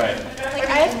 Right. Like,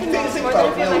 I have convinced more than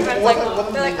a few of my friends, like,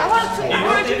 they're like, I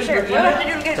want a t-shirt. What do I have to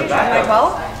do to get a t-shirt? I'm like,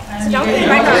 well, so don't get it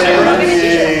right now. Don't get a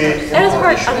t-shirt. It has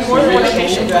worked on more than one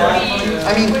occasion. I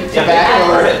mean,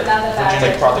 tobacco.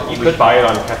 You could buy it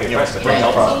on Cafe Press, but don't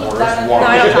help orders. No,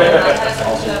 I don't talk about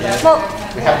that. Well,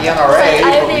 we have the NRA,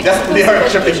 but we definitely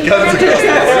aren't shipping guns across the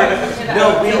border.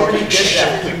 No, we already did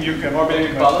that. You can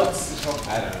Morbid bullets?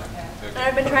 I don't know. And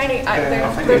I've been trying to,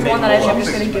 there's one that I'm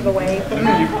just going to give away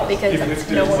because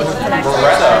no one wants an actual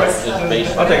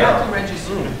I'll take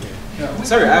it.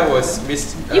 Sorry, I was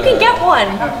missed. You can get one.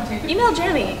 Email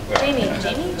Jamie. Jamie.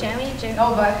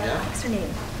 What's her name?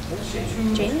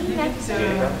 Jamie? Jamie?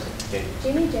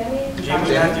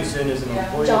 Jamie Atkinson is an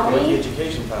employee of the Wiki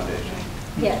Education Foundation.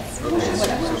 Yes. So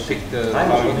pick the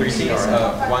following 3 things.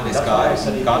 One is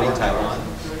God in Taiwan.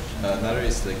 Another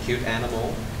is the cute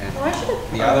animal, and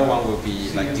the other one will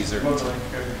be like dessert.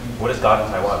 What is God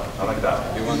in Taiwan? I like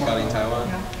that. You want God in Taiwan?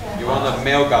 You want a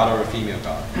male God or a female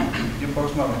God? You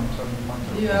post nothing. So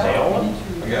Yeah. Is that all?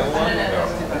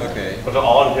 Okay. Was it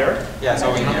all in here? Yeah,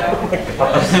 so we You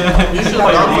should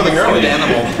have gone for the cute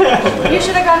animal. You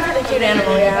should have gone for the cute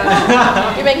animal,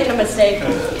 yeah. You're making a mistake.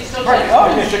 Right.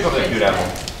 Oh, you should go for the cute animal.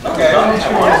 Okay.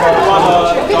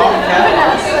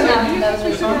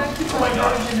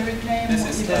 This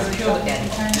is the real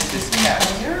end. This is cat.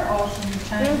 You're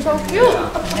so cute.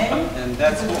 And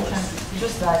that's horse.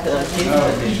 Just like you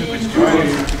should have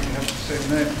the same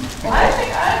name.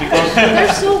 Because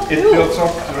they're so cute. It builds up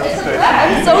the reputation.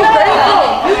 I'm so grateful.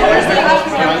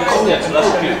 Oh, yeah, so that's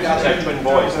cute. It's like twin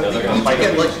boys. They're going to fight.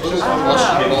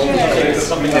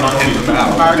 Something on him.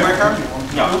 Firecracker?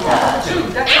 No.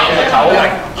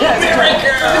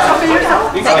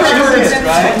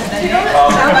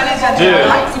 Dude,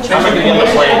 I'm going to get the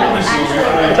plane.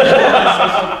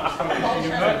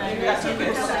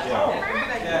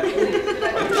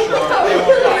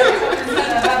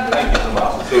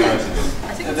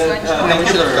 We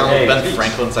should have gone with Ben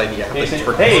Franklin's idea. Hey,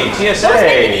 TSA!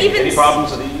 Any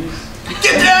problems with these?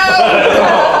 Get down!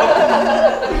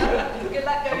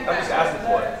 I'm just asking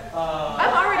for it.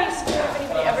 I'm already scared if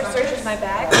anybody ever searches my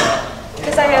bag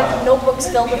because I have notebooks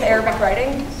filled with Arabic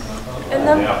writing in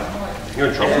them. Yeah. You're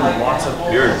in trouble.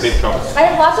 You're in big trouble. I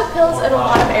have lots of pills and a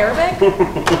lot of Arabic.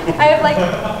 I have like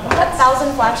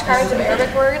 1,000 flashcards of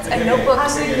Arabic words and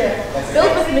notebooks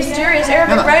filled with mysterious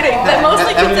Arabic writing that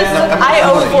mostly consists of I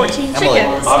own 14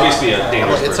 chickens. Obviously a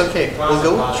dangerous It's okay. We'll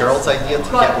go with Gerald's idea to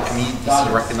get Wikimedia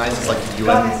to recognize as like a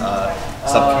UN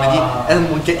subcommittee, and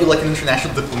we'll get you like an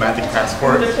international diplomatic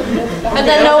passport. And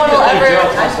then no one will ever.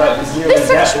 They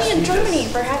searched me in Germany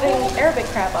for having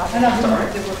Arabic crap on me.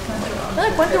 They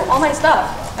like went through all my stuff.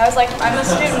 I was like, I'm a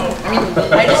student.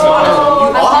 I just want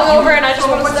to. I'm hungover and I just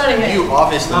want to study it. You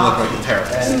obviously look like a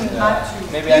terrorist.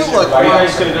 Maybe I should. Are you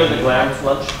guys going to go to the glam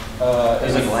lunch?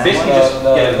 Basically just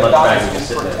get a lunch bag and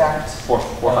just sit there. 4,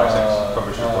 5, 6.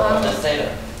 Coverage report.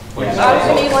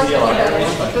 I need lunch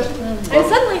and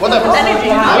suddenly filled with energy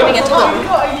giving a talk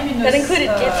that included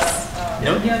gifts.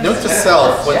 Note to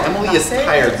self, when Emily is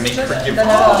tired, make her give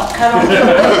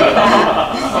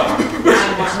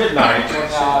It's midnight.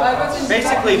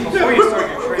 Basically, before you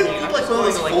start your training, I'm like one of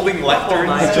those folding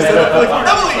lecterns. Just Just like,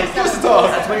 Emily, give us a talk.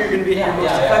 That's when you're going to be the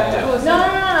most effective. No.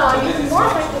 I mean, it's more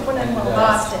effective when I'm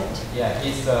molested. Yeah,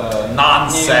 he's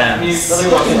nonsense. She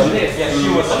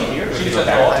was here. She's at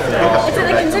the altar. It's in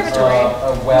the conservatory.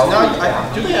 Well,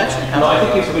 do they actually have? No, I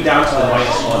think it's down to the white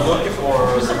one. Looking for.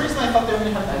 For some reason, I thought they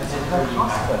only had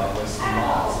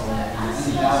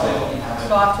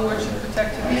So afterwards you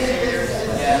protect the behaviors.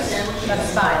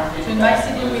 That's fine. So in my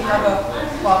city we have a,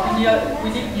 well, we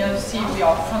live near the sea, we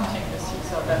are fronting the sea,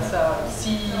 so that's a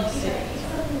sea city.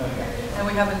 And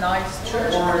we have a nice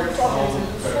church. There's sort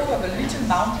of a little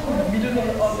mountain in the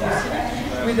middle of the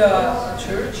city with a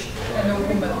church and a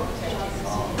woman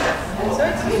protecting the city. So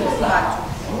it's just like,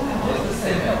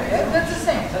 that's the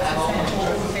same.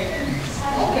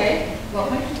 Okay. Well,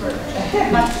 thank you very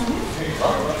much.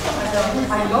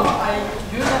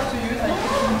 You have to use, I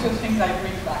put into things I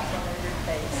bring back from every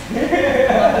place.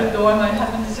 On the door, my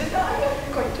husband says,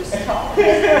 I'm going to stop.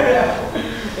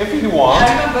 If you want. I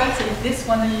remember this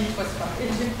one was from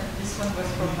Egypt, and this one was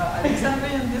from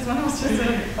Alexandria, and this one was just a...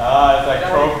 It's like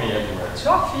trophy everywhere.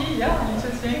 Trophy, yeah,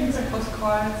 little things,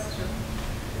 postcards,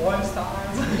 porn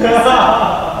stars.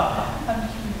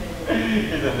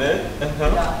 Isn't it?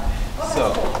 Yeah.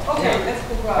 So, okay, let's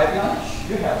go grab lunch.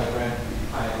 You have a grand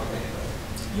pile of paper.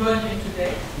 You are doing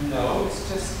today? No, it's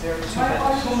just there are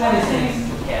Too many things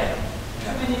to get. Too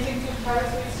many things to try,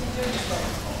 so it's easier this way.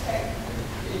 Okay.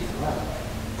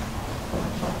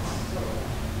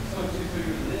 So do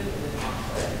you live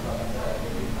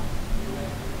in